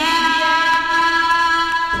 Yeah.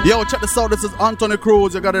 Yo, check this out. This is Anthony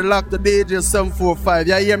Cruz. You gotta lock the DJ 745.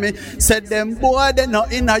 You hear me? Said them boy, they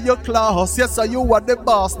not in your class. Yes, sir, you are the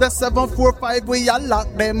boss. The 745, we a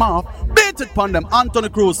lock them off. Beat it upon them. Anthony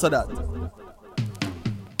Cruz said that.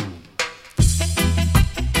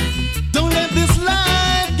 Don't let this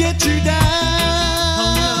life get you down.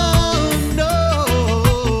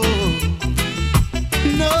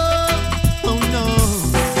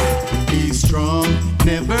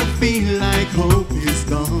 Never feel like hope is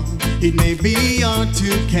gone. It may be hard to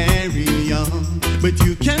carry on, but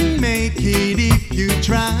you can make it if you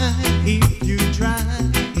try. If you try,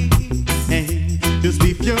 and just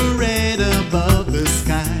lift your head above the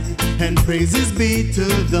sky, and praises be to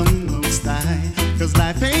the Most High. 'Cause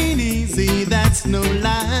life ain't easy, that's no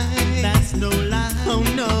lie. That's no lie. Oh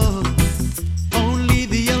no, only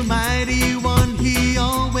the Almighty One, He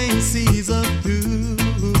always sees us through.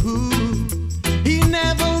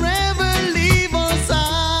 Never ever leave our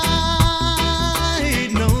side,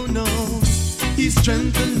 no, no. He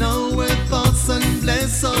strengthened our thoughts and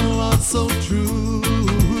bless our hearts so true.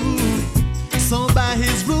 So by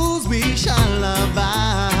His rules we shall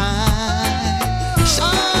abide,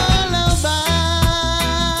 shall abide.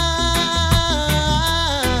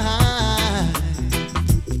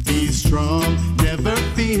 Be strong, never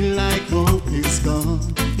feel like hope is gone.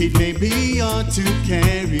 It may be hard to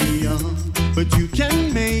carry on, but you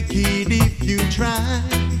can make it if you try.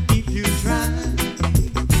 If you try.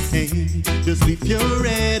 Hey, just lift your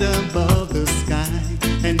head above the sky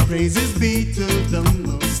and praises be to the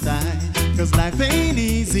Most High. 'Cause life ain't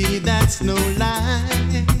easy, that's no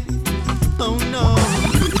lie. Oh no.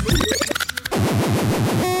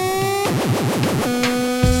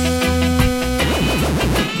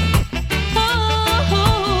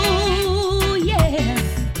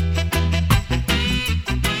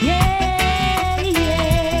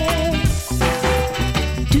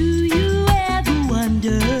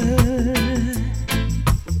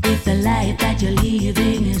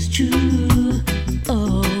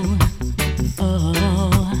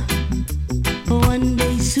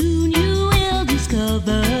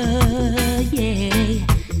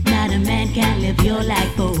 Your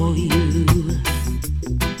life for you,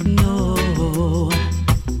 no.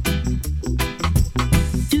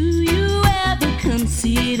 Do you ever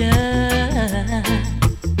consider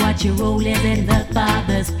what your role is in the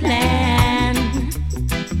Father's plan?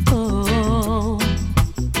 Oh,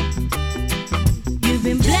 you've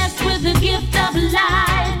been blessed with the gift of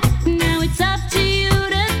life. Now it's up to you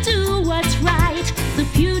to do what's right. The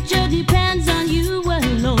future depends on you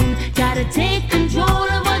alone. Gotta take control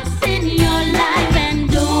of what's in your life, and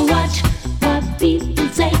don't watch what people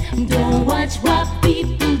say, don't watch what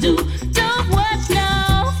people do, don't watch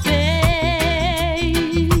no face,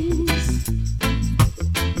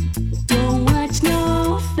 don't watch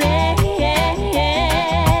no face.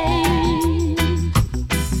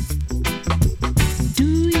 Do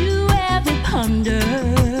you ever ponder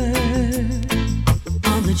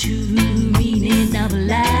on the true meaning of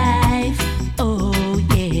life? Oh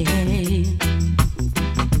yeah.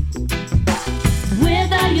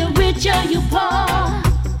 Whether you're rich or you're poor,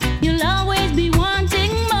 you'll always be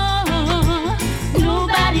wanting more.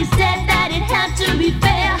 Nobody said that it had to be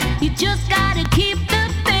fair. You just gotta keep the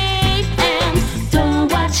faith, and don't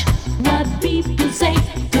watch what people say,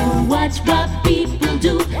 don't watch what people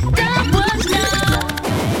do, don't watch no.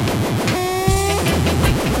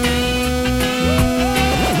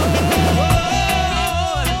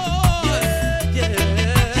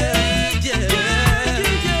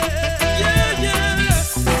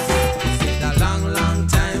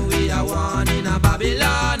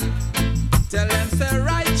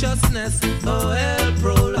 Oh, well,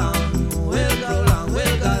 prolong, we'll go long,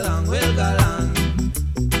 we'll go long, we'll go long.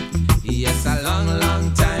 Yes, a long,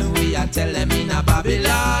 long time we are tell them in a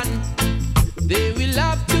Babylon. They will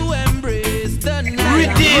have to embrace the lion.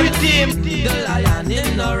 Redeem. The lion,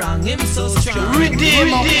 him no wrong, him so strong. Redeem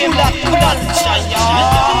that culture,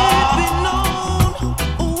 y'all.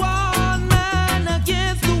 One man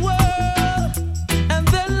against the world, and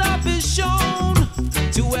their love is shown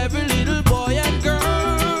to every little boy and girl.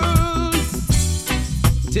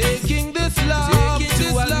 Taking this love to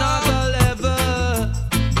another level.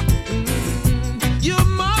 You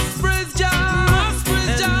must praise Jah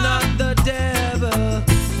and not the devil.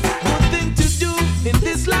 Good thing to do in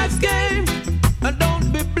this life's game, and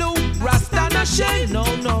don't be blue, Rasta no shame. No,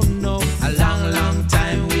 no, no. A long, long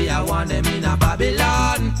time we are want them in a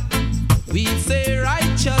Babylon. We say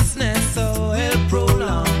righteousness, so we'll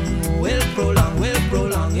prolong, we'll prolong, we'll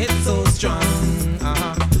prolong. It's so strong.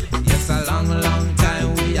 Yes, a long, long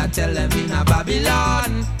time we are tell them in a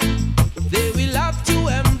Babylon. They will have to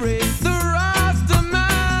embrace the Rasta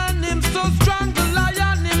man. Him so strong, the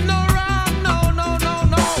lion, him no wrong. No, no, no,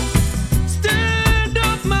 no. Stand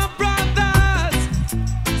up, my brothers.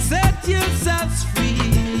 Set yourselves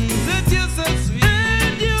free. Set yourselves free.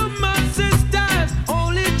 And you, my sisters,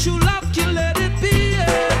 only true love can let it be.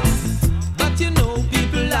 But you know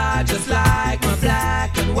people are just like my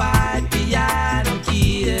black and white piano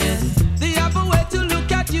keys. They have a way to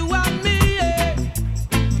look at you and me.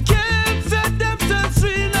 Can't set themselves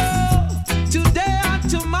free, no. Today and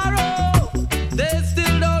tomorrow, they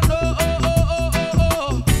still don't know.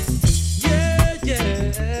 Yeah,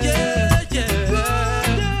 yeah, yeah, yeah.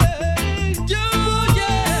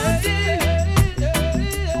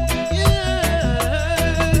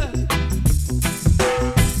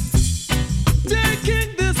 Taking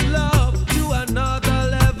this love to another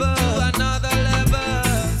level,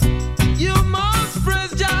 You must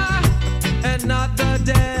praise Jah and not the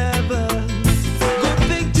devil. Good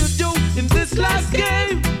thing to do in this last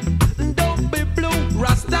game. Don't be blue,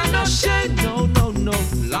 Rasta no shame. No, no, no.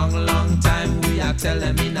 Long, long time we are tell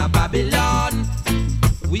them in a Babylon.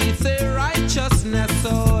 We say righteousness,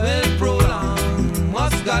 so it'll prolong.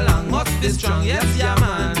 Must go long, must be strong. Yes, yeah,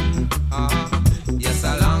 man. Yes,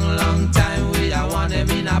 a long, long time we are want them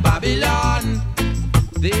in a Babylon.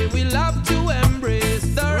 They will have to embrace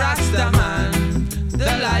the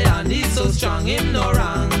wrong, him no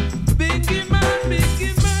wrong. Biggie man,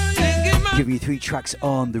 biggie man, biggie man. Giving you 3 tracks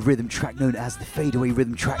on the rhythm track known as the Fadeaway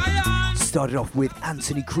Rhythm Track. Started off with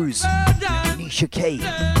Anthony Cruz, Nisha K.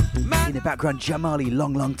 In the background, Jamali,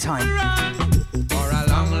 Long Long Time. For a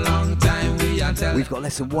long, long time we are telling. We've got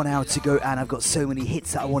less than 1 hour to go, and I've got so many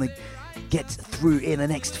hits that I want to get through in the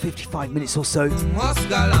next 55 minutes or so. Must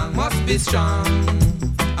go long, must be strong.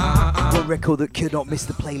 One record that could not miss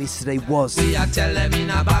the playlist today was We are telling in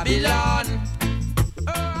a Babylon.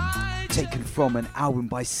 taken from an album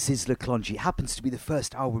by Sizzla Klonji. It happens to be the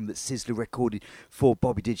first album that Sizzla recorded for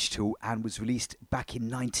Bobby Digital and was released back in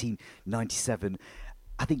 1997.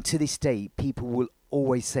 I think to this day, people will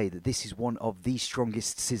always say that this is one of the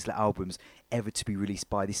strongest Sizzla albums ever to be released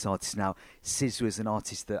by this artist. Now, Sizzla is an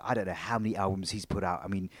artist that I don't know how many albums he's put out. I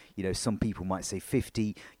mean, you know, some people might say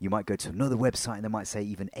 50. You might go to another website and they might say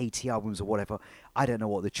even 80 albums or whatever. I don't know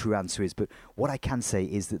what the true answer is, but what I can say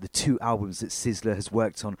is that the 2 albums that Sizzla has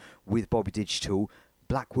worked on with Bobby Digital,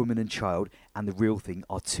 Black Woman and Child and The Real Thing,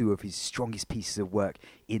 are 2 of his strongest pieces of work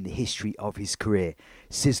in the history of his career.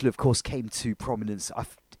 Sizzla, of course, came to prominence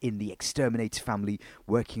in the Exterminator family,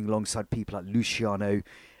 working alongside people like Luciano,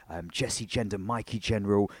 Jesse Gender, Mikey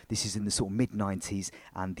General. This is in the sort of mid-90s,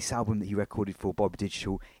 and this album that he recorded for Bobby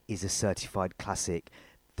Digital is a certified classic.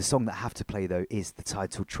 The song that I have to play, though, is the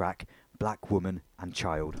title track, Black Woman and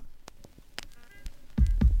Child.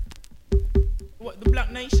 What, the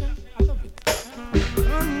Black Nation? I love it.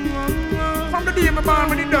 From the day my born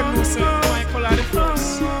when he done no say Michael are the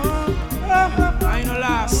first. I know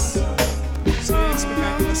last. So you expect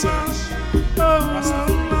I to search.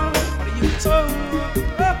 Rastafari for the youth.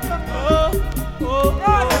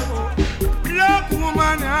 Black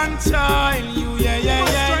woman and child, you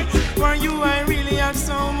yeah. For you I really have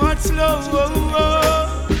so much love.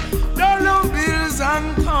 Dollar bills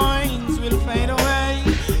and coins will fade away.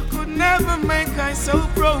 Could never make I so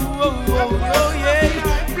proud.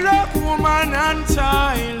 Black woman and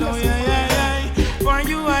child, oh yeah. For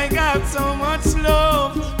you I got so much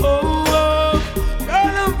love.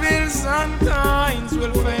 Dollar bills and coins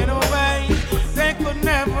will fade away. They could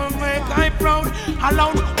never make I proud.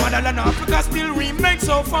 Allowed motherland Africa still remain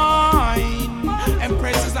so fine.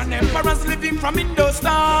 Empresses and emperors living from in those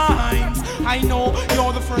times. I know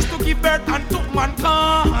you're the first to give birth and took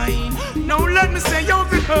mankind. Now let me say you're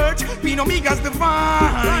the hurt, being Omega's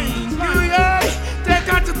divine. Take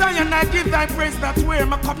her to die and I give thy praise. That's where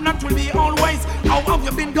my covenant will be always. How have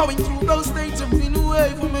you been going through those states? You've been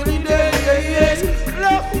away for many days.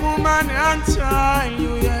 Love, woman and child,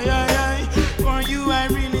 for you I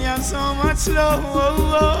really have so much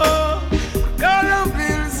love. Dollar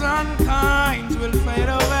bills and kinds will fade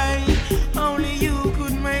away. Only you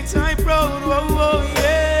could make I proud.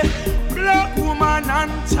 Black woman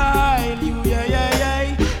and child,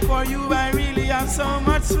 for you I really have so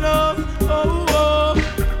much love.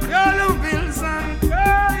 Dollar bills and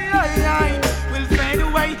kinds will fade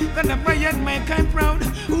away. They never yet make I proud.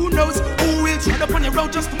 Who knows who will tread upon your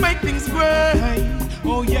road just to make things great.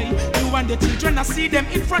 Oh yeah, you and the children, I see them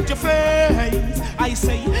in front of your face. I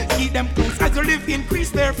say, keep them close as you live, increase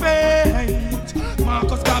their faith.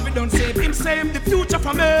 Marcus Garvey don't save him, save the future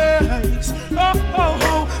from AIDS.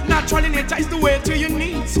 Oh, naturally nature is the way to your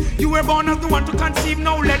needs. You were born as the one to conceive,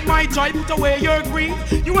 now let my joy put away your grief.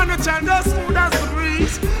 You want a child as smooth as the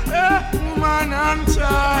breeze. Woman and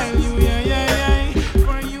child, you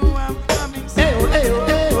for you I'm coming soon.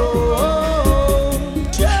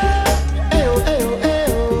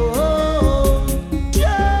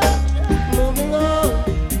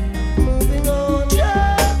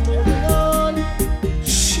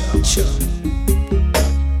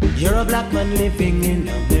 You're a black man living in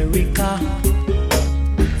America.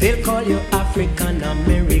 They'll call you African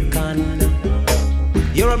American.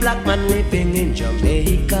 You're a black man living in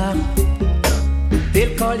Jamaica.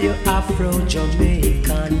 They'll call you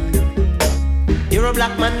Afro-Jamaican. You're a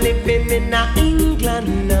black man living in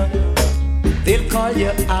England. They'll call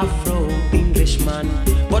you Afro-Englishman.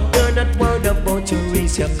 But they're not worried about your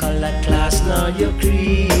race, your color, class, nor your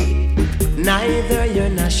creed. Neither your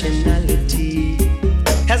nationality.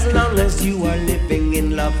 As long as you are living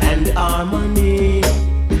in love and harmony,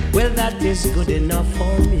 well, that is good enough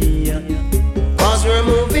for me. Cause we're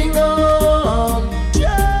moving on.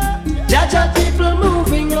 Jaja people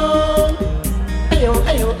moving on. Ayo,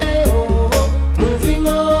 ayo, ayo. Moving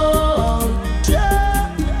on.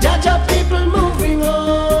 Jaja people moving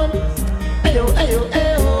on. Ayo, ayo,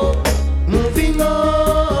 ayo. Moving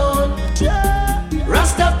on.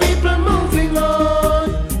 Rasta people moving on.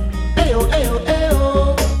 Ayo, ayo,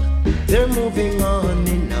 ayo. They're moving on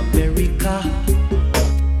in America.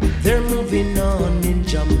 They're moving on in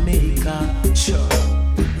Jamaica.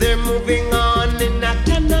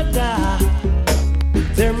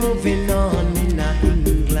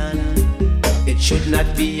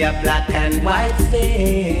 not be a black and white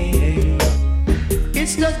thing.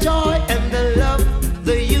 It's the joy and the love,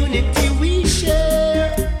 the unity we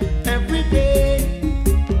share every day.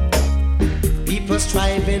 People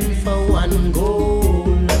striving for one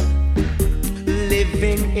goal,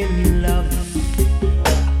 living in love.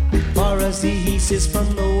 For us the east is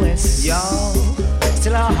from the west, y'all.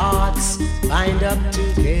 Still our hearts bind up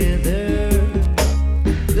together.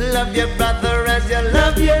 Love your brother as you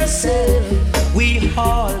love yourself. We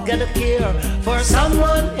all gotta care for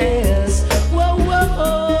someone else. Whoa,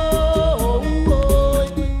 whoa, whoa.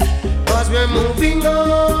 Cause we're moving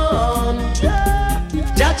on.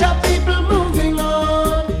 Jaja people moving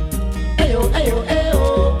on. Ayo, ayo,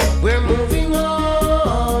 ayo. We're moving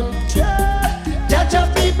on. Jaja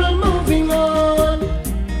people moving on.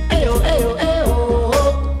 Ayo, ayo, ayo.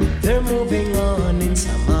 They're moving on in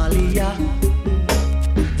Somalia.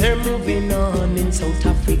 They're moving on in South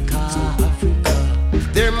Africa.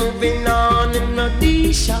 They're moving on in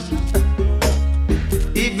Rhodesia.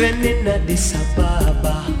 Even in Addis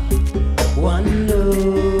Ababa. One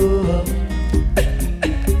love.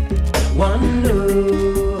 One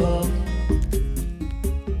love.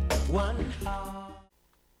 One heart.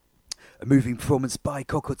 A moving performance by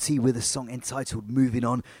Kokoti with a song entitled Moving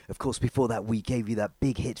On. Of course, before that, we gave you that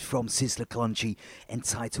big hit from Sizzla Kalonji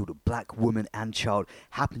entitled Black Woman and Child.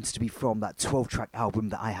 Happens to be from that 12-track album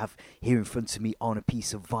that I have here in front of me on a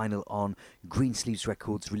piece of vinyl on Greensleeves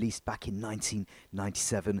Records, released back in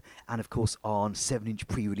 1997. And of course, on 7-inch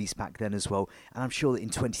pre-release back then as well. And I'm sure that in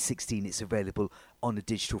 2016 it's available on a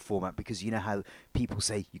digital format, because you know how people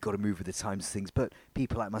say you got to move with the times things, but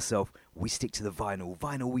people like myself, we stick to the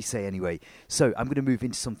vinyl we say anyway. So I'm going to move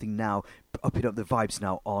into something now, upping up the vibes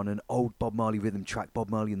now on an old Bob Marley rhythm track,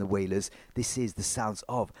 Bob Marley and the Wailers. This is the sounds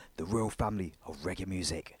of the royal family of reggae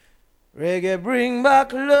music. Reggae bring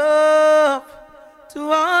back love to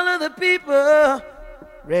all of the people.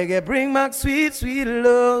 Reggae bring back sweet, sweet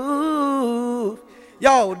love.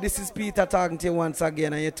 Yo, this is Peter talking to you once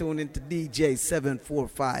again, and you're tuned into DJ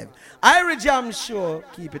 745. Irie Jam Show.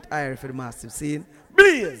 Keep it Irie for the massive scene.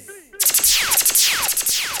 Blaze!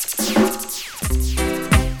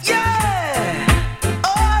 Yeah!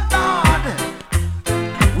 Oh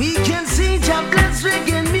Lord! We can see Jah bless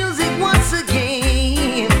reggae music once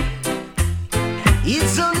again.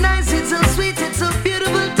 It's so nice, it's so sweet, it's so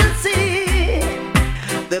beautiful to see.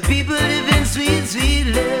 The people live in sweet, sweet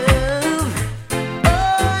love.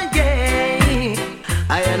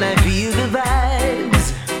 And I feel the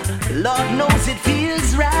vibes. Lord knows it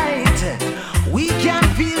feels right. We can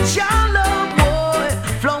feel your love, boy,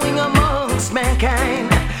 flowing amongst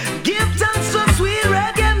mankind. Give thanks to sweet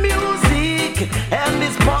reggae music and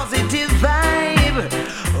this positive vibe.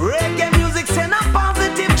 Reggae music send a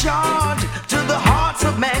positive charge to the hearts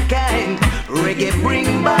of mankind. Reggae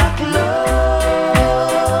bring back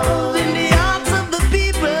love in the hearts of the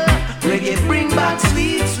people. Reggae bring back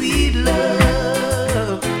sweet, sweet love.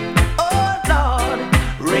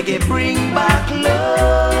 Reggae bring back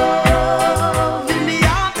love in the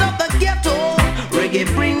heart of the ghetto. Reggae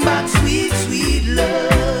bring back sweet, sweet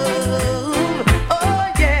love. Oh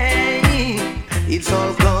yeah, it's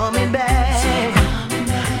all coming back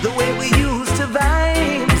the way we used to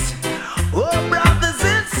vibes. Oh brothers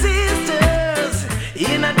and sisters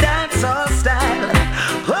in a dancehall style.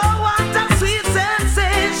 Oh what a sweet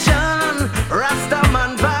sensation,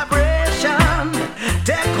 Rastaman vibration.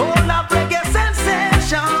 Take hold of reggae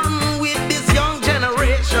sensation with this young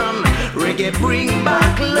generation. Reggae bring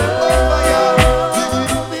back love.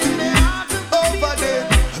 Over there,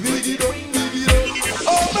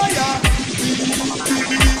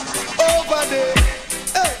 over there.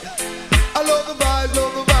 Hey, I love the vibes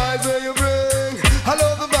where you bring. I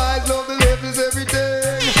love the vibes, love the levels,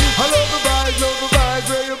 everything. I love the vibes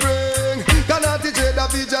where you bring. Cannot teach it, I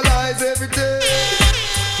visualize everything.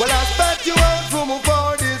 Well, I spat you out from a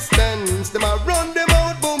far distance. Them I run them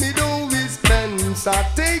out, but me don't dispense. I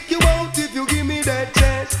take you out if you give me that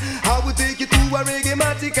chance. I will take you to a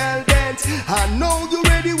reggae-matical dance. I know you're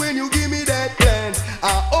ready when you give me that glance.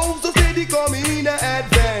 I also steady coming in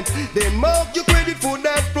advance. Then mark your credit for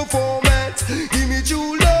that performance. Give me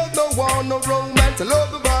true love, no one, no romance. I love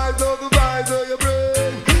the vibes of your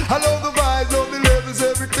brain. I love the vibes, love the levels,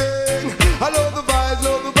 everything. I love the vibes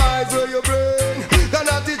of your brain.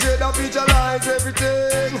 Cannot teach it, I visualize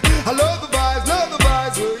everything. I love the vibes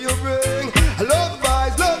where you bring. I love the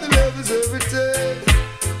vibes, love the levels, everything.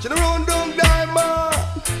 She no run down diamond,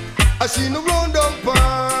 I she no run down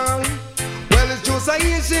pearl. Well, it's just a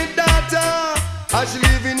ancient data, and she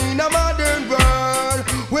living in a modern world.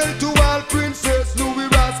 Well, to all princess, no we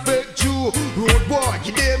respect you. Road boy,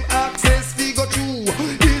 give them access, we go through.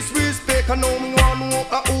 I know me one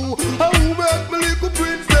who make me little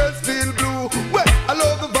princess feel blue. Well, I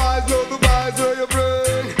love the vibes where you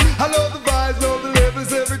bring. I love the vibes, love the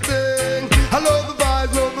levels, everything. I love the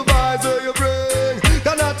vibes where you bring.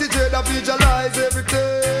 Cannot teach you to visualize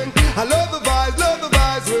everything. I love the vibes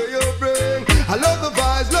where you bring. I love the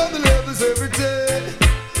vibes, love the levels, everything.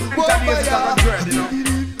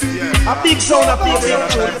 A big sound of people.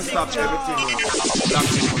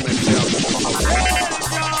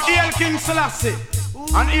 Hail King Selassie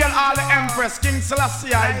and hail all the Empress. King Selassie,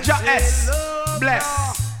 Jah S. Bless.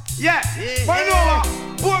 Yeah, but you know what?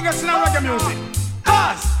 Bogus in the reggae music.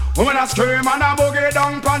 Cause women a scream and a boogie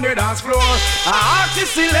down on the dance floor. A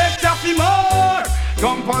artist select a few more.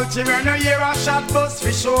 Come culture when you hear a shot bust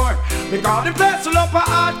for sure. Because the place will up a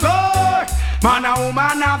hardcore. Man and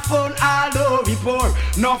woman have fun all over poor.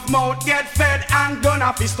 Enough mouth get fed and gun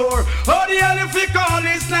off the store. How the hell if we call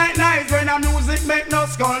this night when the music make no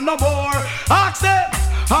skull no more? Ask them,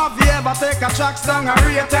 have you ever take a track song and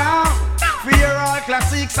rate down? For your all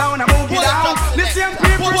classic sound and move it down. The same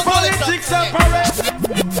people politics separate.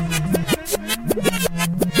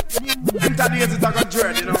 Interdays it a got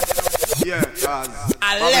dread, you know. Yeah, cause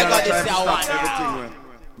I love this everything.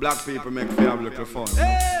 Black people make for have a little fun.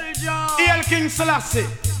 Hail King Selassie.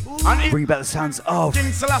 Bring back the sounds of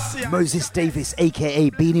King Selassie. Moses Davis, aka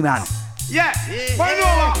Beanie Man. Yeah, but you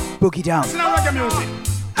know what? Boogie down. It's not reggae music.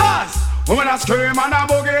 Cause women a scream and a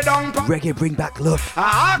boogie down. Reggae bring back love.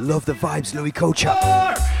 Love the vibes, Louis Culture.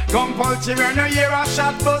 Come culture when you hear a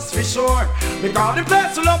shot bust for sure. Because the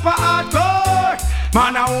place will up a hardcore.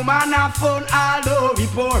 Man and woman have fun all over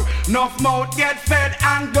poor. Enough mouth get fed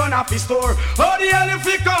and gun off the store. How the hell if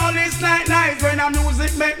we call this night when the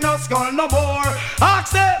music make no skull no more?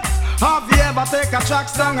 Ask them, have you ever take a track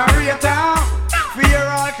song and rate down? For your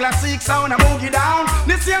all classic sound and boogie down.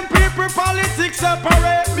 The same people politics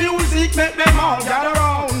separate music make them all gather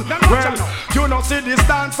round. Well, you know see this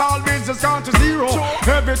dance all business gone to zero.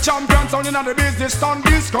 Every champion sound in the business done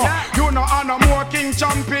disco. You know I no more king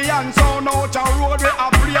champion sound out a road we a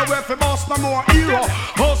play where for boss no more hero.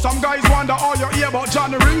 Oh some guys wonder how you hear about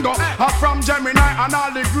Johnny Ringo. From Gemini and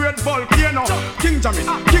all the great volcano. King Jammy,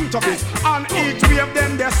 King Tobias and each wave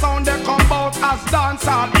them their sound they come out as dance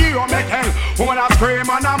all hero make hell. Woman a scream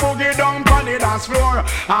and a boogie down on the dance floor. A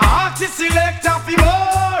artist select a few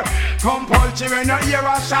more. Come punchy when you hear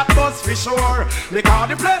a shot bust for sure. Because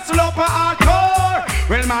the place will up a hardcore.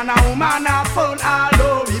 Well man and woman have fun all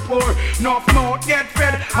over poor. Enough mouth get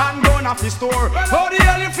fed and gun off the store. How the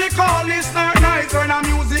hell if you call this night when the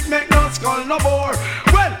music make no skull no more?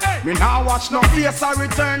 Well, me now watch no face I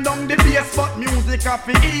return down the bass. But music have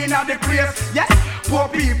to in at the place. Yes, poor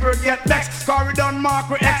people get vexed. Carry down mark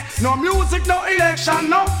with X. No music, no election,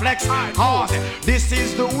 no flex. This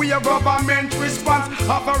is the way government response.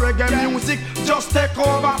 Of a reggae music just take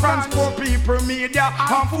over France. Poor people media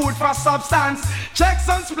and food for substance. Checks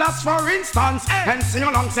and splash for instance. And sing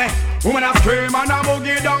along say, women a scream and a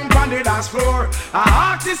boogie down on the dance floor. A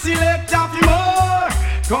artist select a few more.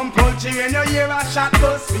 Come punchy when you hear a shot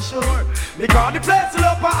bust for sure. Because the place will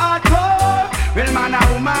up a hardcore. Well man and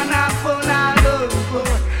woman have fun all over.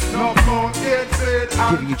 No phone gets it.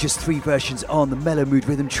 Giving you just 3 versions on the Mellow Mood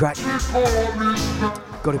rhythm track.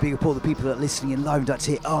 Got to big up all the people that are listening in live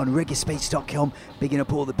here on reggaespace.com. Bigging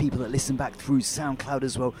up all the people that listen back through SoundCloud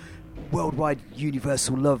as well. Worldwide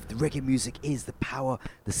universal love. The reggae music is the power,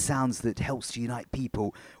 the sounds that helps to unite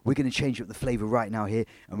people. We're going to change up the flavour right now here,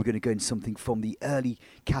 and we're going to go into something from the early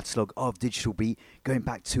catalogue of Digital Beat, going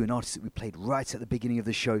back to an artist that we played right at the beginning of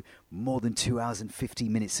the show, more than 2 hours and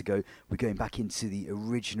 15 minutes ago. We're going back into the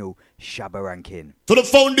original Shabba Ranking. To the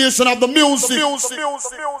foundation of the music.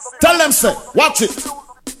 Tell them, say, watch it.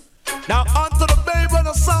 Now onto the babe and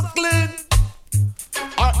the suckling.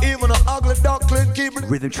 Or even an ugly duckling, keep it.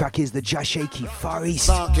 Rhythm track is the Jashaki Far East.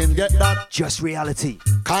 Get that. Just reality.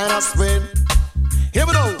 Kind of spin. Here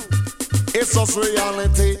we go. It's just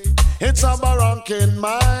reality. It's a barranking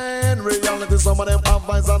mind. Reality, some of them have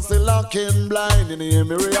eyes and still looking blind. You hear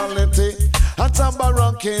me? Reality. It's a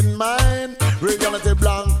barranking mind. Reality,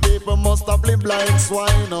 blank people must have been blind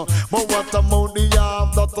swine. But what about the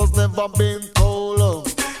arm that has never been told?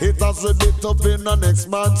 It has a bit up in the next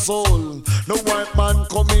man's soul. No white man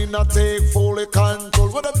come in and take fully control.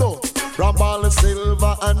 What I do? From all the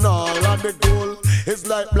silver and all of the gold. It's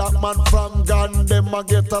like black man from Ghana, them a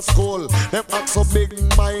get a skull. Them act so big,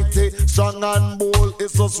 mighty, strong and bold.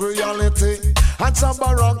 It's just reality. And some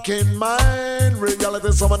are ranking mind.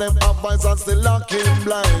 Reality, some of them have eyes and still looking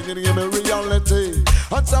blind. You hear me? Reality.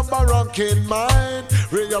 And some are ranking mind.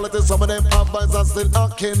 Reality, some of them have eyes and still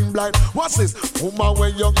looking blind. What's this? Woman,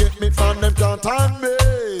 when you get me from them can't hand me.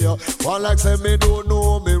 One like say me don't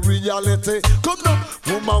know me reality. Come now,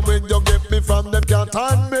 woman, when you get me from them can't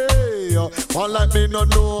hand me. One like me no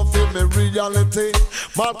know for me reality.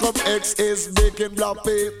 Malcolm X is making black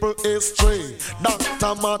people history.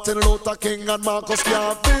 Dr. Martin Luther King and Marcus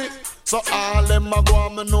Garvey. So all them a go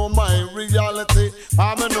and me know my reality.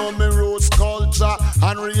 I me know me roots, culture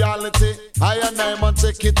and reality. I and I man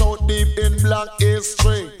take it out deep in black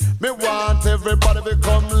history. Me want everybody to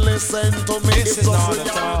come listen to me. This is not a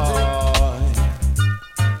toy.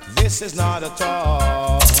 This is not a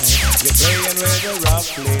toy. You're playing with a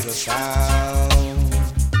rough little sound.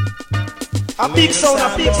 A big sound,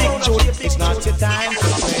 a big tune. It's not your time to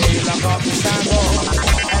play. Lock off the soundboard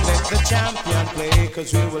and let the champion play.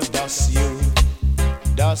 Cause we will dust you,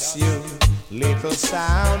 little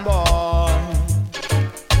soundboy.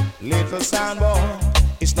 Little soundboy.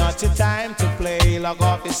 It's not your time to play. Lock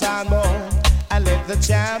off the soundboard and let the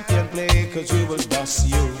champion play. Cause we will dust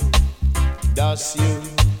you,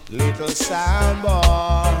 little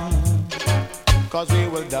soundboy. Cause we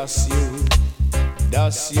will dust you,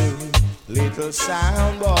 little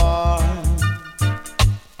soundboy.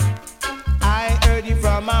 I heard you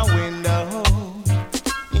from my window.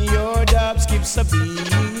 Your dub skips a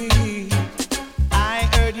beat. I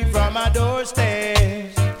heard you from my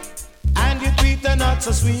doorstairs. And your tweet are not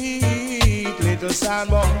so sweet, little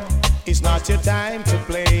soundboy. It's not your time to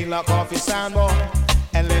play. Lock off your soundboy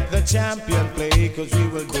and let the champion play. Cause we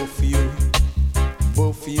will go for you,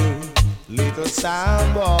 both for you, little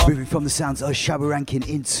soundboy. Moving from the sounds of Shabba Ranks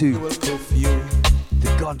into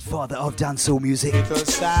the godfather of dancehall music,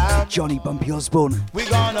 Johnny Bumpy Osborne. We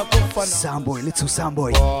gonna cook for Soundboy, little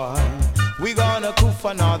soundboy. We gonna cook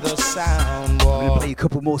for another soundboy. We're gonna play a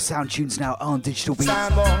couple more sound tunes now on Digital Beat.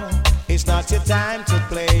 Soundboy, it's not your time to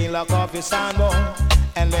play. Lock off your soundboy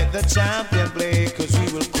and let the champion play. Cause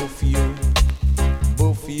we will cook for you,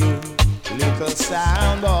 both for you, little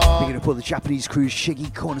soundboy. We're gonna put the Japanese crew Shiggy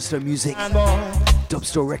Cornerstone Music, Dub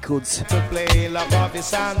Store Records. To play, lock off your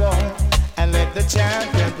soundboy and let the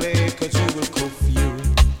champion play. Cause we will cook for you,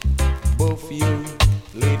 both for you,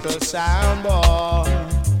 little soundboy.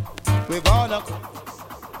 We're gonna.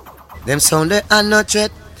 Them sound they are not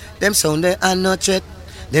threat. Them sound they are not threat.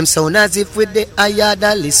 Them sound as if with the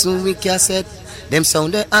ayada listen we cassette. Them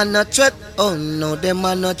sound they are not threat. Oh no, them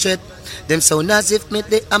are not threat. Them sound as if me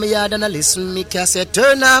the am yard and I listen me cassette.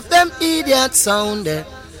 Turn off them idiot sound there.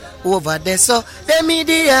 Over there so them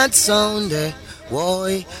idiot sound there.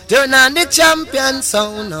 Boy, turn on the champion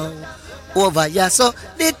sound now. Over here so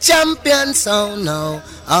the champion sound now.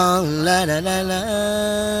 Oh la la la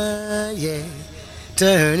la, yeah.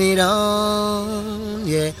 Turn it on,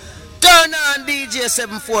 yeah. Turn on DJ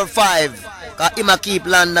 745. Cause him a keep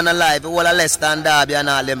London alive. All a Leicester and Derby and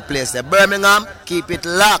all them places. Birmingham, keep it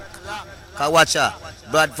locked. Cause watch out.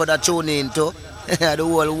 Bradford a tune in too. The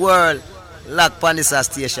whole world lock on this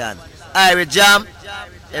station. Irie jam,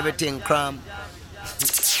 everything cram.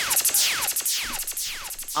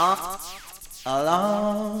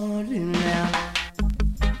 Alone now.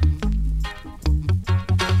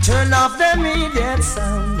 Turn off the idiot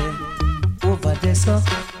sound over there so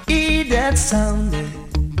idiot sound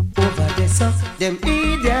over there so them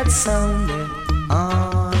idiot sound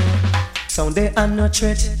sound they are not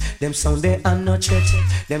threat. Them sound they are not threat.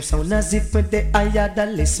 Them sound as if with the hired a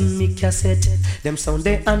listen me cassette. Them sound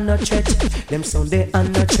they are not threat. Them sound they are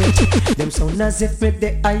not threat. Them sound as if with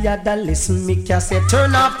the hired a listen me cassette.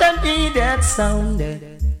 Turn off them idiot sound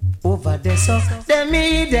over there so them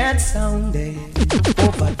idiot sound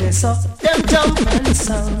over there so them jumping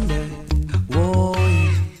sound. Whoa.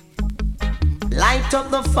 Light up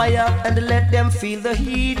the fire and let them feel the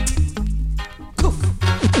heat.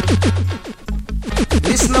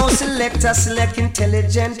 This now selector select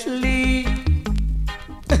intelligently.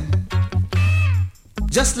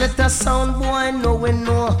 Just let the sound boy know we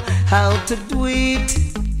know how to do it.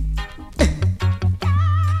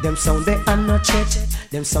 Them sound they are not threat.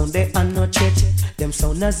 Them sound they are not threat. Them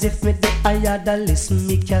sound as if me the hired a listen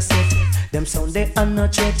me cassette. Them sound they are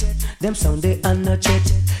not threat. Them sound they are not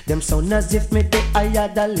threat. Them sound as if me the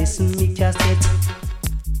hired a listen me cassette.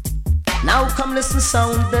 Now come listen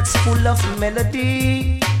sound that's full of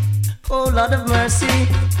melody. Oh Lord of mercy.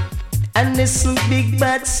 And listen big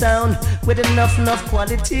bad sound with enough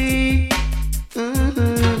quality.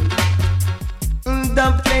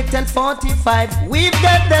 Dub plate and 45, we've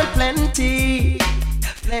got them plenty.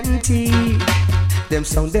 Them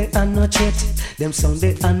sound they are not threat. Them sound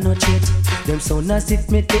they are not threat. Them sound as if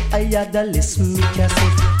me the hired a listen me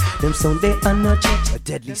cassette. Them sound they are not threat. A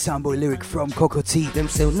deadly soundboy lyric from Coco T. Them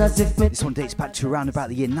sound as if me. This one dates back to around about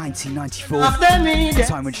the year 1994. The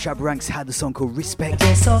time when Shabba Ranks had the song called Respect.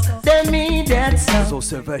 So they mean that sound. There's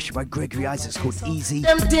also a version by Gregory Isaacs called Easy.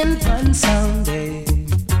 Them tin pan sound they.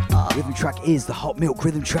 Rhythm track is the Hot Milk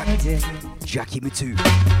rhythm track. Jackie Mitu.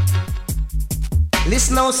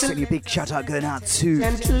 Listen now, sending a big shout out going out to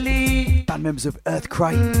band members of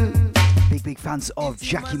Earthcry. Big fans of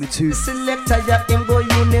Jackie Mitu. Selector ya him go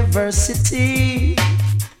university.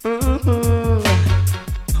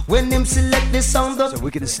 When him select the sound up. So we're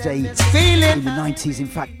gonna stay in the 90s, in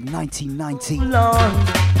fact 1990.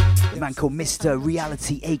 A man called Mr.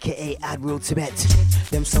 Reality, aka Admiral Tibet.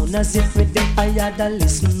 Them sound as if with them I had a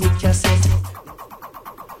listen me cassette.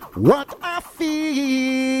 What I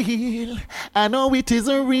feel, I know it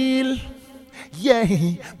isn't real. Yeah,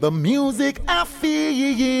 the music I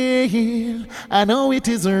feel, I know it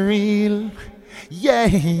isn't real. Yeah,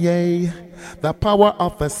 the power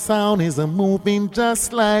of the sound is moving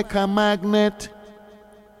just like a magnet.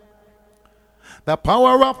 The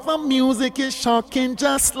power of the music is shocking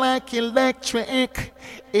just like electric.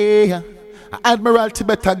 Yeah. Admiral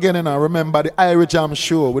Tibet again, and I remember the Irie Jam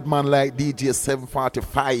show with man like DJ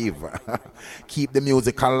 745. Keep the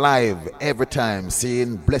music alive every time,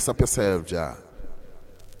 saying bless up yourself, Jah.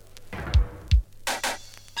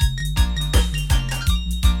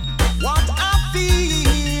 What I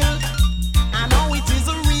feel, I know it is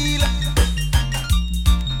real.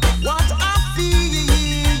 What I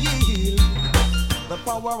feel, the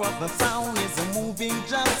power of the sound is moving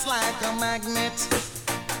just like a magnet.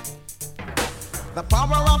 The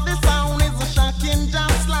power of the sound is shocking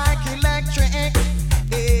just like electric.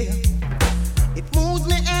 Yeah. It moves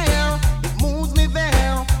me here, it moves me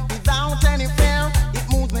there, without any fear, it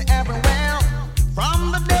moves me everywhere.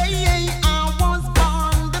 From the day I was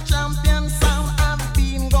born, the champion sound has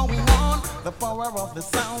been going on. The power of the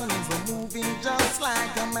sound is moving just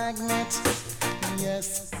like a magnet.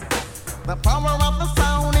 Yes. The power of the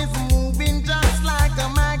sound is moving just like a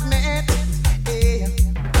magnet. Yeah.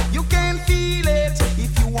 You can feel it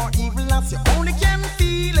if you are evil, as you only can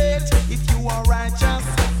feel it if you are righteous.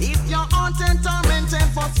 If you're haunted, tormented,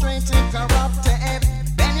 frustrated, corrupted,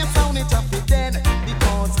 then you sound it up with dead,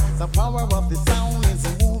 because the power of the sound is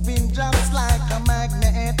moving just like a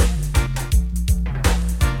magnet.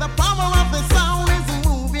 The power of the sound is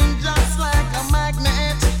moving just like a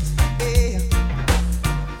magnet. Yeah.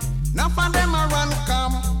 Now for them I run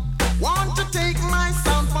come, want to take my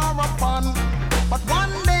sound for a fun, but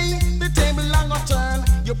one day the table I go turn.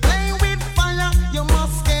 You play with fire, you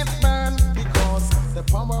must get burned, because the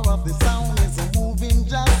power of the sound is moving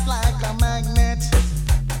just like a magnet.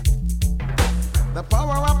 The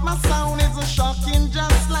power of my sound is shocking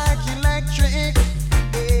just like electric.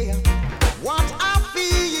 Yeah. What I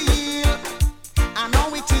feel, I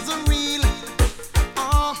know it is real.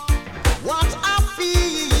 What I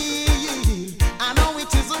feel, I know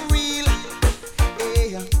it is real.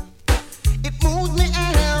 Yeah. It moves me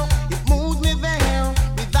here, it moves me there,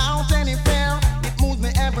 without any fear, it moves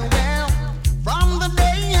me everywhere. From the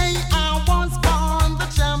day I was born, the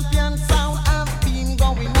champion sound has been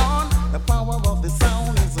going on. The power of the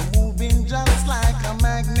sound is moving just like a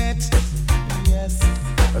magnet. Yes.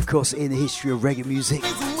 Of course, in the history of reggae music,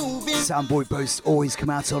 Soundboy boasts always come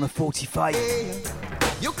out on a 45.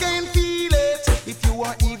 You can feel it if you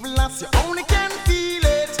are evil, as you only can feel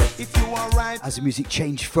it if you are right. As the music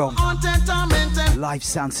changed from live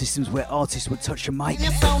sound systems where artists would touch a mic, they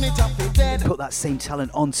put that same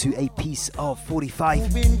talent onto a piece of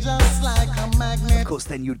 45. Of course,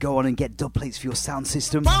 then you'd go on and get dub plates for your sound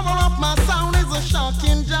system. I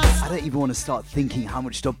don't even want to start thinking how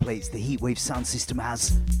much dub plates the Heatwave sound system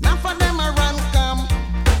has. Now for them I run come,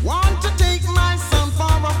 want to take my son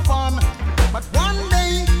for a fun, but one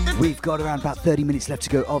day we've got around about 30 minutes left to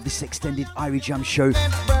go of this extended Irie Jam show,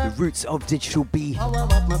 the roots of Digital B,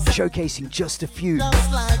 showcasing just a few,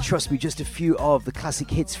 trust me, just a few of the classic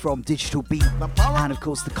hits from Digital B, and of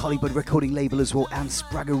course the CaliBud recording label as well, and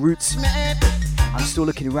Spragga Roots. I'm still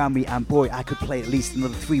looking around me, and boy, I could play at least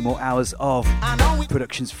another 3 more hours of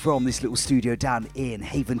productions from this little studio down in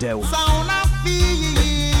Havendale.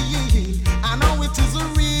 I know it is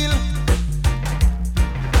real.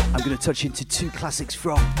 I'm going to touch into 2 classics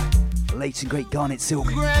from late and great Garnett Silk.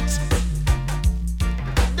 The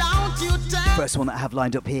first one that I have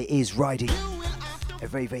lined up here is Riding, a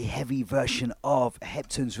very, very heavy version of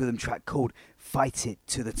Heptone's rhythm track called Fight It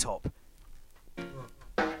to the Top.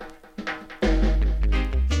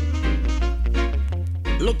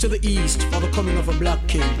 Look to the east for the coming of a black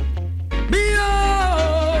king.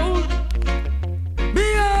 Behold!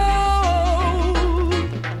 Behold!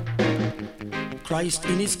 Christ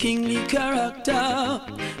in his kingly character,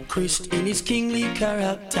 Christ in his kingly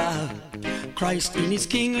character, Christ in his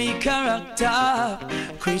kingly character,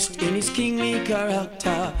 Christ in his kingly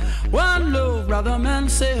character. One love, brother man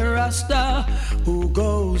say Rasta, who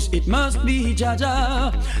goes it must be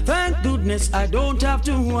Jaja. Thank goodness I don't have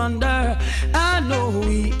to wonder, I know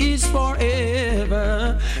he is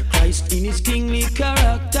forever. Christ in his kingly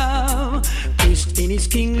character, Christ in his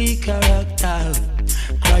kingly character,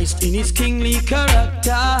 Christ in his kingly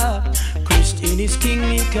character, Christ in his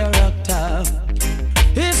kingly character.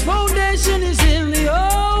 His foundation is in the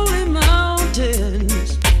holy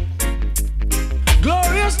mountains.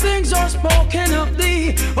 Glorious things are spoken of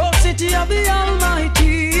thee, O city of the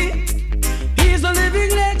Almighty. He's the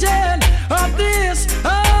living legend of this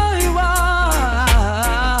Iowa,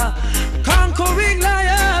 conquering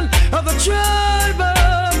lion of the tribe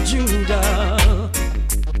of Judah.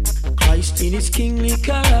 Christ in his kingly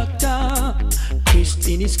character, Christ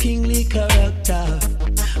in his kingly character,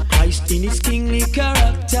 Christ in his kingly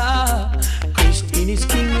character, Christ in his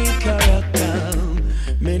kingly character.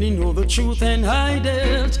 Many know the truth and hide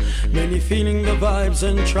it, many feeling the vibes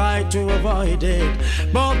and try to avoid it,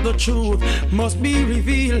 but the truth must be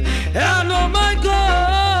revealed, and oh my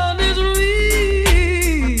God is real.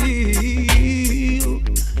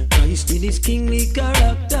 Christ in his kingly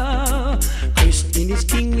character, Christ in his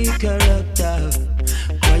kingly character,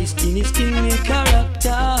 Christ in his kingly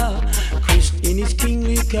character, Christ in his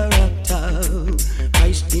kingly character,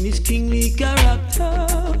 Christ in his kingly character,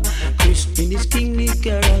 Christ in his kingly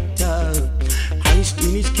character, Christ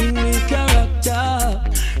in his kingly character,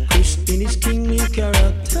 Christ in his kingly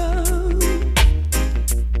character.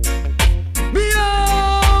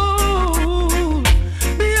 Behold,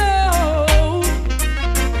 behold,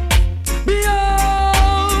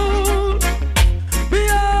 behold,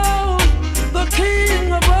 behold, the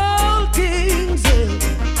King of all kings.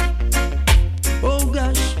 Oh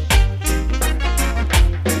gosh,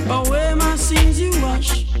 away my sins you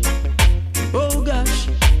wash. Oh gosh,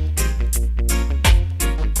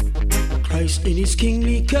 Christ in his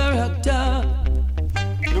kingly character,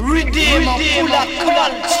 Redeemer full of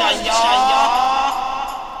culture,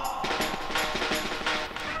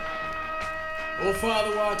 Oh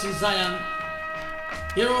Father, who art in Zion,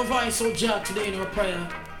 hear our voice, O Giark, today in our prayer,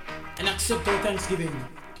 and accept our thanksgiving.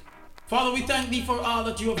 Father, we thank thee for all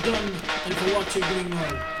that you have done and for what you're doing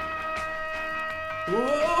now.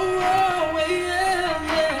 Oh, yeah,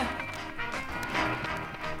 yeah.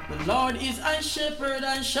 The Lord is my shepherd,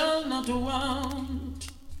 I shall not want.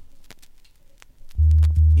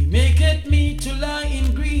 He maketh me to lie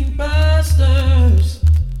in green pastures.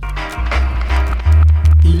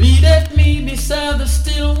 He leadeth me beside the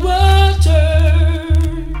still waters.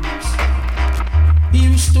 He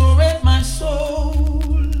restoreth my soul.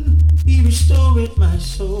 He restoreth my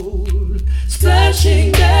soul.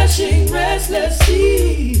 Splashing, dashing, restless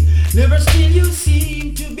sea. Never still you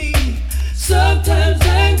seem to be. Sometimes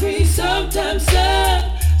angry, sometimes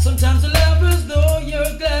sad. Sometimes you laugh as though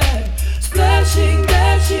you're glad. Splashing,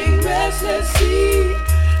 dashing, restless sea.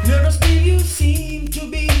 Never still you seem to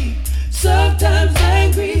be. Sometimes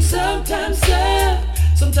angry, sometimes sad.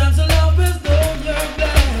 Sometimes you laugh as though you're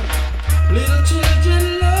glad. Little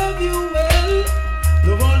children love you well.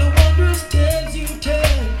 Love all the wondrous tales you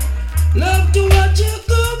tell. Love to watch you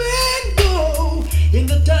come and go in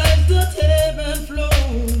the times that ebb and flow.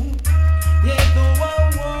 Yet though I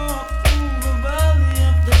walk through the valley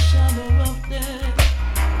of the shadow of death,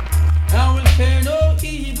 I will fear no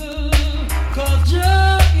evil, 'cause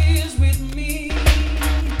Jah is with me.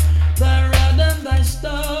 Thy rod and thy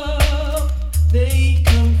staff, they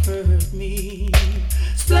comfort me.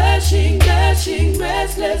 Splashing, dashing,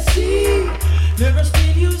 restless sea. Never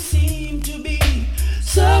still you seem to be.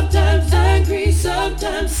 Sometimes angry,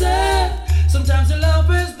 sometimes sad. Sometimes you laugh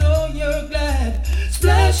as though you're glad.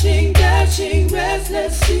 Splashing, dashing,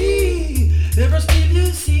 restless sea. Never still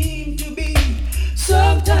you seem to be.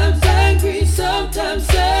 Sometimes angry, sometimes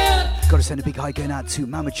sad. Gotta send a big hi going out to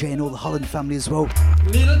Mama J and all the Holland family as well.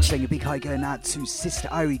 Saying a big hi going out to Sister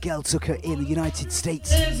Irie Girl Tucker in the United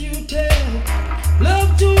States. As you tell,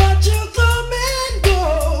 love to watch you come and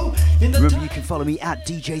go. Remember, you can follow me at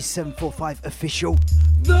DJ745official.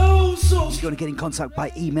 If you want to get in contact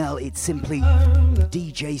by email, it's simply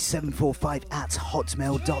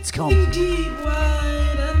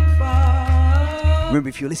DJ745@hotmail.com. Remember,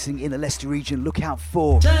 if you're listening in the Leicester region, look out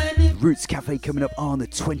for Roots Cafe coming up on the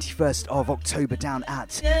 21st of October down at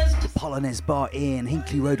the Polonaise Bar in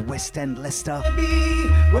Hinkley Road, West End, Leicester.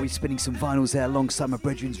 I'll be spinning some vinyls there alongside my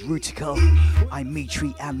brethrens Rutical,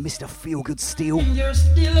 Irie and Mr. Feelgood Steel.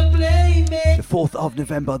 The 4th of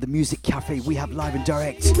November, the Music Cafe, we have live and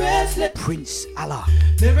direct Prince Allah.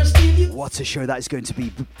 What a show that is going to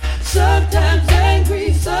be. Sometimes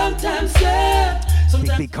angry, sometimes sad.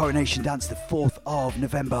 Big coronation dance the 4th of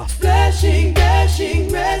November. Splashing, dashing,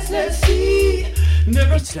 restless sea.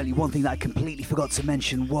 Incidentally, one thing that I completely forgot to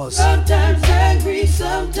mention was sometimes angry,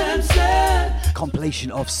 sometimes sad.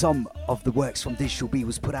 Compilation of some of the works from Digital B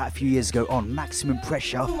was put out a few years ago on Maximum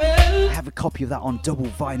Pressure. I have a copy of that on double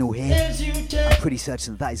vinyl here. I'm pretty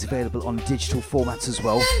certain that is available on digital formats as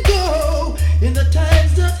well.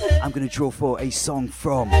 I'm going to draw for a song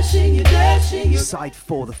from side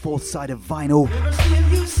 4, the 4th side of vinyl,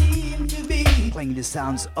 playing the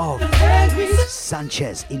sounds of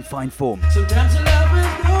Sanchez in fine form. Sometimes your love will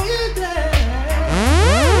throw you down.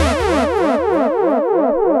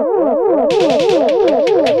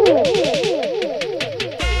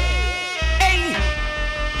 Hey,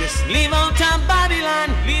 just leave out of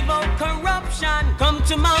Babylon, leave out corruption, come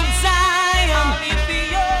to Mount Zion, all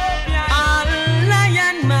Ethiopia, all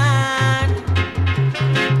Lion Man.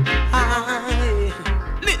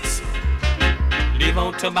 Listen, leave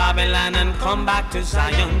out to Babylon and come back to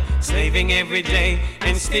Zion, slaving every day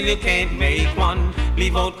and still you can't make one.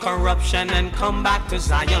 Leave out corruption and come back to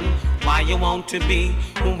Zion. Why you want to be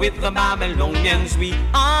with the Babylonians? We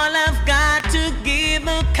all have got to give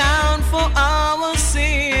account for our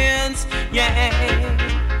sins, yeah.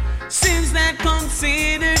 Sins that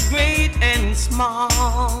considered great and small.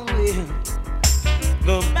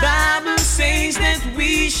 The Bible says that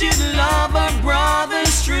we should love our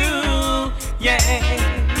brothers true, yeah.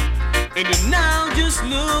 And now just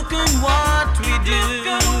look at what we do.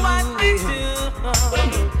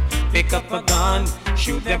 Pick up a gun,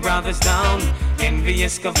 shoot their brothers down.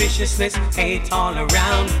 Envious, viciousness, hate all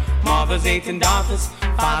around. Mothers hating daughters,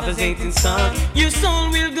 fathers hating sons. Your soul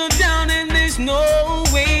will go down and there's no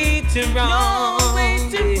way to run. No way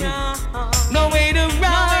to run. No way to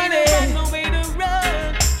run. No way to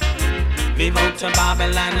run. Leave out to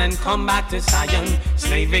Babylon and come back to Zion,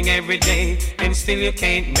 slaving every day and still you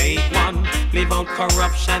can't make one. Leave out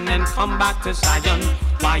corruption and come back to Zion.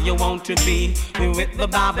 Why you want to be with the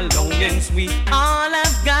Babylonians? We all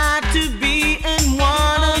have got to be in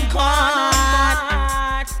one accord,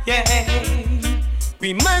 yeah.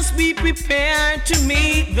 We must be prepared to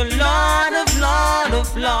meet the Lord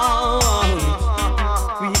of Lords.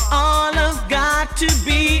 We all have got to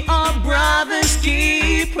be our brother's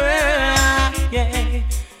keeper, yeah.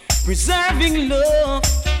 Preserving love,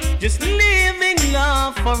 just living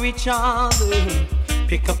love for each other.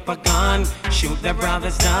 Pick up a gun, shoot their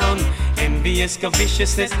brothers down. Envious,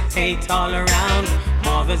 viciousness, hate all around.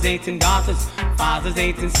 Mothers hating daughters, fathers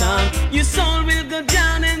hating sons. Your soul will go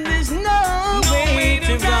down and there's no way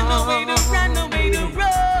to run. No way to run, no way to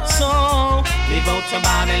run. So, leave out to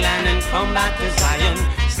Babylon and come back to Zion,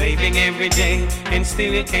 slaving every day and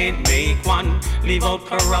still you can't make one. Leave out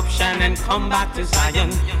corruption and come back to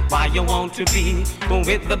Zion. Why you want to be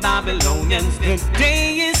with the Babylonians? The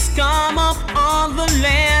day is come up on the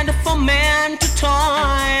land for man to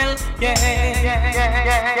toil, yeah.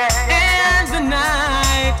 And the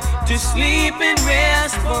night to sleep and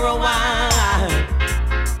rest for a while.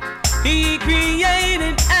 He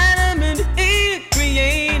created Adam and he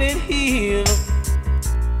created Eve.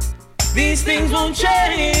 These things won't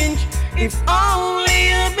change if only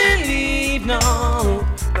you believe. No,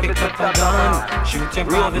 pick up a gun, shoot your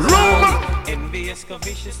brothers down. Envious,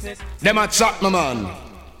 viciousness. Them a chat, my man.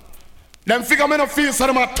 Them figure me no feel so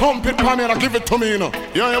them a thump it for me and give it to me, you know.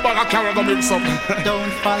 You know, you back a carry go mix up.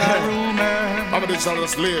 Don't follow rumor. Bobby Dixon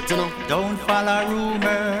just late, you know. Don't follow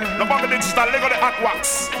rumor. No, Bobby Dixon, leg of the hot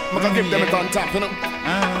wax. I'm gonna give them it on top, you know.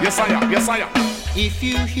 Yes, I am. Yes, I am. If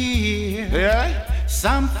you hear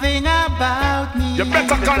something about me, you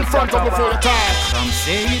better confront her before you talk. Come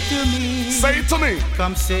say it to me. Say it to me.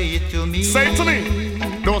 Come say it to me. Say it to me.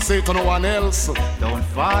 Don't say it to no one else. Don't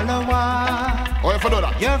follow what if I do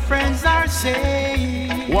that? Your friends are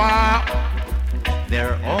saying. What?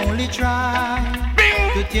 They're only trying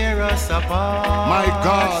to tear us apart. My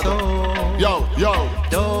God. So yo.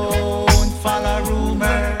 Don't follow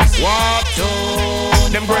rumors. What?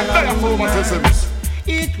 Don't them great day of rheumatism.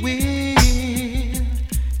 It will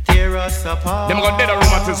tear us apart. Them got dead of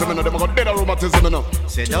rheumatism, you know. Them got dead of rheumatism, you know.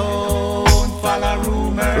 Say don't follow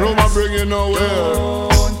rumors. Rumor bring you nowhere.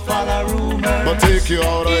 Don't follow rumors. But take you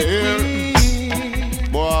out of here.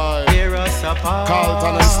 Boy. Tear us apart.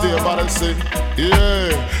 Carlton and stay by the sea.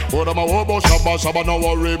 Yeah. Word of my word about Shabba, Shabba, no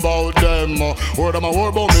worry about them. Word of my word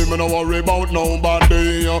about me no worry about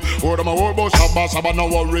nobody. Word of my word about Shabba, Shabba, no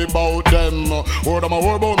worry about them. Word of my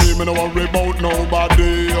word about me no worry about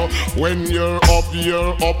nobody. When you're up,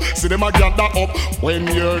 you're up. See them a gather up. When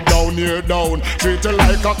you're down, you're down. Treat you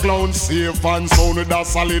like a clown, safe and sound with a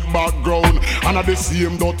solid background. And at the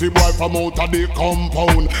same dirty boy from out of the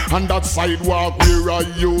compound. And that sidewalk where I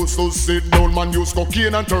used to sit down, man use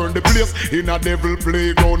cocaine and turn the place in a devil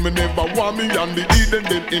playground. Me never want me and the Eden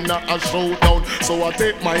them in a showdown. So I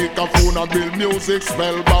take my microphone and build music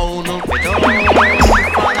spellbound.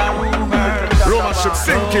 Roman ship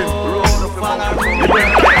sinking.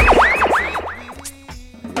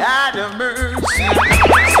 God of mercy.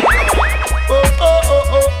 Oh, oh, oh,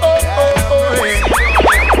 oh, oh, oh,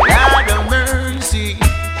 oh. God of mercy.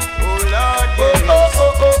 Oh, Lord, yes. Oh,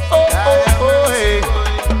 oh, oh, oh, oh, oh,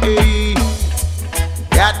 hey.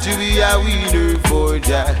 Got to be a winner for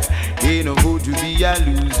that. Ain't no good to be a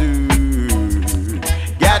loser.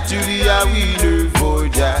 Got to be a winner for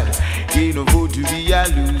that. Ain't no good to be a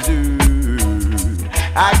loser.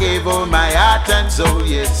 I gave all my heart and soul,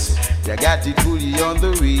 yes. I got it fully on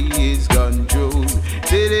the race control.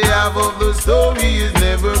 Say the half of the story has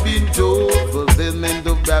never been told. Fulfillment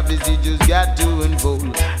of prophecy just got to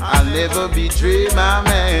unfold. I'll never betray my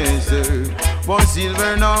master for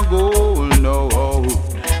silver nor gold, no.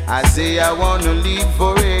 I say I wanna live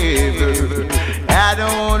forever. I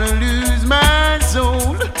don't wanna lose my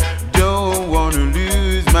soul. Don't wanna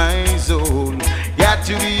lose my soul. Got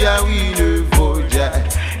to be a winner for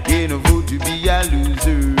Jack. Ain't no vote to be a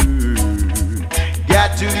loser.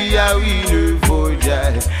 Got to be a winner for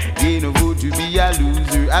Jack. Ain't no vote to be a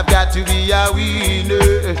loser. I've got to be a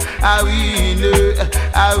winner, a winner,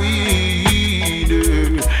 a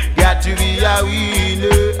winner. Got to be a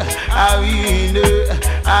winner, a winner,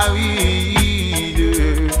 a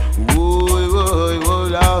winner. Whoa, whoa, whoa,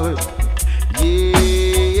 Lord.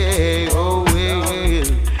 Yeah, oh well.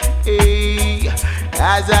 Hey,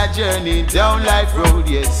 as I journey down life road,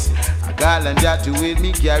 yes. Call and Jah to with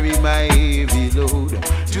me carry my heavy load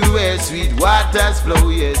to where sweet waters flow,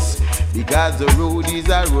 yes. Because the road is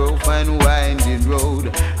a rough and winding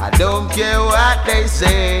road. I don't care what they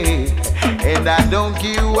say, and I don't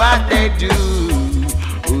care what they do.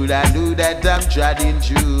 Would I know that I'm treading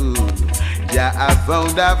true? Jah, I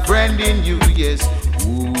found a friend in you, yes.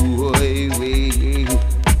 Ooh, hey, hey.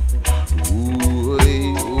 Ooh,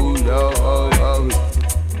 hey, oh, Lord.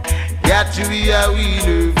 Got to be a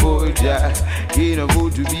winner for Jah. Ain't no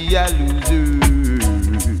good to be a loser.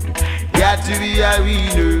 Got to be a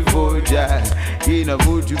winner for Jah. Ain't no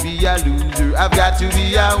good to be a loser. I've got to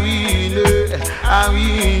be a winner, a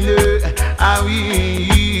winner, a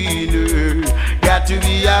winner. Got to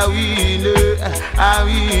be a winner, a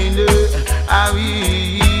winner, a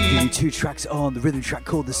winner. Two tracks on the rhythm track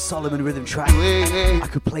called the Solomon Rhythm Track. I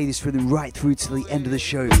could play this rhythm right through to the end of the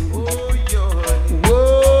show.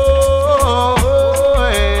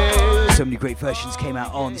 So many great versions came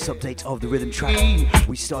out on this update of the rhythm track.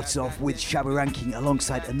 We started off with Shabba Ranking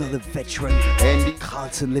alongside another veteran,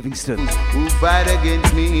 Carlton Livingston. Who fight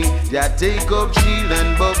against me, that take up shield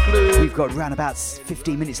and buckler. We've got around about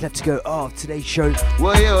 15 minutes left to go of today's show.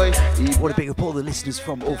 Want to big up all the listeners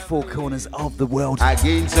from all four corners of the world.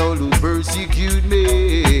 Against all who persecute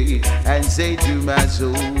me and say to my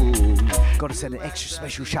soul. Got to send an extra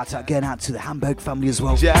special shout out again out to the Hamburg family as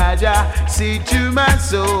well. Jaja, say to my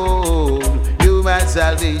soul, you my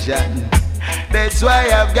salvation. That's why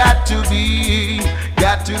I've got to be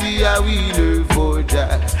a winner for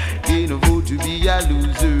that. Ain't no vote to be a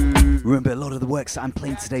loser. Remember, a lot of the works that I'm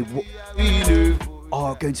playing today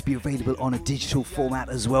are going to be available on a digital format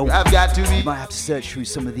as well. I've got to be. You might have to search through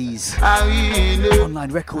some of these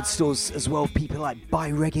online record stores as well. People like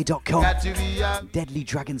buyreggae.com, Deadly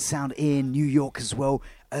Dragon Sound in New York as well,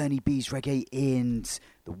 Ernie B's Reggae in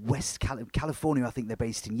the West California, I think they're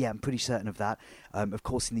based in. Yeah, I'm pretty certain of that. Of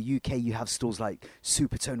course, in the UK, you have stores like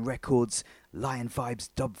Supertone Records, Lion Vibes,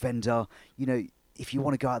 Dub Vendor. You know, if you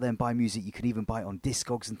want to go out there and buy music, you can even buy it on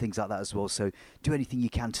Discogs and things like that as well. So do anything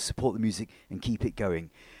you can to support the music and keep it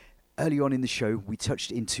going. Early on in the show, we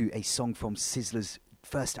touched into a song from Sizzla's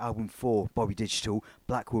first album for Bobby Digital,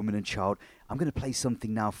 Black Woman and Child. I'm going to play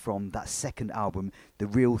something now from that second album, The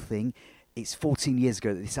Real Thing. It's 14 years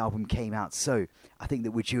ago that this album came out, so I think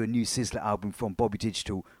that we're due a new Sizzla album from Bobby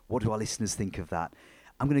Digital. What do our listeners think of that?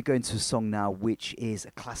 I'm going to go into a song now which is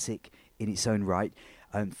a classic in its own right,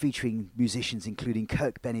 featuring musicians including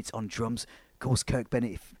Kirk Bennett on drums, course, Kirk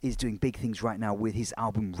Bennett is doing big things right now with his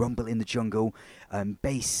album Rumble in the Jungle.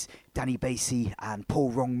 Bass, Danny Bassey and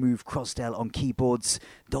Paul Wrongmove Crossdale on keyboards,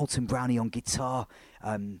 Dalton Brownie on guitar,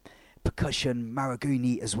 percussion,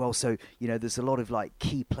 Maraguni as well. So, you know, there's a lot of like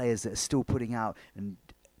key players that are still putting out and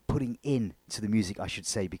putting in to the music, I should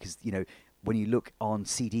say, because, you know, when you look on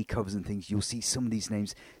CD covers and things, you'll see some of these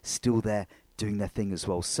names still there doing their thing as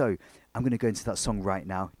well. So I'm going to go into that song right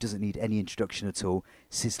now. It doesn't need any introduction at all.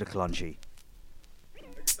 Sizzla Kalonji.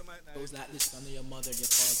 Those like this from your mother, your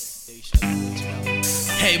father.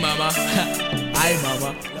 Hey mama, hi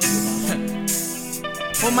mama.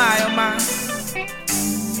 Oh my, oh my.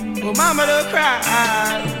 Oh mama, don't cry.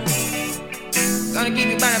 Gonna give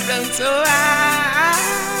you my blood so high.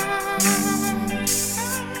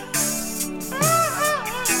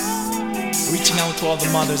 Reaching out to all the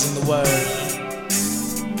mothers in the world.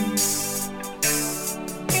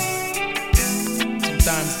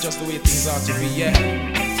 Sometimes it's just the way things are to be, yeah.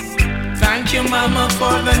 Thank you, mama,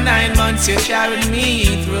 for the 9 months you carried me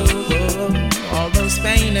through. All those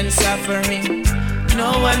pain and suffering.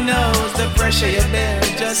 No one knows the pressure you bear,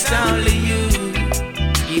 just only you.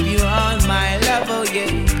 Give you all my love, oh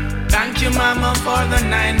yeah. Thank you, mama, for the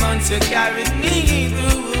 9 months you carried me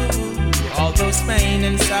through. All those pain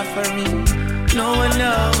and suffering. No one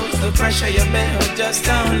knows the pressure you bear, just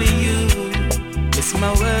only you. It's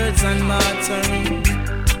my words and my utterance.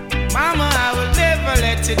 Mama, I will never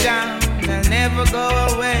let you down. I'll never go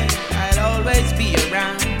away, I'll always be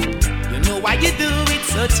around. You know why you do it,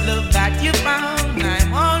 such love that you found.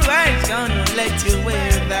 I'm always gonna let you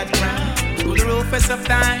wear that crown. Through the roughest of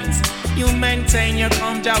times, you maintain your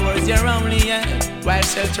calm towards your only end, while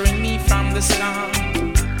sheltering me from the storm.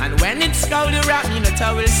 And when it's cold, you wrap me in a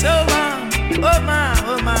towel so warm. Oh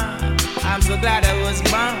my, I'm so glad I was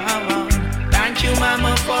born. Thank you,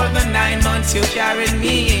 mama, for the 9 months you carried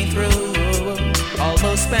me through. All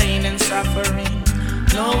those pain and suffering.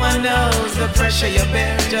 No one knows the pressure you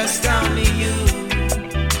bear, just only you.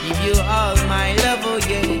 Give you all my love, oh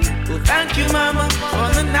yeah. Oh, thank you, mama,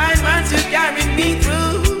 for the 9 months you carried me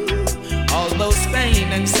through. All those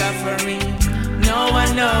pain and suffering. No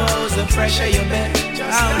one knows the pressure you bear,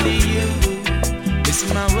 only you. This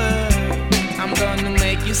is my word, I'm gonna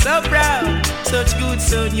make you so proud. Such good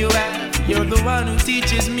son you have. You're the one who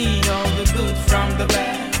teaches me all the good from the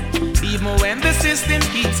bad. Even when the system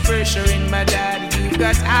keeps pressuring my dad, you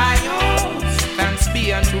got IO. Thanks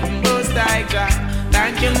be unto the most high God.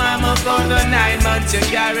 Thank you, mama, for the 9 months you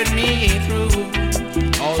carried me through.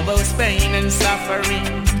 All those pain and suffering.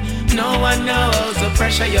 No one knows the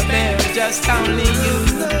pressure you bear, just only you.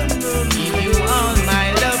 Give you all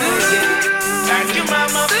my love, oh yeah. Thank you,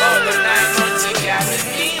 mama, for the 9 months you carried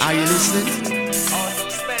me through. Are you listening?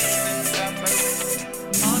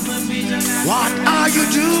 What are you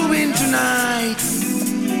doing tonight?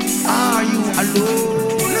 Are you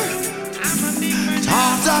alone?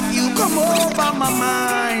 Thoughts of you come over my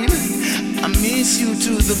mind. I miss you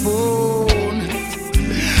to the bone.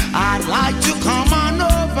 I'd like to come on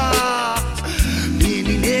over, live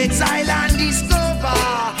in exile and discover.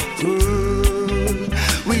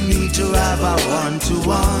 We need to have a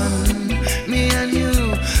one-to-one. Me and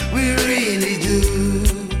you, we really do.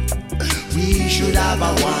 We should have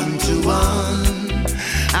a one-to-one.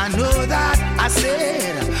 I know that I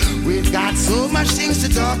said we've got so much things to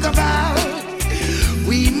talk about.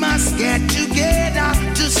 We must get together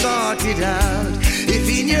to sort it out. If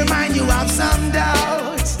in your mind you have some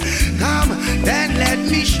doubts, come, then let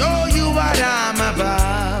me show you what I'm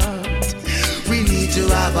about. We need to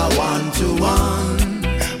have a one-to-one.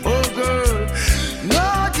 Oh girl,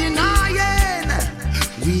 no denying.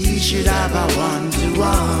 We should have a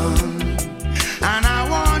one-to-one. And I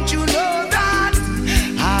want you to know that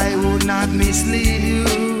I would not mislead you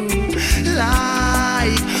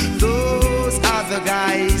like those other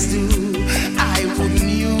guys do. I wouldn't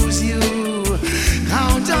use you.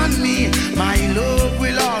 Count on me, my love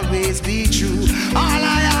will always be true. All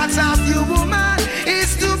I ask of you, woman,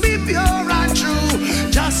 is to be pure and true.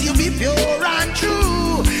 Just you be pure and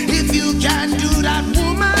true. If you can do that,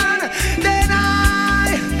 woman, then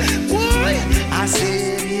I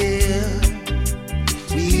say, yeah.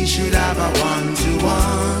 We should have a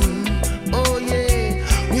one-to-one. Oh yeah.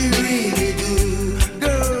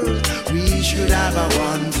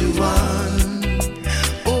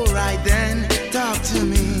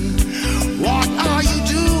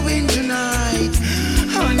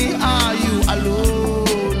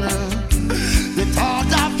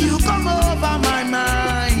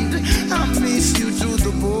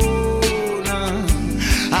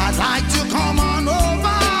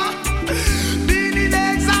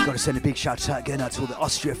 send a big shout out going out to all the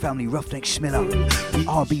Austria family, Roughneck Schmiller,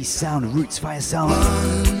 RB Sound, Roots Fire Sound.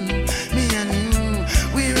 Me and you,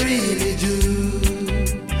 we really do.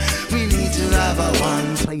 We need to have a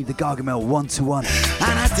one. Play the Gargamel 1-to-1.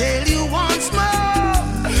 And I tell you once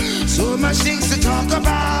more, so much things to talk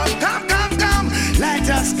about. Come, come, come, let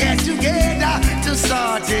us get together to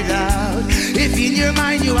sort it out. If in your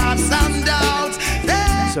mind you have some doubts,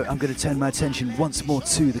 so I'm going to turn my attention once more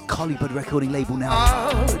to the CaliBud recording label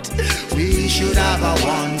now. We should have a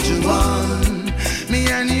one-to-one. Me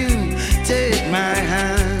and you, take my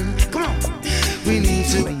hand. Come on. We need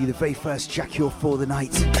to bring you the very first Jack Your for the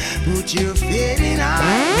night. Put your feet in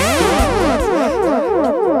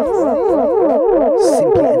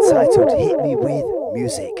Simply entitled Hit Me With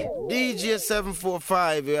Music. DJ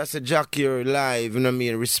 745, that's a Jack Your live, you know what I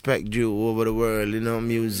mean? Respect you over the world, you know,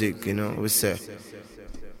 music, you know, we say.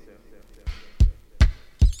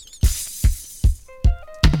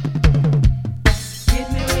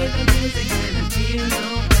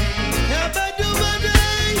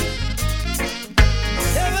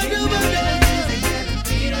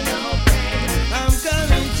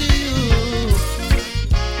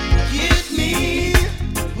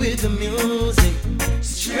 The music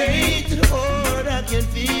straight to the heart, I can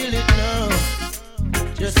feel it now.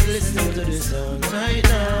 Just listen to the song right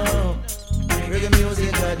now. Reggae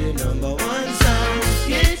music are the #1 sound.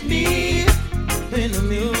 Hit me with the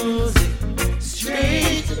music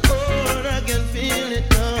straight to the heart, I can feel it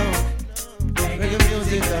now. Reggae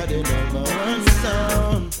music are the #1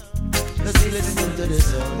 sound. Just listen to the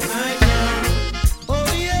song right now. Oh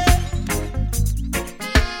yeah.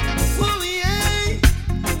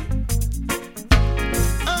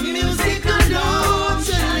 Music alone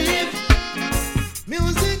shall live.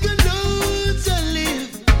 Music alone shall live.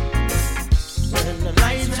 When the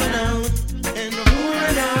lights run out and the moon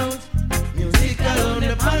run out, music alone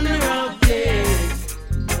upon the rock, yeah.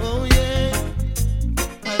 Oh yeah,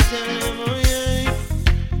 I tell them, oh yeah.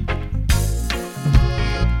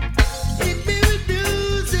 Hit me with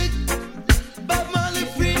music, Bob Marley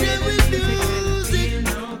freedom with music.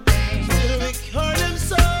 Still record them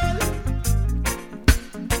soul.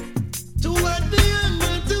 To what the young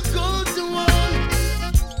want to go to one.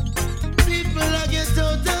 People are get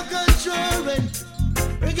out of control when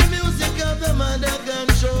reggae music have them under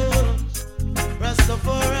control.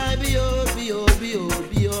 Rastafari be all, be all, be all,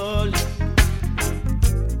 be all.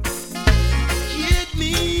 Get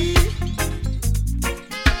me.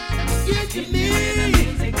 Get me.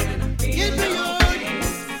 Get me on.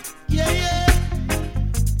 Yeah, yeah.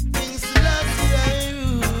 Things last year I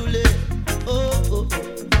rule it. Oh, oh, oh.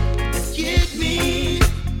 Get me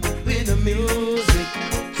with the music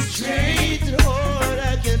straight to the heart, I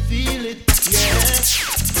can feel it, yeah.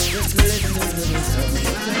 Just listen to the song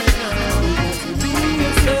right now. Be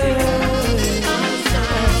yourself,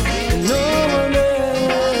 no one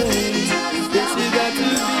else. Yes, you got to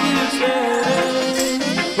be yourself.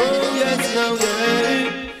 Oh yes, now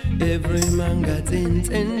yeah. Every man got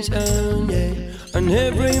intention, yeah, and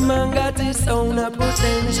every man got his own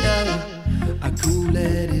potential. A cool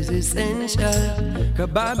head is essential. Cause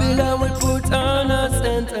Babylon will put on a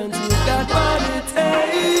sentence. You got what it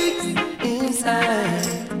takes inside.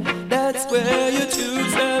 That's where you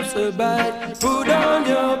choose to survive. Put on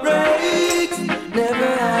your brakes,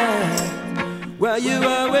 never hide. While you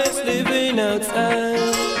always living outside.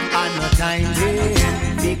 I'm not time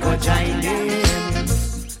in, because join him.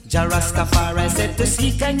 Jah Rastafari said to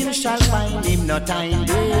seek and you shall find him. No time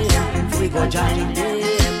in, we go join him.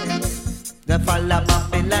 The fall of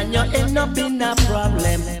Babylon, you end up in a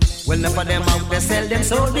problem. Well, enough of them out there sell them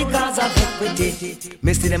soul because of equity.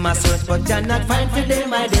 Me see them a search but cannot find for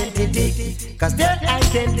them identity. Cause their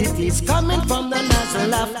identity is coming from the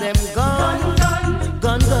nozzle of them gun.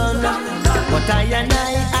 But I and I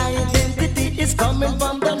identity is coming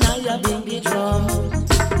from the Naya Bingy drum.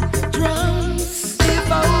 Drums. If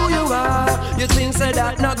who you are, you think say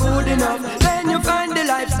that not good enough. Then you find the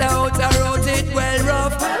lifestyle, I wrote it well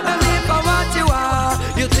rough. And if what you are,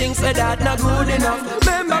 you think say that not good enough.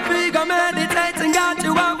 Remember figure meditating got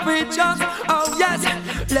you up with just. Oh yes,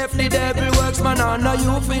 left the devil works man on no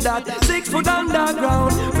you for that. 6 foot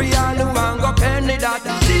underground, free all who want go penny that.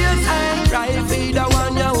 Tears and cry for the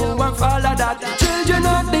one you who want follow that. Children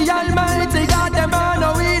of the Almighty got them on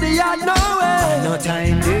no idiot no way. No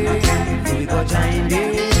time there, we go join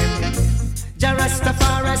them. Jah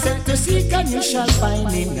Rastafari said to seek and you shall find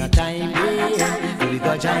him. No time there, we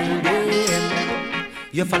go join them.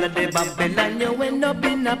 You follow the Babylon, you end up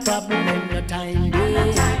in a problem. No time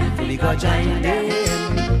there, we go join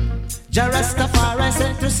them. Jah Rastafari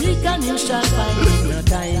said to seek and you shall find. No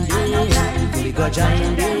time there, we go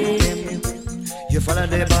join them. You follow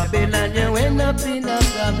the Babylon, you end up in a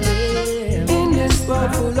problem. In this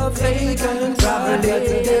world full of fake and fraud, you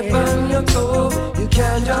step on your toe, you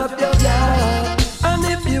can't drop your guard. And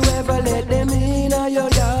if you ever let them in your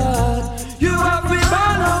yard, you have to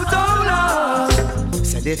burn out all out.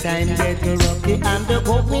 So the time get rocky and the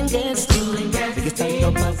going gets steep. You stand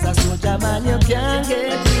up as a soldier man, you can't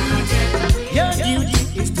get weak. Your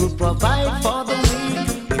duty is to provide for the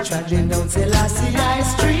weak. We're traveling down Selassie High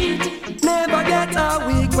Street. Never get a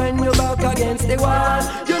weak when you back against the wall.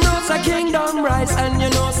 You know say kingdom rise and you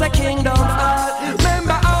know say kingdom fall.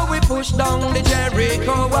 Remember how we push down the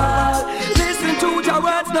Jericho wall. Listen to your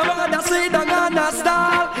words, no other say don't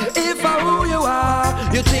understand. If I who you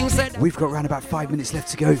are, you think that. We've got around about 5 minutes left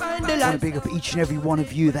to go. I want to big up each and every one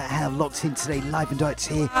of you that have locked in today, live and direct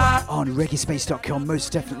here on reggaespace.com.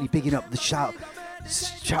 Most definitely bigging up the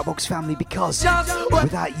Shoutbox family, because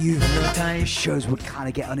without you, shows would kind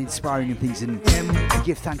of get uninspiring and things. And we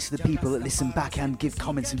give thanks to the people that listen back and give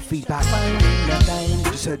comments and feedback.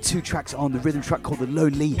 Just heard 2 tracks on the rhythm track called The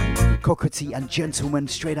Lonely, Cockatee and Gentleman,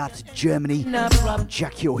 straight out of Germany.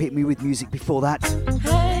 Jack Hill hit me with music before that.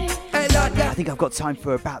 I think I've got time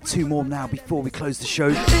for about 2 more now before we close the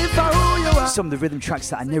show. Some of the rhythm tracks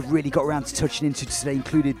that I never really got around to touching into today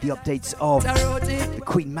included the updates of the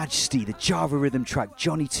Queen Majesty, the Java rhythm track,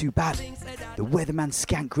 Johnny Too Bad, the Weatherman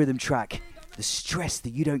Skank rhythm track, the Stress,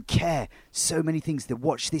 that You Don't Care, so many things that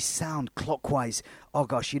watch this sound clockwise. Oh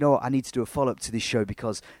gosh, you know what, I need to do a follow-up to this show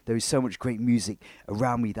because there is so much great music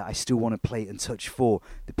around me that I still want to play and touch for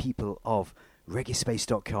the people of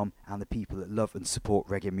reggaespace.com and the people that love and support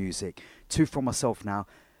reggae music. 2 from myself now,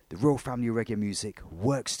 the Royal Family of Reggae Music,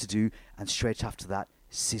 Works to Do, and straight after that,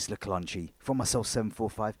 Sizzla Kalonji. From myself,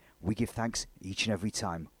 745, we give thanks each and every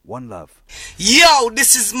time. One love. Yo,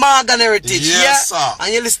 this is Morgan Heritage, yes, sir.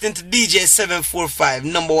 And you're listening to DJ 745,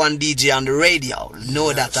 number 1 DJ on the radio.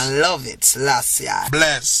 Know that and love it. Last year.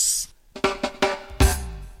 Bless.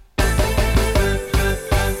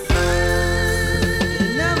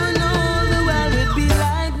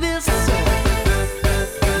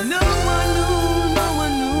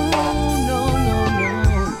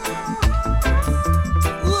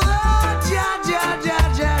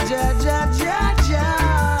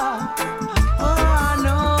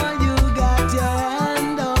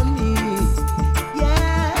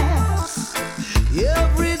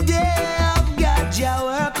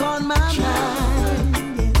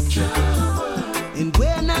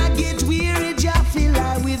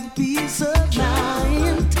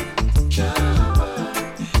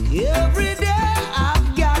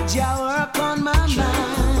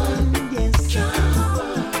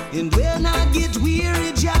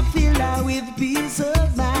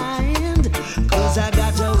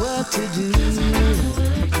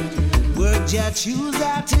 Choose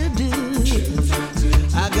how to do.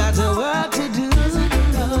 I got a work to do.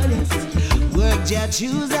 Oh, yes. Work just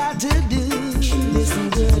choose how to do. Listen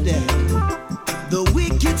good. The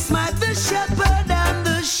wicked smite the shepherd and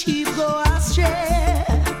the sheep go astray.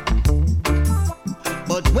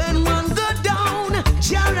 But when one go down,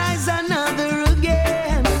 shall rise another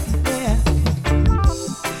again. Yeah.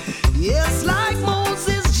 Yes, like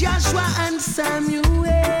Moses, Joshua, and Samuel.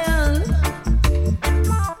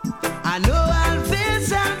 I know I'll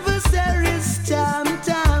face adversaries time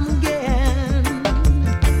again.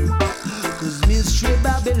 'Cause Mystery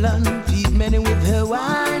Babylon feed many with her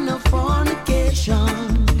wine of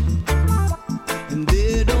fornication. And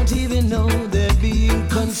they don't even know they're being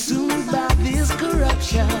consumed by this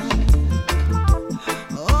corruption.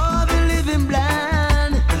 Oh, the living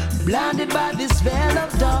blind, blinded by this veil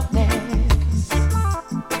of darkness.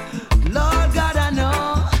 Lord God, I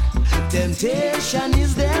know temptation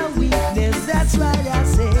is their weakness. That's why I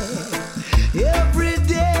say every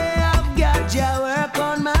day I've got your work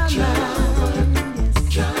on my mind.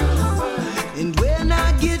 And when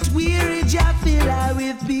I get weary, I feel I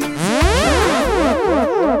with peace.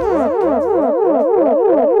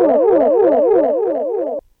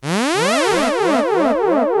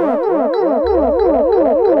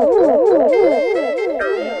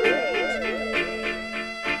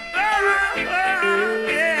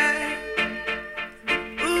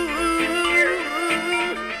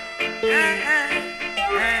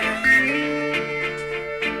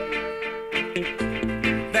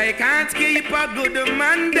 They can't give keep a good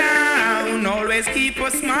man down. Always keep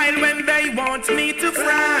a smile when they want me to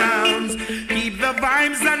frown. Keep the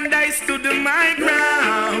vibes and I stood my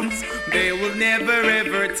grounds. They will never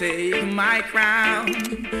ever take my crown.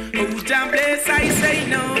 Oh, Jah bless, I say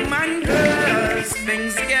no man curse.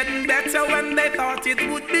 Things getting better when they thought it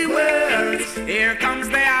would be worse. Here comes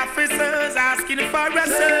the officers asking for a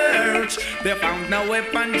search. They found no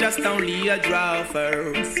weapon, just only a draw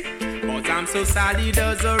first. But I'm so solid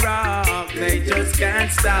as a rock, they just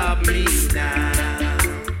can't stop me now.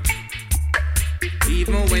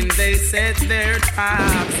 Even when they set their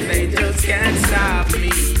traps, they just can't stop me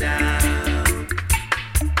now.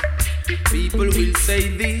 People will say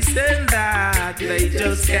this and that, they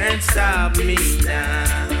just can't stop me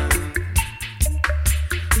now.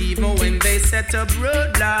 Even when they set up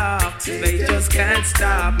roadblocks, they just can't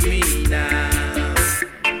stop me now.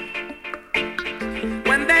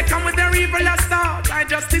 When they come with their evil thoughts, I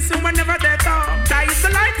just listen whenever they talk. I use the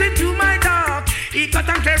light into my dark, it cut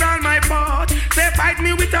and clear all my path. They fight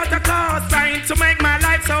me without a cause, trying to make my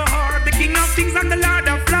life so hard. The King of Kings and the Lord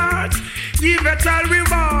of Lords, give it all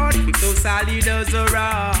reward. I'm so solid as a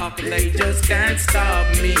rock, they just can't stop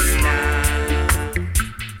me now.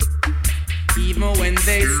 Even when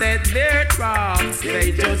they set their traps,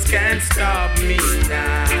 they just can't stop me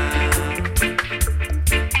now.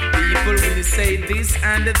 People will say this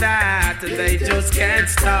and that, they just can't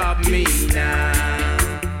stop me now.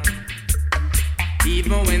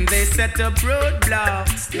 Even when they set up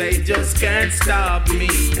roadblocks, they just can't stop me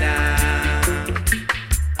now.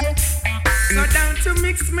 So down to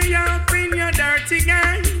mix me up in your dirty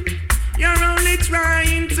game. You're only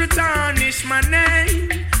trying to tarnish my name.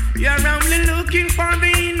 You're only looking for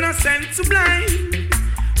the innocent to blame.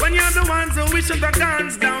 When you're the ones who wish the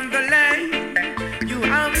guns down the lane. You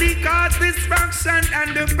only cause destruction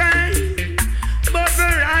and the pain. But the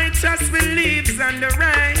righteous believes in the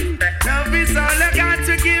rain. Love is all I got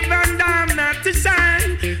to give and I'm not to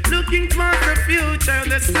shine. Looking towards the future,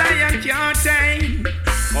 the sky can't tame.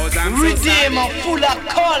 Redeemer full of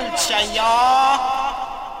culture, y'all.